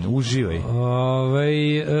 39, uživaj.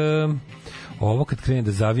 Ovo kad krene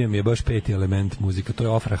da zavijam je baš peti element muzika, to je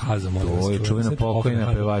Ofra Haza. To je čuvena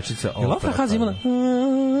pokojna pevačica Ofra Haza imala...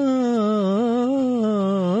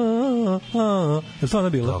 Je to ona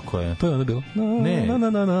bila? Tako je. To je ona bila? Ne,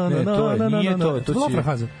 nije to. To je Ofra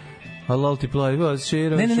Haza. A multiply was share.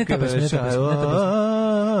 Ne, ta pesma.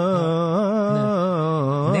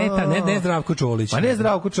 Ne Zdravko Čolić. Ma ne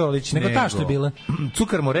Zdravko Čolić, nego ta što je bila.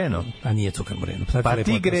 Cukar Moreno. A nije Cukar Moreno. Pa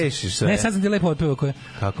ti grešiš sve. Ne, sad sam ti lepo otpevao koje.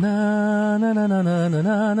 Kako?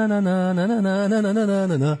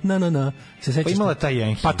 Se sećaš? Pa imala taj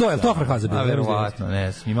jedan hit. Pa to je to Farhaza bila. A verovatno,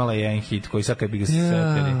 ne. Imala je jedan hit koji sad kad bi ga se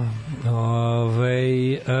setili.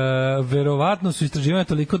 Verovatno su istraživanja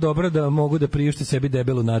toliko dobra da mogu da priušte sebi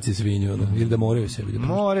debelu naci svinju, ili da moraju sebi da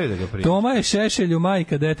priušte. Moraju da ga priušte. Toma je Šešelju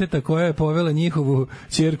majka deteta koja je povela njihovu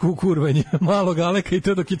ćerku u kurvanje malog Aleka i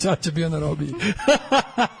to dok je Ćaća bio na robiji.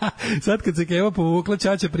 Sad kad se Keva povukla,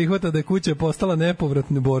 Ćaća prihvata da je kuća postala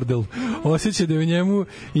nepovratni bordel. Osjeća da je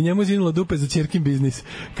u njemu zinula dupe za ćerkin biznis.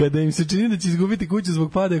 Kada im se čini da će izgubiti kuću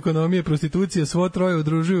zbog pada ekonomije, prostitucije, svo troje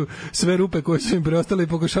udružuju sve rupe koje su im preostale i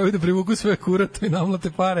pokušavaju da privuku sve kurate i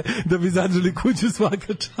namlate pare da bi zadržali kuću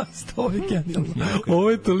svaka čast. Ovo je genijalno. Ovo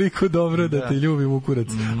je toliko dobro da te ljubim u kurac.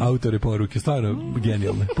 Autore poruke, stvarno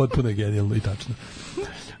genijalno, potpuno je genijalno i tačno.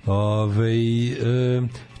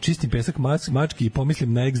 Čistim pesak mački i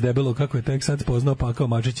pomislim na ex debelo kako je tek sad spoznao pakao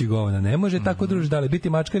mačići govana. Ne može tako druži, da li biti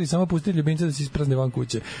mačkar i samo pustiti ljubimca da se isprazne van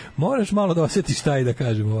kuće. Moraš malo da osjetiš šta i da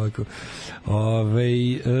kažem ovako.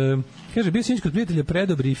 Kaže, bio sinjski kod prijatelja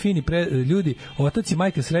predobri i fini ljudi, otac i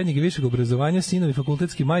majka srednjeg i višeg obrazovanja, sinovi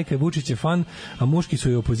fakultetski, majka je Vučić je fan, a muški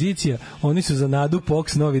su i opozicija, oni su za nadu,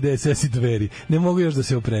 POKS, Novi DSS i Dveri. Ne mogu još da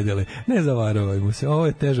se opredele. Ne zavaravajmo se, ovo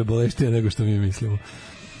je teža boleštija nego što mi mislimo.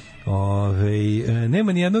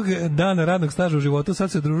 Nema ni jednog dana radnog staža u životu,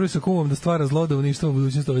 sad se družuje sa kumom da stvara zlo da uništava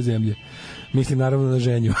budućnost ove zemlje. Mislim naravno na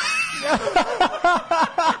ženju.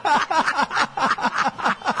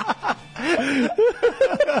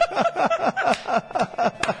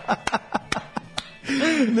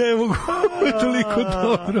 Ne mogu, toliko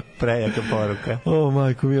dobro. Prejaka poruka.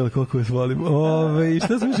 Majko mila, koliko vas volim.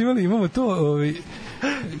 Šta smo imali? Imamo to...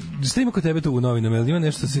 Šta ima kod tebe tu u novinama? Ima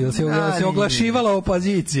nešto se oglašivala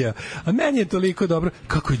opozicija. A meni je toliko dobro.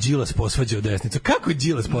 Kako je Đilas posvađao desnicu? Kako je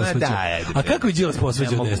Đilas posvađao? A kako je Đilas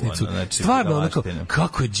posvađao desnicu? Stvarno, onako,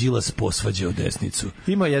 kako je Đilas posvađao desnicu?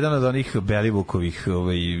 Ima jedan od onih Belivukovih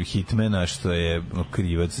hitmena što je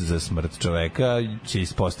krivac za smrt čoveka.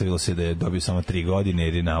 Ispostavilo se da je dobio samo 3 godine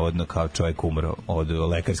jer je navodno kao čovek umro od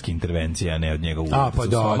lekarske intervencije, a ne od njega udara pa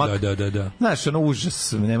da. Znaš, ono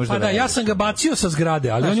užas. Pa da, ja sam ga bacio sa zgrade,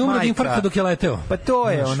 ali on je umro od infarkta dok je leteo. Pa to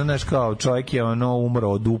je, znaš, kao čovjek je umro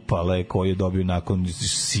od upale koju je dobio nakon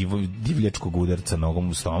divljačkog udarca nogom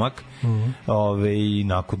u stomak. I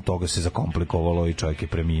nakon toga se zakomplikovalo i čovjek je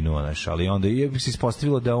preminuo, znaš, ali onda je se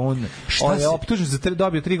ispostavilo da on je optužen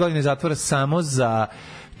dobio 3 godine zatvora samo za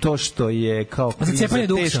to što je kao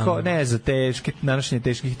za teške nanošenje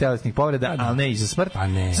teških telesnih povreda, ali ne i za smrt.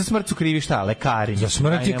 Za smrt su krivi šta? Lekari. Za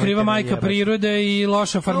smrt je kriva majka prirode i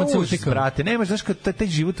loša farmaceutika. Brate, nemaš, znaš, taj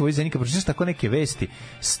život tvoj za nikad, pročitaš tako neke vesti,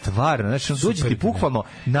 stvarno, znači, dođe ti bukvalno,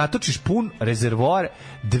 natočiš pun rezervoar,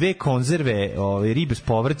 2 konzerve ribe s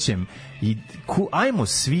povrćem i ajmo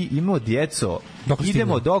svi, imamo djeco,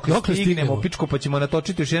 idemo dok stignemo pičku, pa ćemo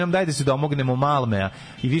natočiti još jednom, daj da se domognemo Malmea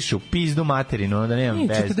i više u pizdu materinu, da nemam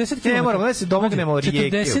bez. Ne moramo da se domognemo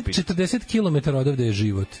rijeke. 40 km odavde je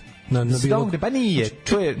život. Pa nije,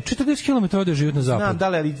 to je 40 km ovde život na zapad. Znam, da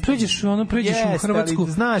li, ali pređeš u Hrvatsku,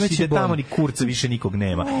 znaš i da tamo ni kurca više nikog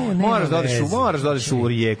nema. Moraš da odeš u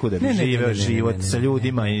rijeku da bi živeo život sa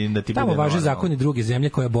ljudima i da ti bude. Tamo važe zakoni druge zemlje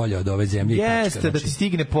koja je bolja od ove zemlje. Jeste, da ti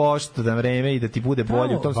stigne pošta na vreme i da ti bude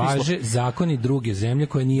bolje u tom smislu. Važe zakoni druge zemlje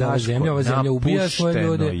koje nije ova zemlja. Ova zemlja ubija svoje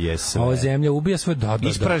ljude. Ova zemlja ubija svoje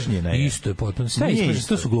ispražnjena je. Isto je potpuno. Sve ispražnjeno.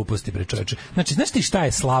 To su gluposti, bre čoveče. Znači, znaš ti šta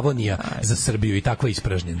je Slavonija za Srbiju i takva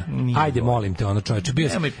ispražnjena? Ajde, molim te, čoveče,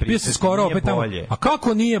 bio se skoro opet tamo. A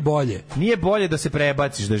kako nije bolje? Nije bolje da se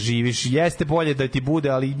prebaciš, da živiš. Jeste bolje da ti bude,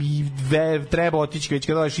 ali treba otići već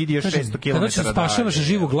kad dođeš, idi još 600 km. Kada ćeš spašavaš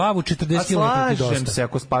živu glavu, 40 km ti je dosta. Slažem se,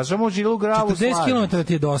 ako spašamo živu glavu, 40 km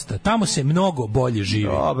ti je dosta. Tamo se mnogo bolje živi.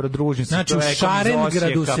 Dobro, družim se. Znači, u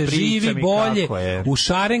Šarengradu se živi bolje. U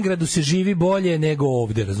Šarengradu se živi bolje nego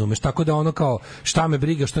ovde, razumeš? Tako da kao, šta me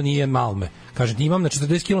briga što nije Malme. Kažem, imam na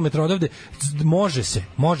 40 km odavde, može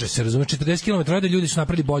se, razumeš? 40 km odavde ljudi su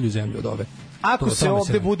napravili bolju zemlju od ove. Ako se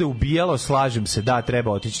ovde bude ubijalo, slažem se, da,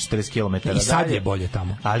 treba otići 40 km dalje. I sad je bolje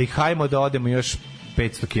tamo. Ali hajmo da odemo još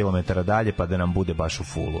 500 km dalje pa da nam bude baš u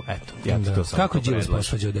fulu. Eto, ja ti to sam. Kako je Đilas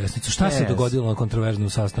posvađao desnicu? Šta se dogodilo na kontroverznom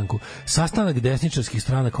sastanku? Sastanak desničarskih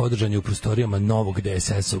stranaka održan je u prostorijama novog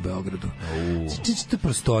DSS-a u Beogradu. Te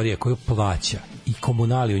prostorije koju plaća i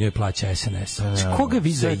komunali u njoj plaća SNS. Znači, koga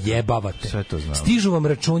vi zajebavate? Sve to znam. Stižu vam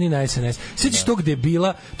računi na SNS. Sjećaš tog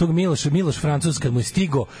debila, tog Miloš Francuz, kad mu je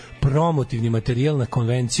stigo promotivni materijal na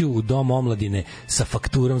konvenciju u Dom omladine sa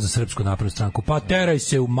fakturom za Srpsku naprednu stranku. Pa teraj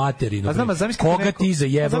se u materinu. Koga ti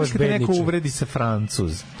zajebavaš bedniče? Neko uvredi se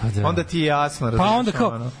Francuz. Onda ti je jasno. Pa onda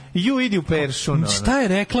kao, ju idi u peršun. Šta je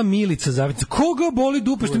rekla Milica Zavica? Koga boli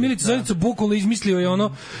dupe što Milica Zavica bukvalno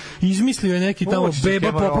izmislio je neki tamo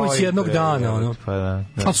Beba Popović jednog dana.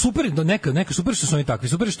 Ali super, neka super što su oni takvi.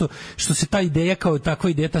 Super što se ta ideja kao takva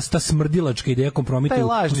ideja, ta smrdilačka ideja kompromituje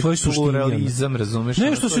u svojoj suštini. Pluralizam, razumeš?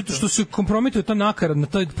 Ne, što se kompromituje ta nakaradna,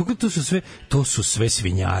 to su sve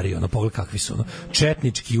svinjari, pogled kakvi su,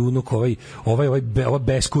 četnički unuk, ova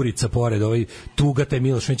beskurica pored, tuga taj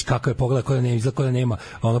Milošević, kako je pogled, kako da nema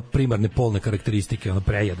primarne polne karakteristike,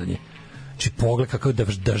 prejedanje. Znači, pogled kakav je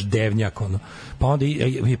daždevnjak, pa onda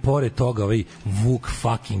i pored toga Vuk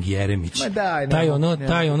fucking Jeremić,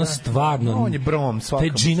 taj stvarno, on je brom, taj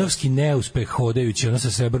džinovski neuspeh hodajući,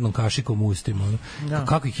 sa srebrnom kašikom u ustima,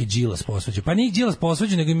 kako ih je Đilas posvađao? Pa nije ih Đilas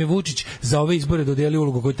posvađao, nego im je Vučić za ove izbore dodelio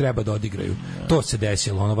ulogu koju treba da odigraju. To se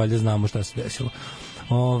desilo, valjda znamo šta se desilo.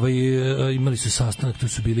 imali su sastanak, tu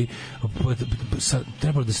su bili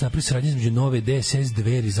trebalo da se napravi saradnja između Nove DSS,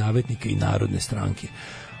 Dveri, Zavetnika i Narodne stranke.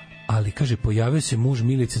 Ali, kaže, pojavio se muž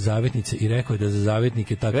Milice Zavetnice i rekao je da za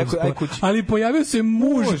Zavetnike takav spor. Ali pojavio se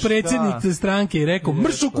muž predsjednice stranke i rekao,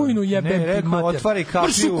 mršu kujnu jebem ti mater.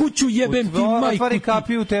 Mršu kuću jebem ti majku. Otvari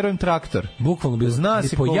kapiju, terujem traktor. Bukvalno bilo.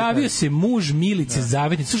 Pojavio se muž Milice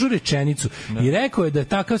Zavetnice, slušao rečenicu, i rekao je da je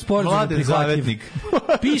takav sporazum neprihvatljiv.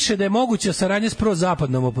 Piše da je moguća saradnja s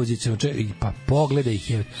prozapadnom opozicijom. Pa pogledaj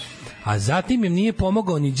ih je. A zatim im nije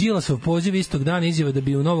pomogao ni Đilasov poziv istog dana izjave da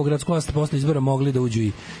bi u Novogradsku vlast posle izbora mogli da uđu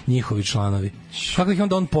i njihovi članovi. Kako ih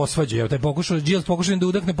onda on posvađa? Evo, taj Đilas pokušao da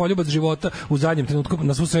udahne poljubac života u zadnjem trenutku,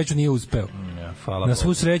 na svu sreću nije uspeo. Na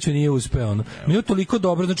svu sreću nije uspeo. Mi je toliko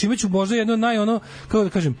dobro, znači imaću možda jedno kako da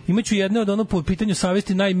kažem, imaću jedno od po pitanju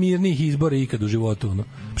savesti najmirnijih izbora ikad u životu.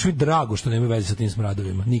 Baš mi drago što nema veze sa tim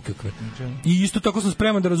smradovima, nikakve. I isto tako sam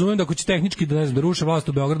spreman da razumem da ako će tehnički da ruše vlast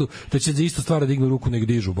u Beogradu, da će za isto stvar da dignu ruku nek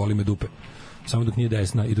dižu, boli me dupe. Samo dok nije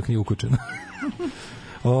desna i dok nije ukočena.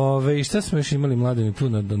 Šta smo još imali mladeni tu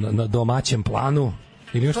na domaćem planu?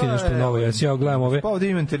 Ili još ti nešto novo? Ja gledam ove... Pa ovdje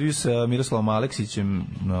imam intervju sa Miroslavom Aleksićem,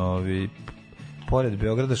 pored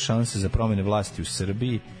Beograda šanse za promene vlasti u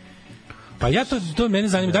Srbiji. Pa ja to mene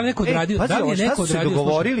zanima, da li neko odradio, da li je neko odradio? Šta su se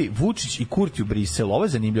dogovorili Vučić i Kurti u Briselu? Ovo je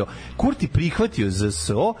zanimljivo. Kurti prihvatio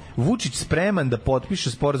ZSO, Vučić spreman da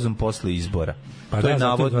potpiše sporazum posle izbora. Pa to je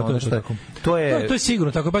navodno ono što je. To je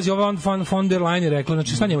sigurno tako. Pazi, ova von der Leyen je rekla,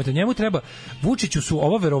 znači šta njemu treba, Vučiću su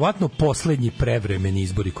ovo verovatno poslednji prevremeni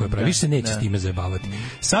izbori koje pravi, više se neće s time zajebavati.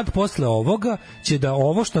 Sad posle ovoga će da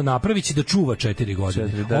ovo što napravi će da čuva 4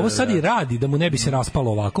 godine. Ovo sad i radi da mu ne bi se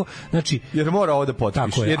raspalo ovako. Znači, jer mora ovo da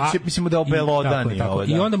potpiše. Jer će, mislimo da obelodani ovo.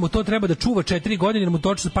 I onda mu to treba da čuva 4 godine, jer mu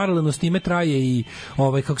točno paralelno s time traje i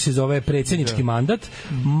kako se zove predsjednički mandat.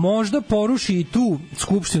 Možda poruši i tu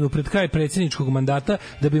skupštinu pred kraj predsjedničkog mandata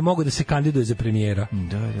da bi mogao da se kandiduje za premijera.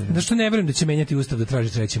 Da što ne verujem da će menjati ustav da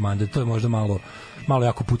traži treći mandat. To je možda malo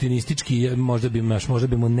jako putinistički, možda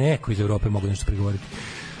bi mu neko iz Evrope mogao nešto prigovoriti.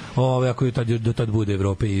 Ako do tad bude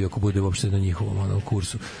Evrope i ako bude uopšte na njihovom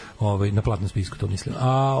kursu, na platnom spisku, to mislim.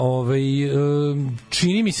 A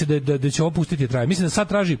čini mi se da će ovo pustiti traje. Mislim da sad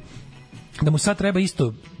traži da mu sad treba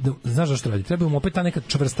isto, znaš zašto radi? Treba mu opet ta neka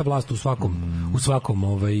čvrsta vlast u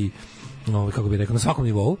svakom kako bih rekao, na svakom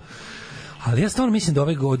nivou. Ali ja stvarno mislim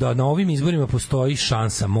da na ovim izborima postoji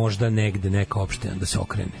šansa možda negde neka opština da se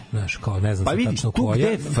okrene. Znaš, kao ne znam tačno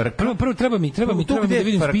koja. Prvo treba mi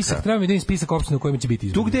da vidim spisak opština u kojima će biti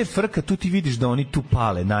izbori. Tu gde je frka, tu ti vidiš da oni tu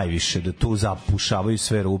pale najviše, da tu zapušavaju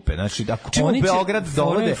sve rupe. Znači, ako ćemo u Beograd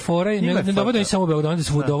dovode... Ne dovode oni samo u Beograd,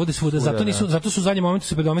 dovode svuda. Zato su u zadnjem momentu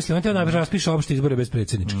se predomislili. On treba da raspiše opšte izbore bez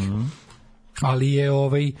predsjedničkih. Ali je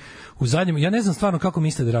u zadnjem, ja ne znam stvarno kako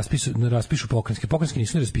misle da raspišu pokrajinske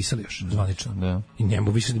nisu ni raspisali još zvanično. Da. I ne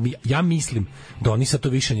mogu više, ja mislim da oni sad to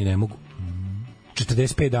više ni ne mogu.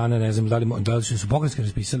 45 dana, ne znam da li su pokrajinske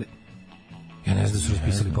raspisali. Ja ne znam da su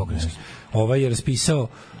raspisali pokrajinske. Ovaj je raspisao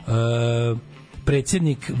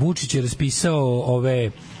predsjednik Vučić je raspisao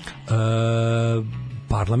ove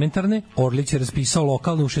parlamentarne, Orlić je raspisao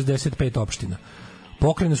lokalne u 65 opština.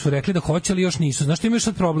 Pokrajine su rekli da hoće, ali još nisu. Znaš što ima još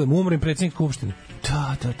sad problem? Umre im predsjednik skupštine.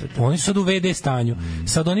 Da. Oni su sad u VD stanju.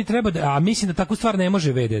 Sad oni treba a mislim da takvu stvar ne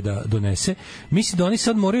može VD da donese. Mislim da oni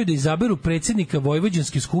sad moraju da izaberu predsjednika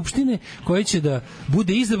Vojvođanske skupštine koji će da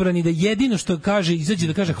bude izabran i da jedino što kaže, izađe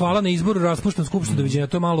da kaže hvala na izboru, raspuštam skupštinu, doviđenja.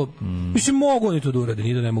 To je malo, mislim, mogu oni to da urade,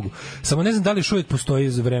 ni da ne mogu. Samo ne znam da li još uvijek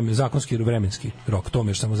postoji zakonski vremenski rok. To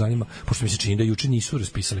me još samo zanima, pošto mi se čini da juče nisu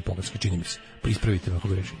raspisali pokrajinske, čini mi se. Ispravite me ako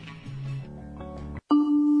grešim.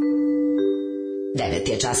 9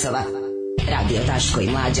 je časova. Radio Daško i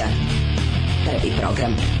Mlađa. Prvi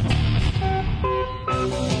program.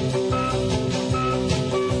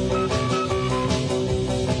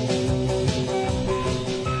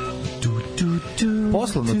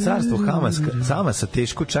 Poslovno carstvo Hamasa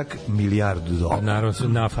teško čak $1.000.000. Naravno su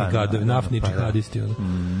naftni džihadisti.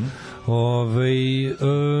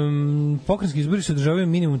 Pokrajinski izbori se održavaju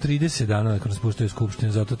minimum 30 dana nakon raspuštaju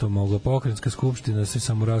skupštine, zato to mogu. Pokrajinska skupština se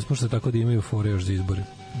samo raspušta tako da imaju fore još za izbore.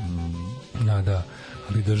 Da.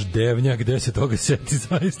 Ali Doždevnjak, gde se toga seti,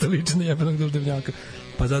 zaista liči na jebenog Doždevnjaka.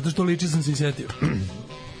 Pa zato što liči sam se i setio.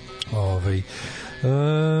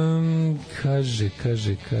 Kaže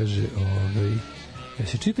ja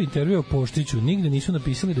se čita intervju o Poštiću, nigde nisu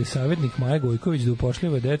napisali da je savjetnik Maja Gojković da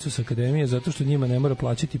upošljava decu sa akademije zato što njima ne mora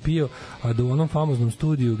plaćati PIO, a da u onom famoznom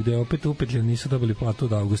studiju gde opet upetljeni nisu dobili platu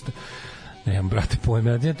od avgusta. Nemam, brate,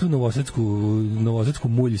 pojme, ja tu novosadsku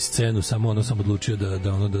mulj scenu, samo sam odlučio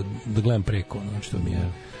da gledam preko, što mi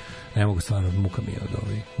je Ne mogu stvarno,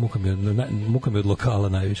 muka mi od lokala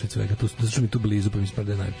najviše od svega. Zato što mi tu blizu, pa mi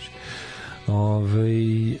sprede najviše.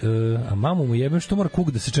 A mamu mu jebem što mora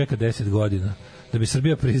Kuk da se čeka 10 godina da bi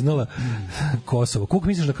Srbija priznala Kosovo. Kuk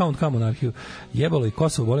misliš da kao monarhiju? Jebalo i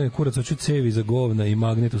Kosovo, boli me kurac, hoću cevi za govna i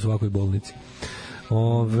magnet u svakoj bolnici.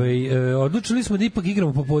 Odlučili smo da ipak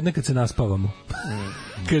igramo popodne kad se naspavamo.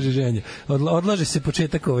 Kaže ženja. Odlaže se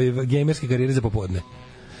početak gejmerske karijere za popodne.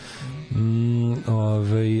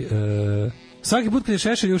 Svaki put kad je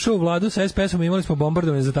Šešelj ušao u vladu sa SPS-om imali smo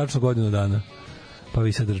bombardovanje za tačno godinu dana. Pa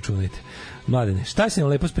vi sad računajte. Mladene, šta si nam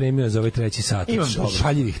lepo spremio za ovaj treći sat? Od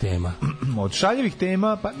šaljivih tema. Od šaljivih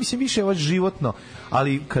tema, pa mislim više ovo životno,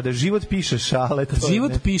 ali kada život piše šale...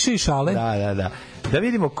 Život piše i šale? Da. Da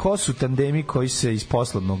vidimo ko su tandemi koji se iz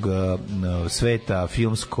poslovnog sveta,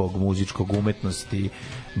 filmskog, muzičkog, umetnosti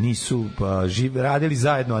nisu radili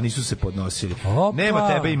zajedno, a nisu se podnosili. Opa. Nema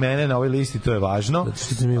tebe i mene na ovoj listi, to je važno.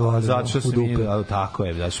 Zato što se mi tako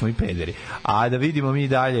je, da smo i pederi. A da vidimo mi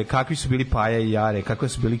dalje kakvi su bili Paja i Jare, kakvi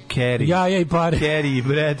su bili Kerry. Jaja i pare. Kerry i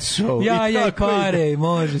Bradshaw. Jaja i pare,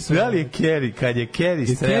 može sve. Da li je Kerry, kad je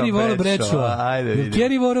Kerry streo Bradshaw? Ajde vidimo.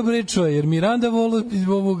 Kerry volo Bradshaw, jer Miranda volo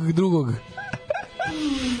ovog drugog.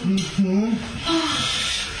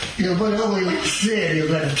 Jel bolje ovo ili seriju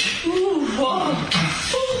gledati?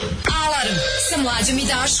 Alarm sa Mlađom i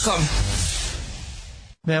Daškom.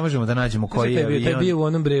 Ne možemo da nađemo koji je avion. Taj bio u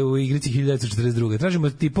onom u igrici 1942. Tražimo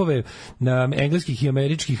tipove na engleskih i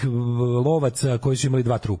američkih lovaca koji su imali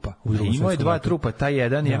 2 trupa. Imao je 2 trupa, taj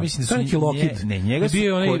jedan, ja mislim da su njega su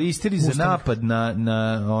koristili za napad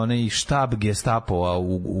na onaj štab Gestapova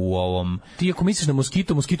u ovom... Ti ako misliš na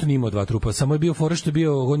Moskito nije imao 2 trupa, samo je bio fora što je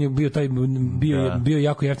bio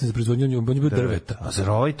jako jeftin za proizvodnju, on je bio drveta. A zar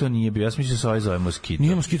ovaj to nije bio? Ja mislim da se ovaj zove Moskito.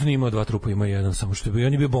 Nije Moskito, nije imao 2 trupa, ima jedan, samo što je bio,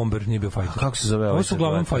 on je bio bomber, nije bio fajter. Kako se zove ovaj?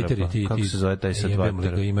 Fighteri, kako se zove taj sa 2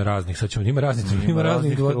 trupa? Ima raznih, sad ćemo, ima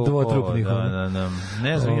raznih dvotrupnih.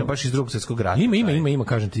 Ne znam, ima baš iz Drugog svjetskog rata. Ima,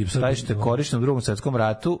 kažem ti. Taj što je korišten u Drugom svjetskom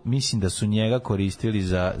ratu, mislim da su njega koristili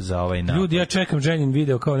za ovaj napad. Ljudi, ja čekam Ženin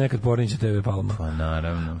video kao nekad Pornića TV Palma. Pa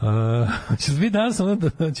naravno. Će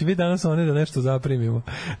biti danas one da nešto zaprimimo.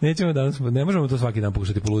 Nećemo danas, ne možemo to svaki dan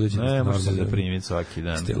pokušati poludeći. Ne može se zaprimiti svaki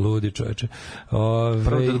dan. Ste ludi, čoveče.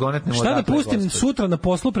 Šta da pustim sutra na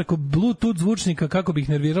poslu preko Bluetooth zvučnika kako bih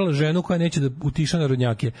nervirala ženu koja neće da utiša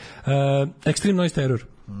narodnjake? Extreme Noise Terror.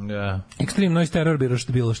 Extreme Noise Terror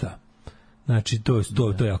bilo šta. Znači, to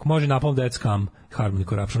je jako. Može Napalm Death Scum, Harmony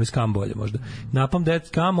Corruption, ali Scum bolje možda. Napalm Death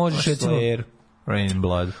Scum možeš recimo... Rain and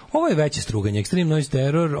Blood. Ovo je veće struganje. Extreme Noise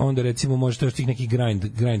Terror, onda recimo može to još tih nekih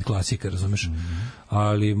grind klasika, razumeš?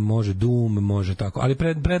 Ali može Doom, može tako. Ali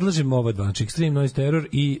predlažem ova dva, znači Extreme Noise Terror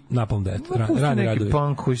i Napalm Death. Rani radovi. Neki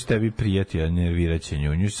punk koji s tebi prijeti, a nerviraće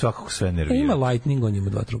nju. Nju svakako sve nervira. Ima Lightning, on ima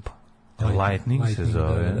 2 trupa. Lightning se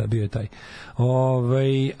zove. Da, bio je taj.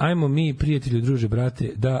 Ajmo mi, prijatelju, druže,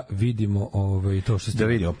 brate, da vidimo to što ste... Da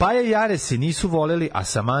vidimo. Paja i Jare se nisu voleli, a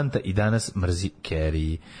Samantha i danas mrzi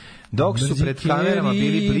Kerry. Dok su pred kamerama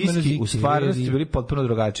bili bliski, u stvarnosti bili potpuno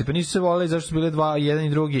drugačiji. Pa nisu se voleli zašto su bile jedan i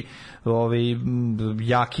drugi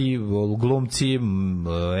jaki glumci,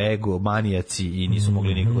 ego, manijaci i nisu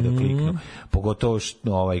mogli nikako da kliknu. Pogotovo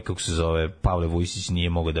kako se zove, Pavle Vujsić nije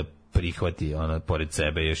mogao da prihvati pored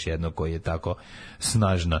sebe još jedno koji je tako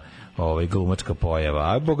snažna glumačka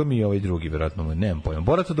pojava. A boga mi ovaj drugi, vjerojatno, nemam pojma.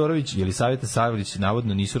 Bora Todorović i Jelisaveta Savilić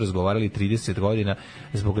navodno nisu razgovarali 30 godina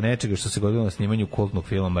zbog nečega što se godilo na snimanju kultnog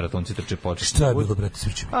filma Maratonci trče počet. Šta je bilo, brate,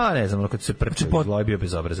 sviči? Ne znam, kad se prče, je bio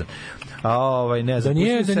bezobrazan. Ne znam.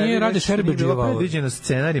 Da nije Rade Šerbeđeva. Predviđeno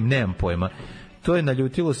scenarijem, nemam pojma. To je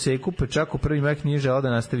naljutilo Seku, pa čak u prvi mek nije želao da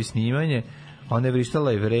nastavi snimanje. Ona je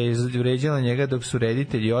vrištala i vređala njega dok su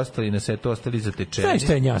reditelji ostali na setu, ostali zatečeni. Znaš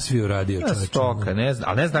šta je nja svi uradio, čovječe? Stoka, ne znam,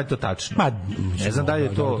 ali ne znam da je to tačno. Ne znam da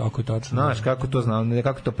je to... Kako je tačno? Znaš, kako to znam,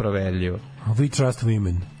 kako je to proverljivo. We trust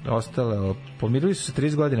women. Ostale, pomirili su se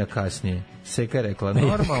 30 godina kasnije. Seka je rekla,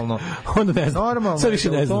 normalno... Onda ne znam, sad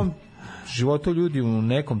više ne znam. Životu ljudi u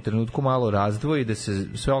nekom trenutku malo razdvoji, da se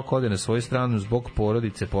sve ode na svoju stranu zbog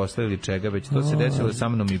porodice, posla ili čega, već to se desilo sa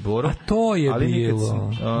mnom i Borom. A to je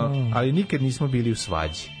bilo. Ali nikad nismo bili u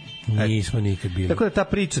svađi. Nismo nikad bili. Tako da ta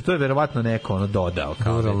priča, to je verovatno neko dodao.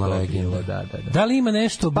 Ruralna legenda. Da li ima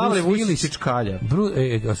nešto Pavle Vujsić i Čkalja?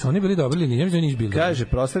 A su oni bili dobri ili nisu bili? Kaže,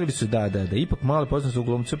 proslavili su, da. Ipak malo poznat u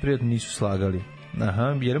glumcu, prijatno nisu slagali.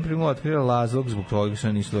 Jedan primjer otkrila razlog zbog toga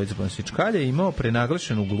što nisu dvojice ponositi. Čkalja je imao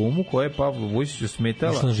prenaglašenu glumu koja je Pavlu Vujsiću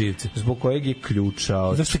smetala zbog kojeg je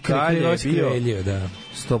ključao.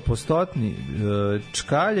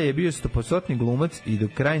 Čkalja je bio 100% glumac i do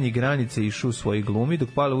krajnje granice išao u svojoj glumi, dok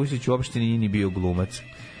Pavle Vujsić uopšte nije ni bio glumac.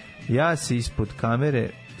 Ja se ispod kamere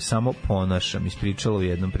samo ponašam, ispričala u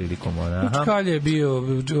jednom prilikom ona. Čkalje je bio,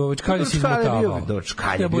 Čkalje se izmotavao.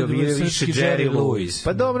 Čkalje je bio više Jerry Lewis.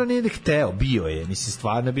 Pa dobro, nije hteo, bio je. Mislim,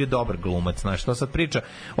 stvarno bio dobar glumac, znaš, što sad priča.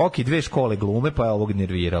 Ok, 2 škole glume, pa je ovog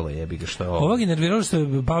nerviralo, jebi ga, što je ovo. Ovog je nerviralo što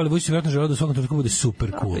je Pavle Vujsić vjerojatno želeo da u svakom trenutku bude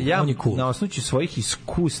super cool. Ja, on je cool. Na osnovu svojih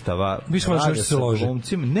iskustava, više možeš da se lože.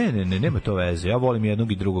 Ne, nema to veze. Ja volim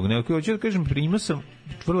jednog i drugog. Hoću da kažem, imao sam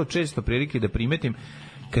vrlo često prilike da primetim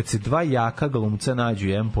kad se 2 jaka glumca nađu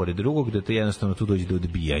jedan pored drugog, da to jednostavno tu dođe do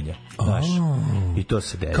odbijanja. Znaš, i to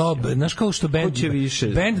se desi. Znaš kao što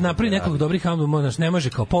band napravi nekog dobrih albuma, ne može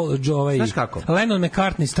kao Paul, Lennon,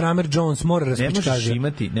 McCartney, Stramer, Jones, mora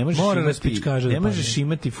raspičkaže. Ne možeš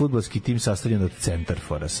imati fudbalski tim sastavljen od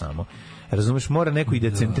centarfora samo. Razumeš, mora neko i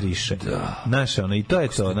da centriše. Znaš, i to je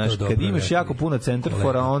to. Znaš, kad imaš jako puno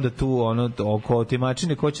centarfora, onda tu oko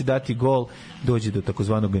otimačine ko će dati gol, dođe do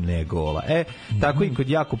takozvanog ne gola. Tako i kod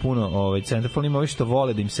jako puno centarfora ima ovi što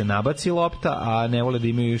vole da im se nabaci lopta, a ne vole da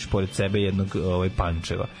imaju još pored sebe jednog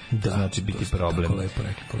pančeva. To znači biti problem.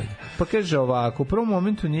 Pa kaže ovako, u prvom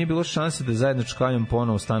momentu nije bilo šanse da zajedno Čkaljom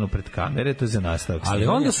ponovo stanu pred kamere, to je za nastavak. Ali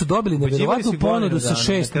onda su dobili nevjerovatnu ponudu sa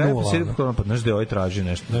 6:0. Pa znaš da je ovaj traži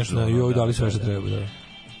nešto. Dali sve što treba, da.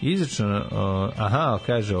 Izračno,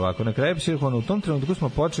 kaže ovako, na kraju psihologona, u tom trenutku smo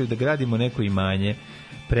počeli da gradimo neko imanje.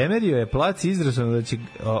 Premerio je plac izračunao da će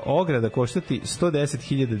ograda koštati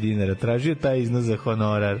 110.000 dinara. Tražio taj iznos za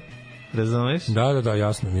honorar. Razumeš? Da,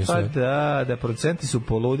 jasno mi je sve. Pa da, procenti su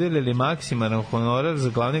poludili, ali maksimalan honorar za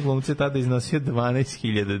glavne glumce tada iznosio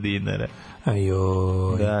 12.000 dinara.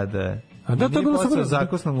 Ajoj. Da. A da, to je bilo samo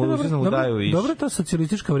zakosnom mogućnostom udaju više. Dobro, ta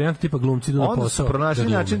socijalistička varijanta tipa glumci idu na posao. Onda su pronašli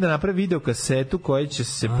način da naprave videokasetu koja će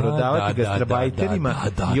se prodavati gastrabajterima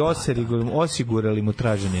i osigurali mu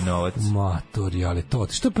traženi novac. Matori, ali to.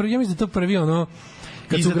 Ja mislim da to prvi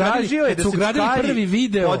kad su gradili prvi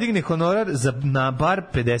video, podigne honorar na bar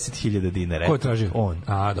 50.000 dinara. Ko je tražio? On.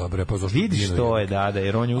 A, dobro, pa zašto? Vidiš to je, da,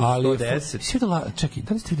 jer on je uz 110. Čekaj,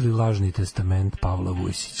 da li ste videli lažni testament Pavla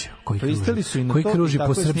Vujsića? Koji koji kruži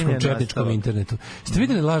po srpskom četničkom internetu. Ste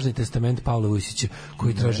videli lažni testament Pavla Vujsića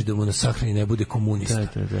koji traži da mu na sahrani ne bude komunista?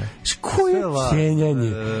 Da. Koje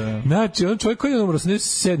cenjanje? Znači, on čovjek koji je umro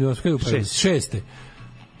 86.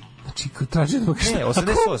 Znači, traži da mu kaže... Ne,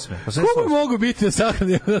 88. Kako mogu biti na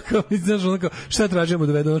sahrani? Šta tražimo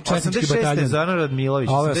da vedu? Četnički bataljon. 86. Zoran Radmilović,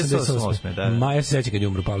 88. Da. Ja se sjećam kad je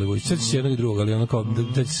umro Pavle Vujsić. Sjećam se jednog i drugog, ali ono kao,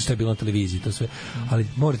 da se šta je bilo na televiziji, to sve. Ali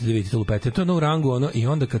morate da vidite to lupete. To je na rangu, i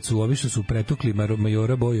onda kad su ovi što su pretukli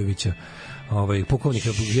majora Bojovića, pukovnika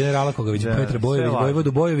generala Kogavića, Petra Bojovića,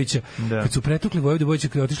 Vojvodu Bojovića, kad su pretukli Vojvodu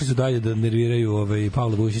Bojovića, otišli su dalje da nerviraju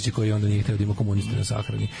Pavla Vujsića koji onda nije hteo da ima komuniste na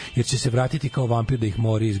sahrani, jer će se vratiti kao vampir da ih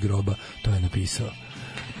mori iz groba. To je napisao.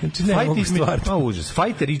 Znači, ne mogu stvarno. Užas.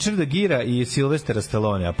 Fajter Richarda Gira i Silvestera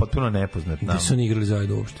Stallonea, potpuno nepoznat nam. Gde su oni igrali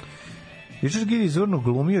zajedno uopšte? Richard Gere izvorno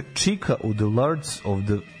glumio Čika u The Lords of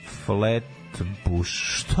the Flatbush.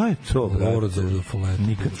 Šta je to, brate? Lords of the Flatbush.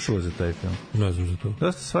 Nikad čuo za taj film. Ne znam za to.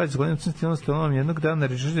 Dosta svađa s gledam Stallone, jednog dana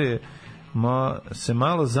Richard je se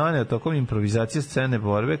malo zaneo tokom improvizacije scene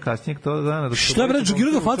borbe, kasnije to dana... Šta bre,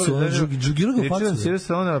 džugirao ga facu? Richard Silvestra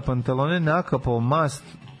Stallone pantalone nakapao mast.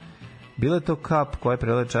 Bila je to kap koja je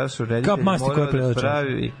prelila čašu, reditelj morao da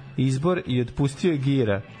pravi izbor i otpustio je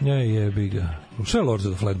Gira. Jebi ga. Šta je Lords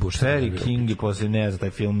of the Flatbush? Terry King i posle ne zna taj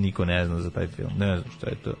film, niko ne zna za taj film. Ne znam šta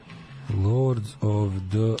je to. Lords of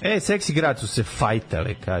the... Seksi grad su se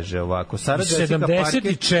fajtale, kaže ovako. Sara Jessica Parker...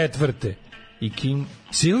 74. I King...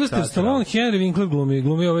 Sylvester Stallone, Henry Winkler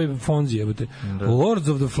glumi ovaj Fonzi, jebote. Lords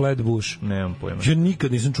of the Flatbush. Nemam pojma. Ja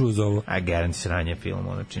nikad nisam čuo za ovo. A garanti sranje film,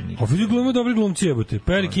 ono čini nikad. A vidi glume dobri glumci, jebote.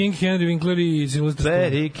 Perry King, Henry Winkler i Sylvester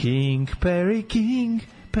Stallone.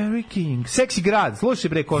 Perry King. Seksi grad, slušaj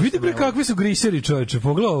bre ko se... Vidi bre kakvi su griseri, čoveče,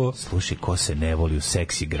 pogledaj ovo. Slušaj ko se ne voli u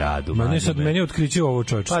Seksi gradu. Ma ne sad, meni je otkriće ovo,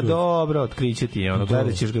 čoveče. Pa dobro, otkriće ti je,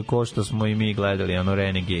 gledat ćeš ga ko što smo i mi gledali,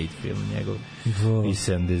 Renegade film njegov iz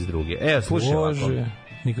 72. Slušaj ovako.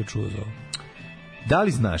 Nikad čuo za ovo. Da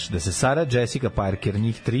li znaš da se Sara Jessica Parker,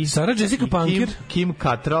 njih 3, Sara Jessica Parker, Kim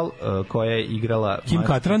Cattrall, koja je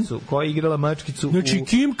igrala mačkicu, znači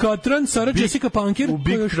Kim Cattrall, Sara Jessica Parker u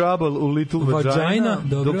Big Trouble u Little Vagina,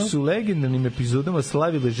 dok su u legendarnim epizodama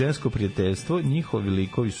slavile žensko prijateljstvo, njihovi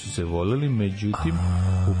likovi su se voleli, međutim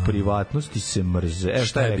u privatnosti se mrze.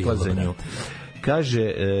 Šta je rekla za nju?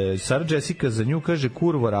 Kaže, Sara Jessica za nju kaže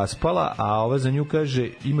kurvo raspala, a ova za nju kaže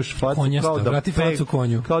imaš facu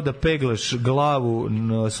kao da peglaš glavu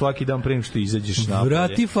svaki dan pre nego što izađeš napolje.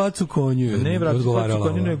 Vrati facu konju. Ne vrati facu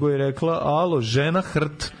konju, nego je rekla, alo, žena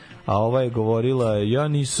hrt, a ova je govorila ja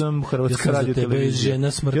nisam Hrvatska radiotelevizija.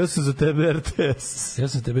 Ja sam za tebe RTS. Ja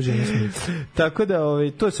sam za tebe žena smrt. Tako da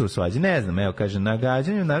to se usvađa. Ne znam, evo kaže, na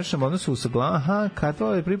gađanju u narušenom odnosu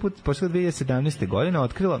Katova je prvi put posle 2017. godine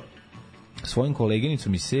otkrila svojim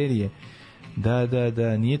koleginicom iz serije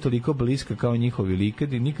da nije toliko bliska kao njihovi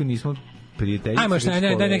likadi, nikad nismo prijateljice. Ajmo šta,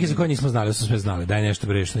 daj neki za koje nismo znali, da smo sve znali. Daj nešto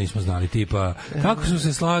bre što nismo znali, tipa kako su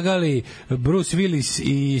se slagali Bruce Willis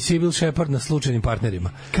i Sybil Shepherd na slučajnim partnerima.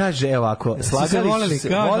 Kaže, evo ako slagali su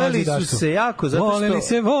se, voleli su se jako, zato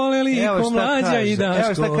što voleli ko Mladja i Dasko.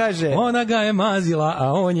 Evo šta kaže. Ona ga je mazila,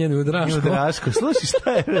 a on je u Draško. Slušaj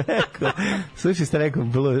šta je rekao. Slušaj šta je rekao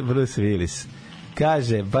Bruce Willis.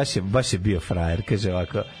 Kaže, baš je bio frajer, kaže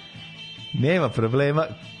ovako. Nema problema,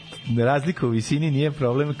 razlika u visini nije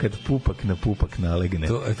problem kad pupak na pupak nalegne.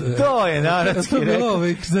 To je narodski rekao.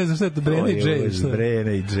 Ne znam šta je to, Brene i Jay.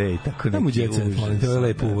 Brene i Jay, tako neki uvod. To je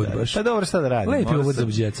lepo uvod baš. Pa dobro, šta da radim? Lepi uvod za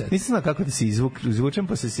Jet Set. Nisam znao kako da se izvučem,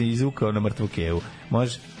 pa se izvukao na mrtvu kevu.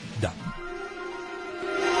 Može? Da.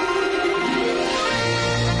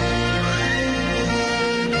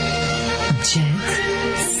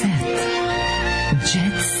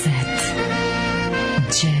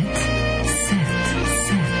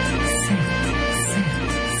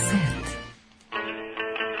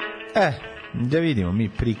 Da vidimo mi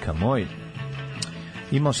prika moj.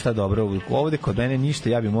 Imao šta dobro. Ovde kod mene ništa,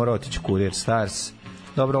 ja bi morao otići Kurir Stars.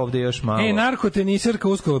 Dobro, ovde još malo. Narkoteniserka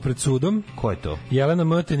uskoro pred sudom. Ko je to? Jelena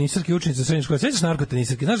M. Tenisarka i učenica srednje škole. Svećaš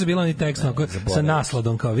narkoteniserke? Znaš da je bila onaj tekst sa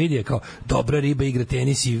nasladom, kao vidi je kao dobra riba igra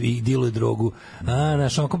tenis i diluje drogu.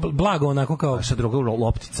 Znaš, onako blago onako kao... A šta droga u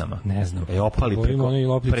lopticama? Ne znam. Je opali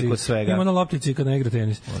preko svega. Ima na loptici kada ne igra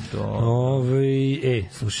tenis.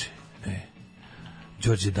 Slušaj.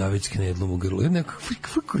 Đorđe Davić knedlom u grlu.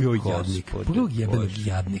 Kako je ovo jadnik? Pogledaj jebenog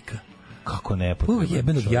jadnika. Kako ne? Pogledaj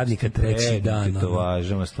jebenog jadnika treći dan.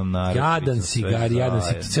 Jadan si, Gari, jadan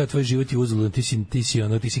si. Ceo tvoj život je uzalud, ti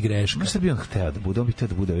si greška. Možda bi on hteo da bude? On bi hteo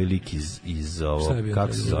da bude lik iz ovo,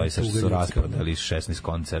 kako se zove, sa što su raspadali 16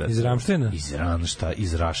 koncerata. Iz Ramštena?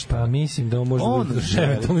 Iz Raštana. Pa mislim da on može da bude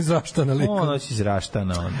eventualno iz Raštana. On iz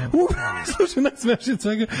Raštana. Slušaj, najsmešnije od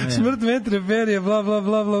svega. Smrt Metre Perija, bla, bla,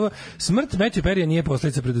 bla, bla. Smrt Metre Perija nije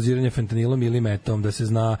posledica predoziranja fentanilom ili metom, da se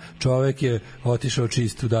zna, čovek je otišao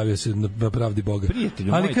čist, udavio se na pravdi Boga.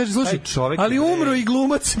 Prijatelju, ali kaže, slušaj, ali umro i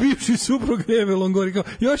glumac, bivši suprug Eve Longorije. Kao,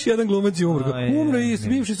 još jedan glumac je umro. Umro i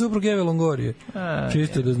bivši suprug Eve Longorije.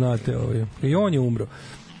 Čisto da znate. I on je umro.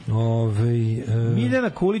 Miljana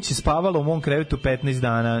Kulić je spavala u mom krevetu 15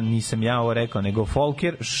 dana, nisam ja ovo rekao, nego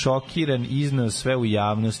Folker šokiran izneo sve u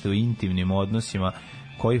javnosti, u intimnim odnosima.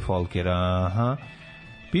 Koji Folker? Aha.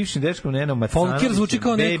 Bivšim dečkom Nenom Macanovićem. Folker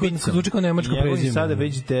zvuči kao nemačko prezime. Sada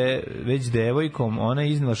već devojkom, ona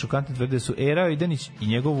je iznela šokantne tvrde da su Era Ojdanić i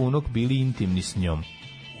njegov unuk bili intimni s njom.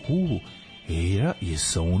 Era je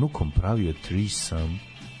sa unukom pravio threesome.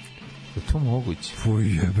 Je to moguće?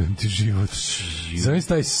 Jebem ti život. Zamisli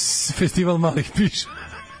taj festival malih piša.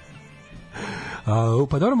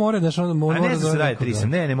 Pa dobro more, znaš, on mora... A ne se radi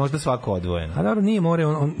threesome, ne, možda svako odvojeno. A dobro, nije more,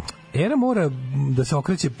 Era mora da se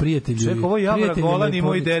okreće prijatelju. Čekaj, ovo je Javra Golan i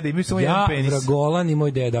moj deda. I mi smo jedan penis. Javra Golan i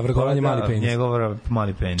moj deda. Javra Golan i mali penis. Njegov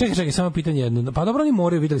mali penis. Čekaj, samo pitanje jedno. Pa dobro, oni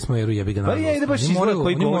moraju, videli smo Eru, jebi ga naravno. Pa je, ide baš izgleda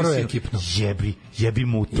koji govori ekipno. Jebi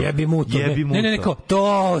muto. Ne, kao,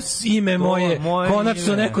 to ime moje,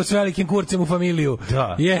 konačno neko s velikim kurcem u familiju.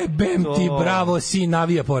 Jebem ti, bravo, si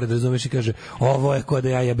navija pored, razumeš, i kaže, ovo je ko da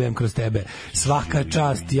ja jebem kroz tebe. Svaka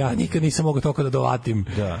čast, ja nikad nisam mogao toliko da dovatim.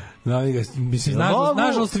 Mislim,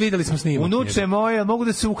 nažalost, videli smo snimak. Unuče moje, mogu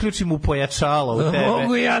da se uključim u pojačalo u tebe.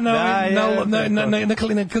 Mogu ja na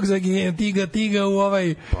kako zove, tiga u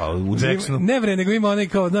ovaj... Pa, u Jacksonu. Ne bre, nego ima onaj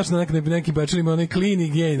kao, znaš, na nekim bečarima, onaj clean i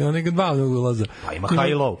gain, onaj dva ulaza. Pa ima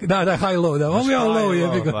high low. Da, high low, da. Mogu ja u low,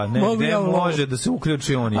 jebi ga. Ne može da se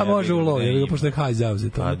uključi on. A može u low, jebi ga, pošto je high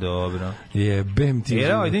zauzet. Pa dobro. Jebem ti.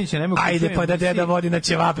 Ajde pa da deda vodi na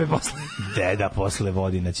ćevape posle. Deda posle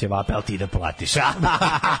vodi na ćevape, ali ti da platiš.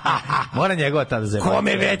 Mora njegova tada zemlja.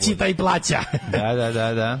 Kome veći taj plaća.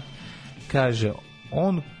 Da. Kaže,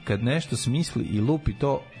 on kad nešto smisli i lupi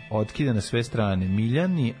to, otkida na sve strane.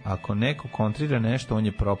 Miljani, ako neko kontrira nešto, on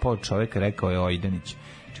je propao čovek, rekao je Ojdanić.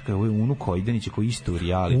 Čekaj, ovo je unuk Ojdanić koji isto u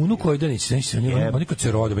reality. Unuk Ojdanić, znači on kad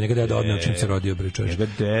se rodio, njega deda odneo čim se rodio, bre čovjek.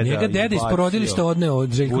 Njega deda iz porodilišta odneo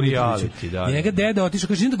od Željka Mitrovića. Njega deda otišao,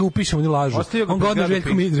 kaže da ga upišemo, oni lažu. On ga odneo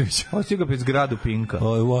Željko Mitrović. Ostavio ga pred zgradu Pinka.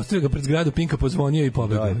 Ostavio ga pred zgradu Pinka, pozvonio i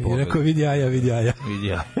pobegao. I rekao, vidi jaja.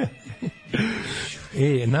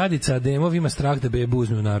 Nadica Ademov ima strah da bebu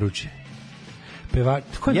uzme u naručje.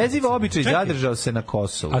 Jeziv običaj zadržao se na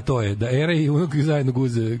Kosovu. A to je da Era i unuk zajedno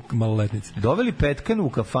guze maloletnici. Doveli Petkanu u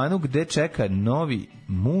kafanu gde čeka novi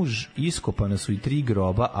muž, iskopana su i 3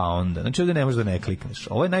 groba, a onda... Znači, ovde ne možeš da ne klikneš.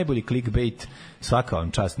 Ovo je najbolji clickbait, svaka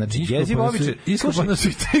vam čast. Znači, jeziv običaj... Iskopana su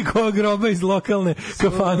i 3 groba iz lokalne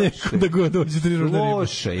kafane da go dođe 3 ružne ribe.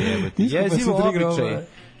 Loše, jebate. Jeziv običaj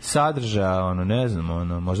sadrža, ne znam,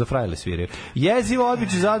 možda frajle sviraju. Jeziv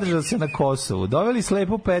običaj zadržao se na Kosovu. Doveli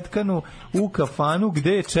slepu Petkanu u kafanu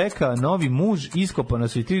gde čeka novi muž, iskopana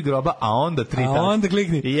su i 3 groba, a onda 3 tačke. A onda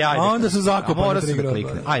klikni. A onda su zakopane 3 groba.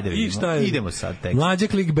 Ajde vidimo. Idemo sad tekst. Mlađa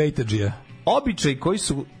clickbaitadžija. Običaj koji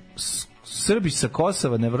su Srbi sa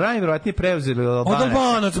Kosova najverovatnije preuzeli od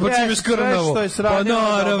Albanaca. Pa čim je skrnavo. Što je sravnjeno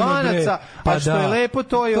od Albanaca, a što je lepo,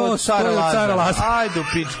 to je od cara Lazara. Ajde u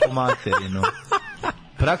pičku materinu.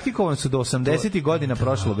 Praktikovan su do 80. godina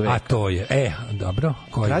prošlog veka. A to je, dobro.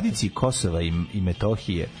 Tradiciji Kosova i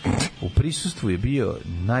Metohije u prisustvu je bio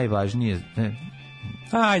najvažnije...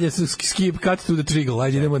 Ajde, skip, cut to the triggle,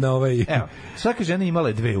 ajde idemo na ovaj... Evo, svaka žena imala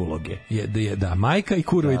je 2 uloge. Da, majka i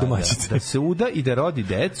kurva i domaćica. Da se uda i da rodi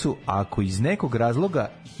decu, a ako iz nekog razloga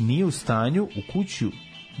nije u stanju, u kuću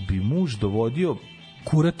bi muž dovodio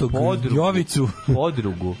kuratog Jovicu.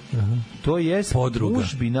 Podrugu. To jest,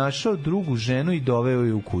 muž bi našao drugu ženu i doveo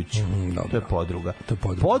je u kuću. To je podruga.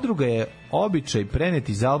 Podruga je običaj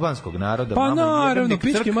preneti iz albanskog naroda. Pa naravno,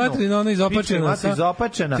 pičke materina, ona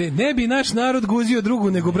izopačena. Ne bi naš narod guzio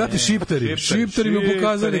drugu, nego, brate, šiptari. Šiptari mi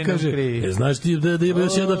pokazali, kaže, znaš ti da je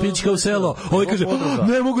još jedna pička u selo? Ovaj kaže,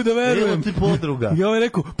 ne mogu da verujem. Evo ti podruga. I ovaj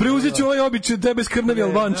rekao, preuzet ću ovaj običaj od tebe skrnavi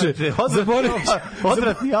Albanče.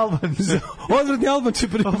 Odvratni Albanče. Odvratni Albanče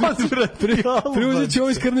preuzet ću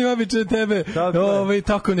ovaj skrnavi običaj od tebe.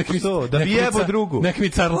 Tako, nek mi... Da bi jebo drugu. Nek mi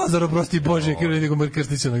car Lazar oprosti Bože, nego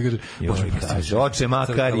Krstića ne kaže. Kaže, oče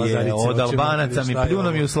makar je od Albanaca mi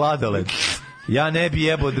pljuno mi u sladoled. Ja ne bi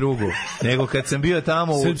jebo drugu, nego kad sam bio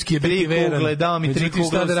tamo u 3 kugle, dao mi 3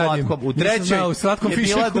 kugle u slatkom. U trećoj je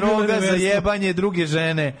bila droga za jebanje druge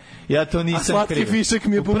žene. Ja to nisam krio.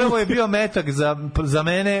 U prvo je bio metak za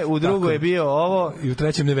mene, u drugo je bio ovo. I u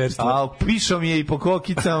trećem neverstvo. A pišao mi je i po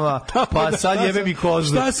kokicama, pa sad jebe mi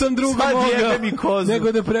kozu. Šta sam drugo mogao,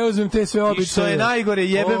 nego da preuzmem te sve običaje. I što je najgore,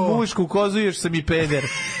 jebem mušku kozu, još sam i peder.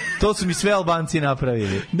 To su mi sve Albanci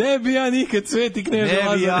napravili. Ne bi ja nikad Sveti kneže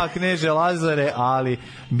Lazare. Ne bi ja kneže Lazare, ali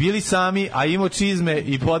bili sami, a imao čizme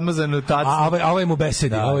i podmazanu tacnu. A ovo je mu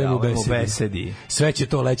besedi. Ovo je mu besedi. Sve će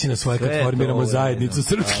to leći na svoje kad formiramo zajednicu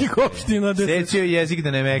srpskih opština. Secio jezik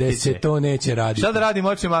da ne mekiće. Da se to neće raditi. Šta da radim,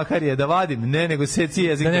 oče makarije? Da vadim? Ne, nego seci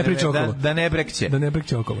jezik da ne priča okolo. Da ne brekće. Da ne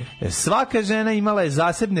brekće okolo. Svaka žena imala je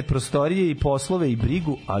zasebne prostorije i poslove i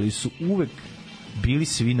brigu, ali su uvek bili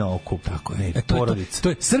svi na okupu. Tako je. To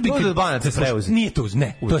je Srbi. Nije to,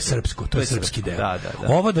 ne, to je srpsko, to je srpski deo. Da.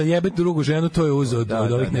 Ovo da jebe drugu ženu, to je uzeo od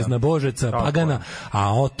ovih neznabožaca, pagana,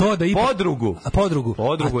 a to da ipak... Podrugu.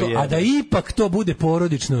 A da ipak to bude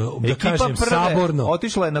porodično, da kažem, saborno.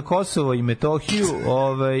 Otišla je na Kosovo i Metohiju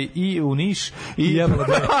i u Niš. I jebala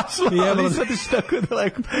ali sad ti tako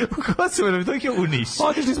daleko. U Kosovo i Metohiju u Niš.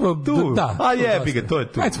 Otišli smo tu. Da. A jebi ga, to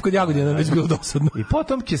je tu. Ajde smo kod Jagodina, već bilo dosadno. I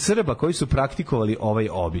potomke Srba koji su praktikovali ovaj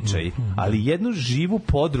običaj, ali jednu živu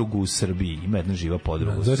podrugu u Srbiji, ima jedna živa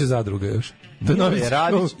podruga. Znači zadruga još. Mile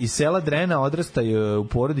Radić iz sela Drena odrastaju u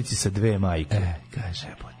porodici sa 2 majke. Kaže,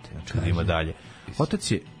 znači idemo dalje.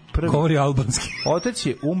 Otac je govori albanski. Otac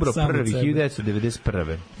je umro prvi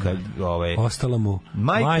 1991. Kad ostala mu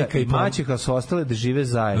majka i maćeha su ostale da žive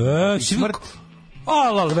zajedno. Smrt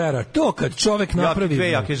Vera, to kad čovek napravi... Dve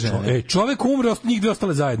jake žene. Čovek umre, njih 2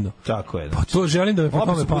 ostale zajedno. Tako je. Pa to želim da me po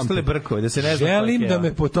tome pamte. Brkove, da se ne zna. Želim da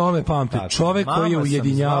me po tome pamte. Čovek koji je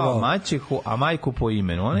ujedinjavao. Mama sam maćehu, a majku po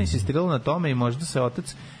imenu. Ona je insistirala na tome i možda se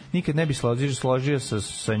otac nikad ne bi složio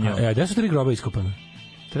sa njom. Gde su 3 groba iskopane?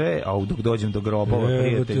 Dok dođem do grobova,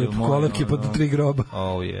 prijatelju moj. Kolevke pod 3 groba.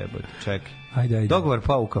 Jebote, čekaj. Ajde. Dogovor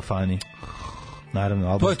pao u kafani. Naravno,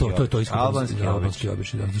 albanski običaj. To je albanski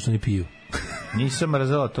običaj, zato što oni piju. Nisam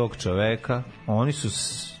mrzela tog čoveka.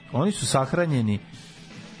 Oni su sahranjeni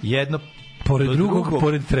jedno pored drugog,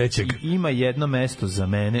 pored trećeg. Ima jedno mesto za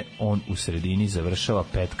mene, on u sredini završava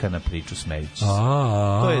Petkana priču smejući se.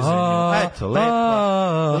 To je zanimljivo. Eto,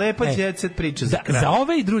 lepa djecet priča za kraj. Za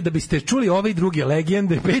ove i druge, da biste čuli ove i druge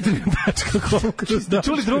legende, patreon.com.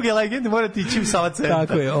 Čuli druge legende, morate ići u Sava centar.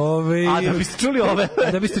 Tako je. A da biste čuli ove.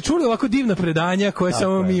 Da biste čuli ovako divna predanja koje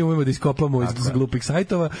samo mi umemo da iskopamo iz glupih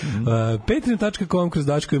sajtova. Patreon.com kroz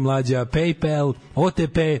Daško i Mlađa, PayPal,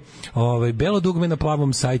 OTP, belo dugme na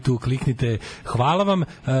plavom sajtu, kliknite. Hvala vam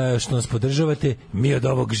što nas podržavate, mi od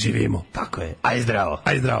ovog živimo. Tako je. Aj zdravo.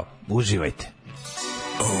 Aj zdravo. Uživajte.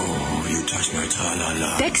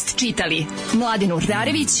 Tekst čitali Mladin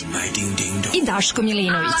Urdarević i Daško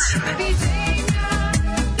Milinović.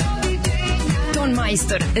 Ton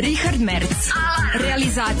majstor Richard Merc.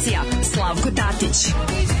 Realizacija Slavko Tatić.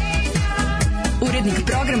 Urednik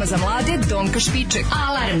programa za mlade Donka Špiček.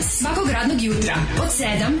 Alarms svakog radnog jutra od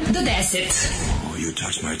 7 do 10. You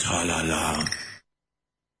touch my tra-la-la.